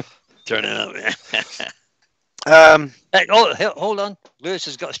 Turning up. Hey, hold on. Lewis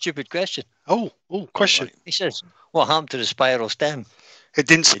has got a stupid question. Oh, question. Right. He says, "What happened to the spiral stem?" It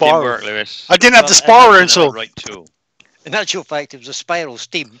didn't spiral. It didn't work, Lewis. I didn't have the spiral until. Right tool. In actual fact, it was a spiral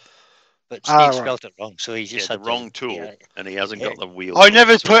stem, but Steve spelled it wrong, so he just had the wrong tool, and he hasn't got the wheel. I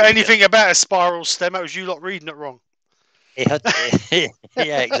never put anything about a spiral stem. That was you lot reading it wrong. He had,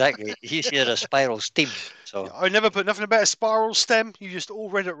 yeah, exactly. He said a spiral stem. So I never put nothing about a spiral stem. You just all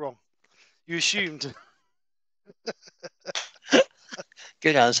read it wrong. You assumed.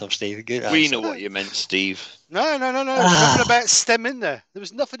 Good answer, Steve. Good answer. We know what you meant, Steve. No. There's nothing about stem in there. There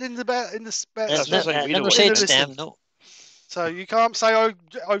was nothing in the spare. I never said stem. No. So you can't say I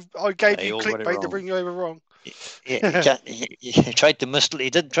gave you clickbait to bring you over wrong. He tried to mislead. He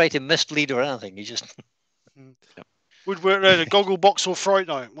didn't try to mislead or anything. He just. Would work there, the Gogglebox or Fright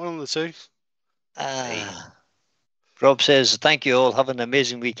Night, one of the two. Rob says, "Thank you all. Have an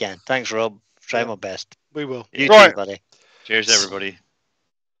amazing weekend." Thanks, Rob. Try my best. We will. You too, buddy. Cheers, everybody.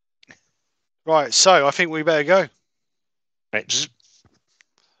 Right, so I think we better go.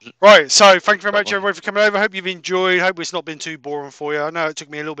 Right, so thank you very much, everybody, for coming over. Hope you've enjoyed. Hope it's not been too boring for you. I know it took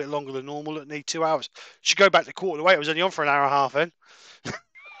me a little bit longer than normal. It need 2 hours. Should go back to quarter to 8. It was only on for an hour and a half then.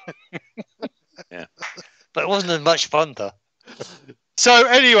 Yeah. But it wasn't as much fun, though. So,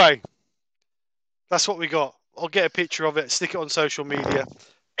 anyway, that's what we got. I'll get a picture of it, stick it on social media.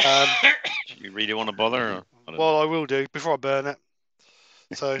 You really want to bother? I will do before I burn it.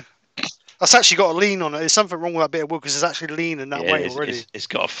 So, that's actually got a lean on it. There's something wrong with that bit of wood because it's actually leaning that way already. It's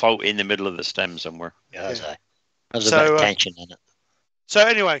got a fault in the middle of the stem somewhere. Yeah. There's a bit of tension in it. So,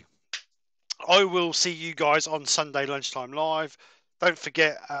 anyway, I will see you guys on Sunday lunchtime live. Don't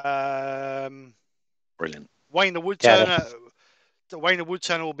forget. Brilliant. Wayne the Woodturner. Wayne the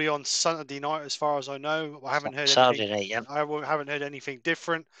Woodturner will be on Saturday night, as far as I know. I haven't heard Saturday anything. Night, yeah. I haven't heard anything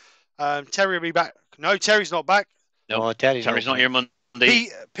different. Terry will be back. No, Terry's not back. No, Terry's not here Monday.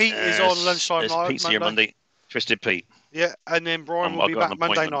 Pete is on lunchtime live. Pete's here Monday. Twisted Pete. Yeah, and then Brian will be back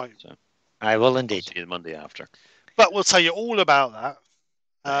Monday night. So I will indeed. See you the Monday after. But we'll tell you all about that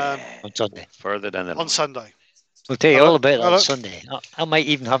on Sunday. Further down the line. On Sunday. We'll tell you all about that on Sunday. I might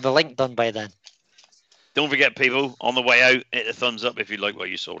even have the link done by then. Don't forget, people, on the way out, hit the thumbs up if you like what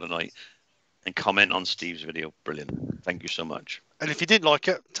you saw tonight. and comment on Steve's video. Brilliant. Thank you so much. And if you didn't like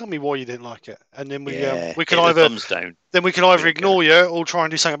it, tell me why you didn't like it, and then we can hit the either thumbs down. then we can either ignore you or try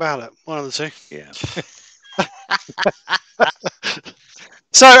and do something about it. One of the two. Yeah.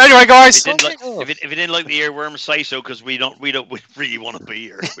 So anyway, guys, If you didn't like the earworm, say so, because we don't really want to be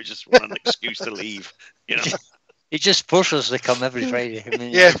here. We just want an excuse to leave. You know. He just pushes to come every Friday. I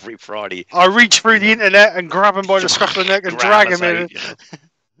mean, Yeah. Every Friday. I reach through the internet and grab him by the scruff of the neck and Grab drag us him in. out,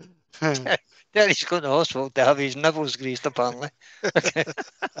 you know. Then he's going to hospital to have his nipples greased, apparently.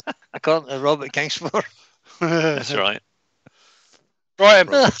 According to Robert Kingsford. That's right. Right,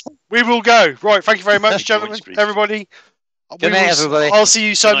 we will go. Right, thank you very much, gentlemen, everybody. Good night, everybody. I'll see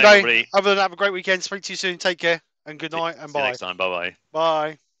you Sunday. Night, everybody. Other than that, have a great weekend. Speak to you soon. Take care and good night and See you bye. next time. Bye-bye.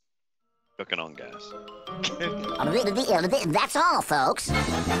 Bye. Cooking on gas. That's all, folks.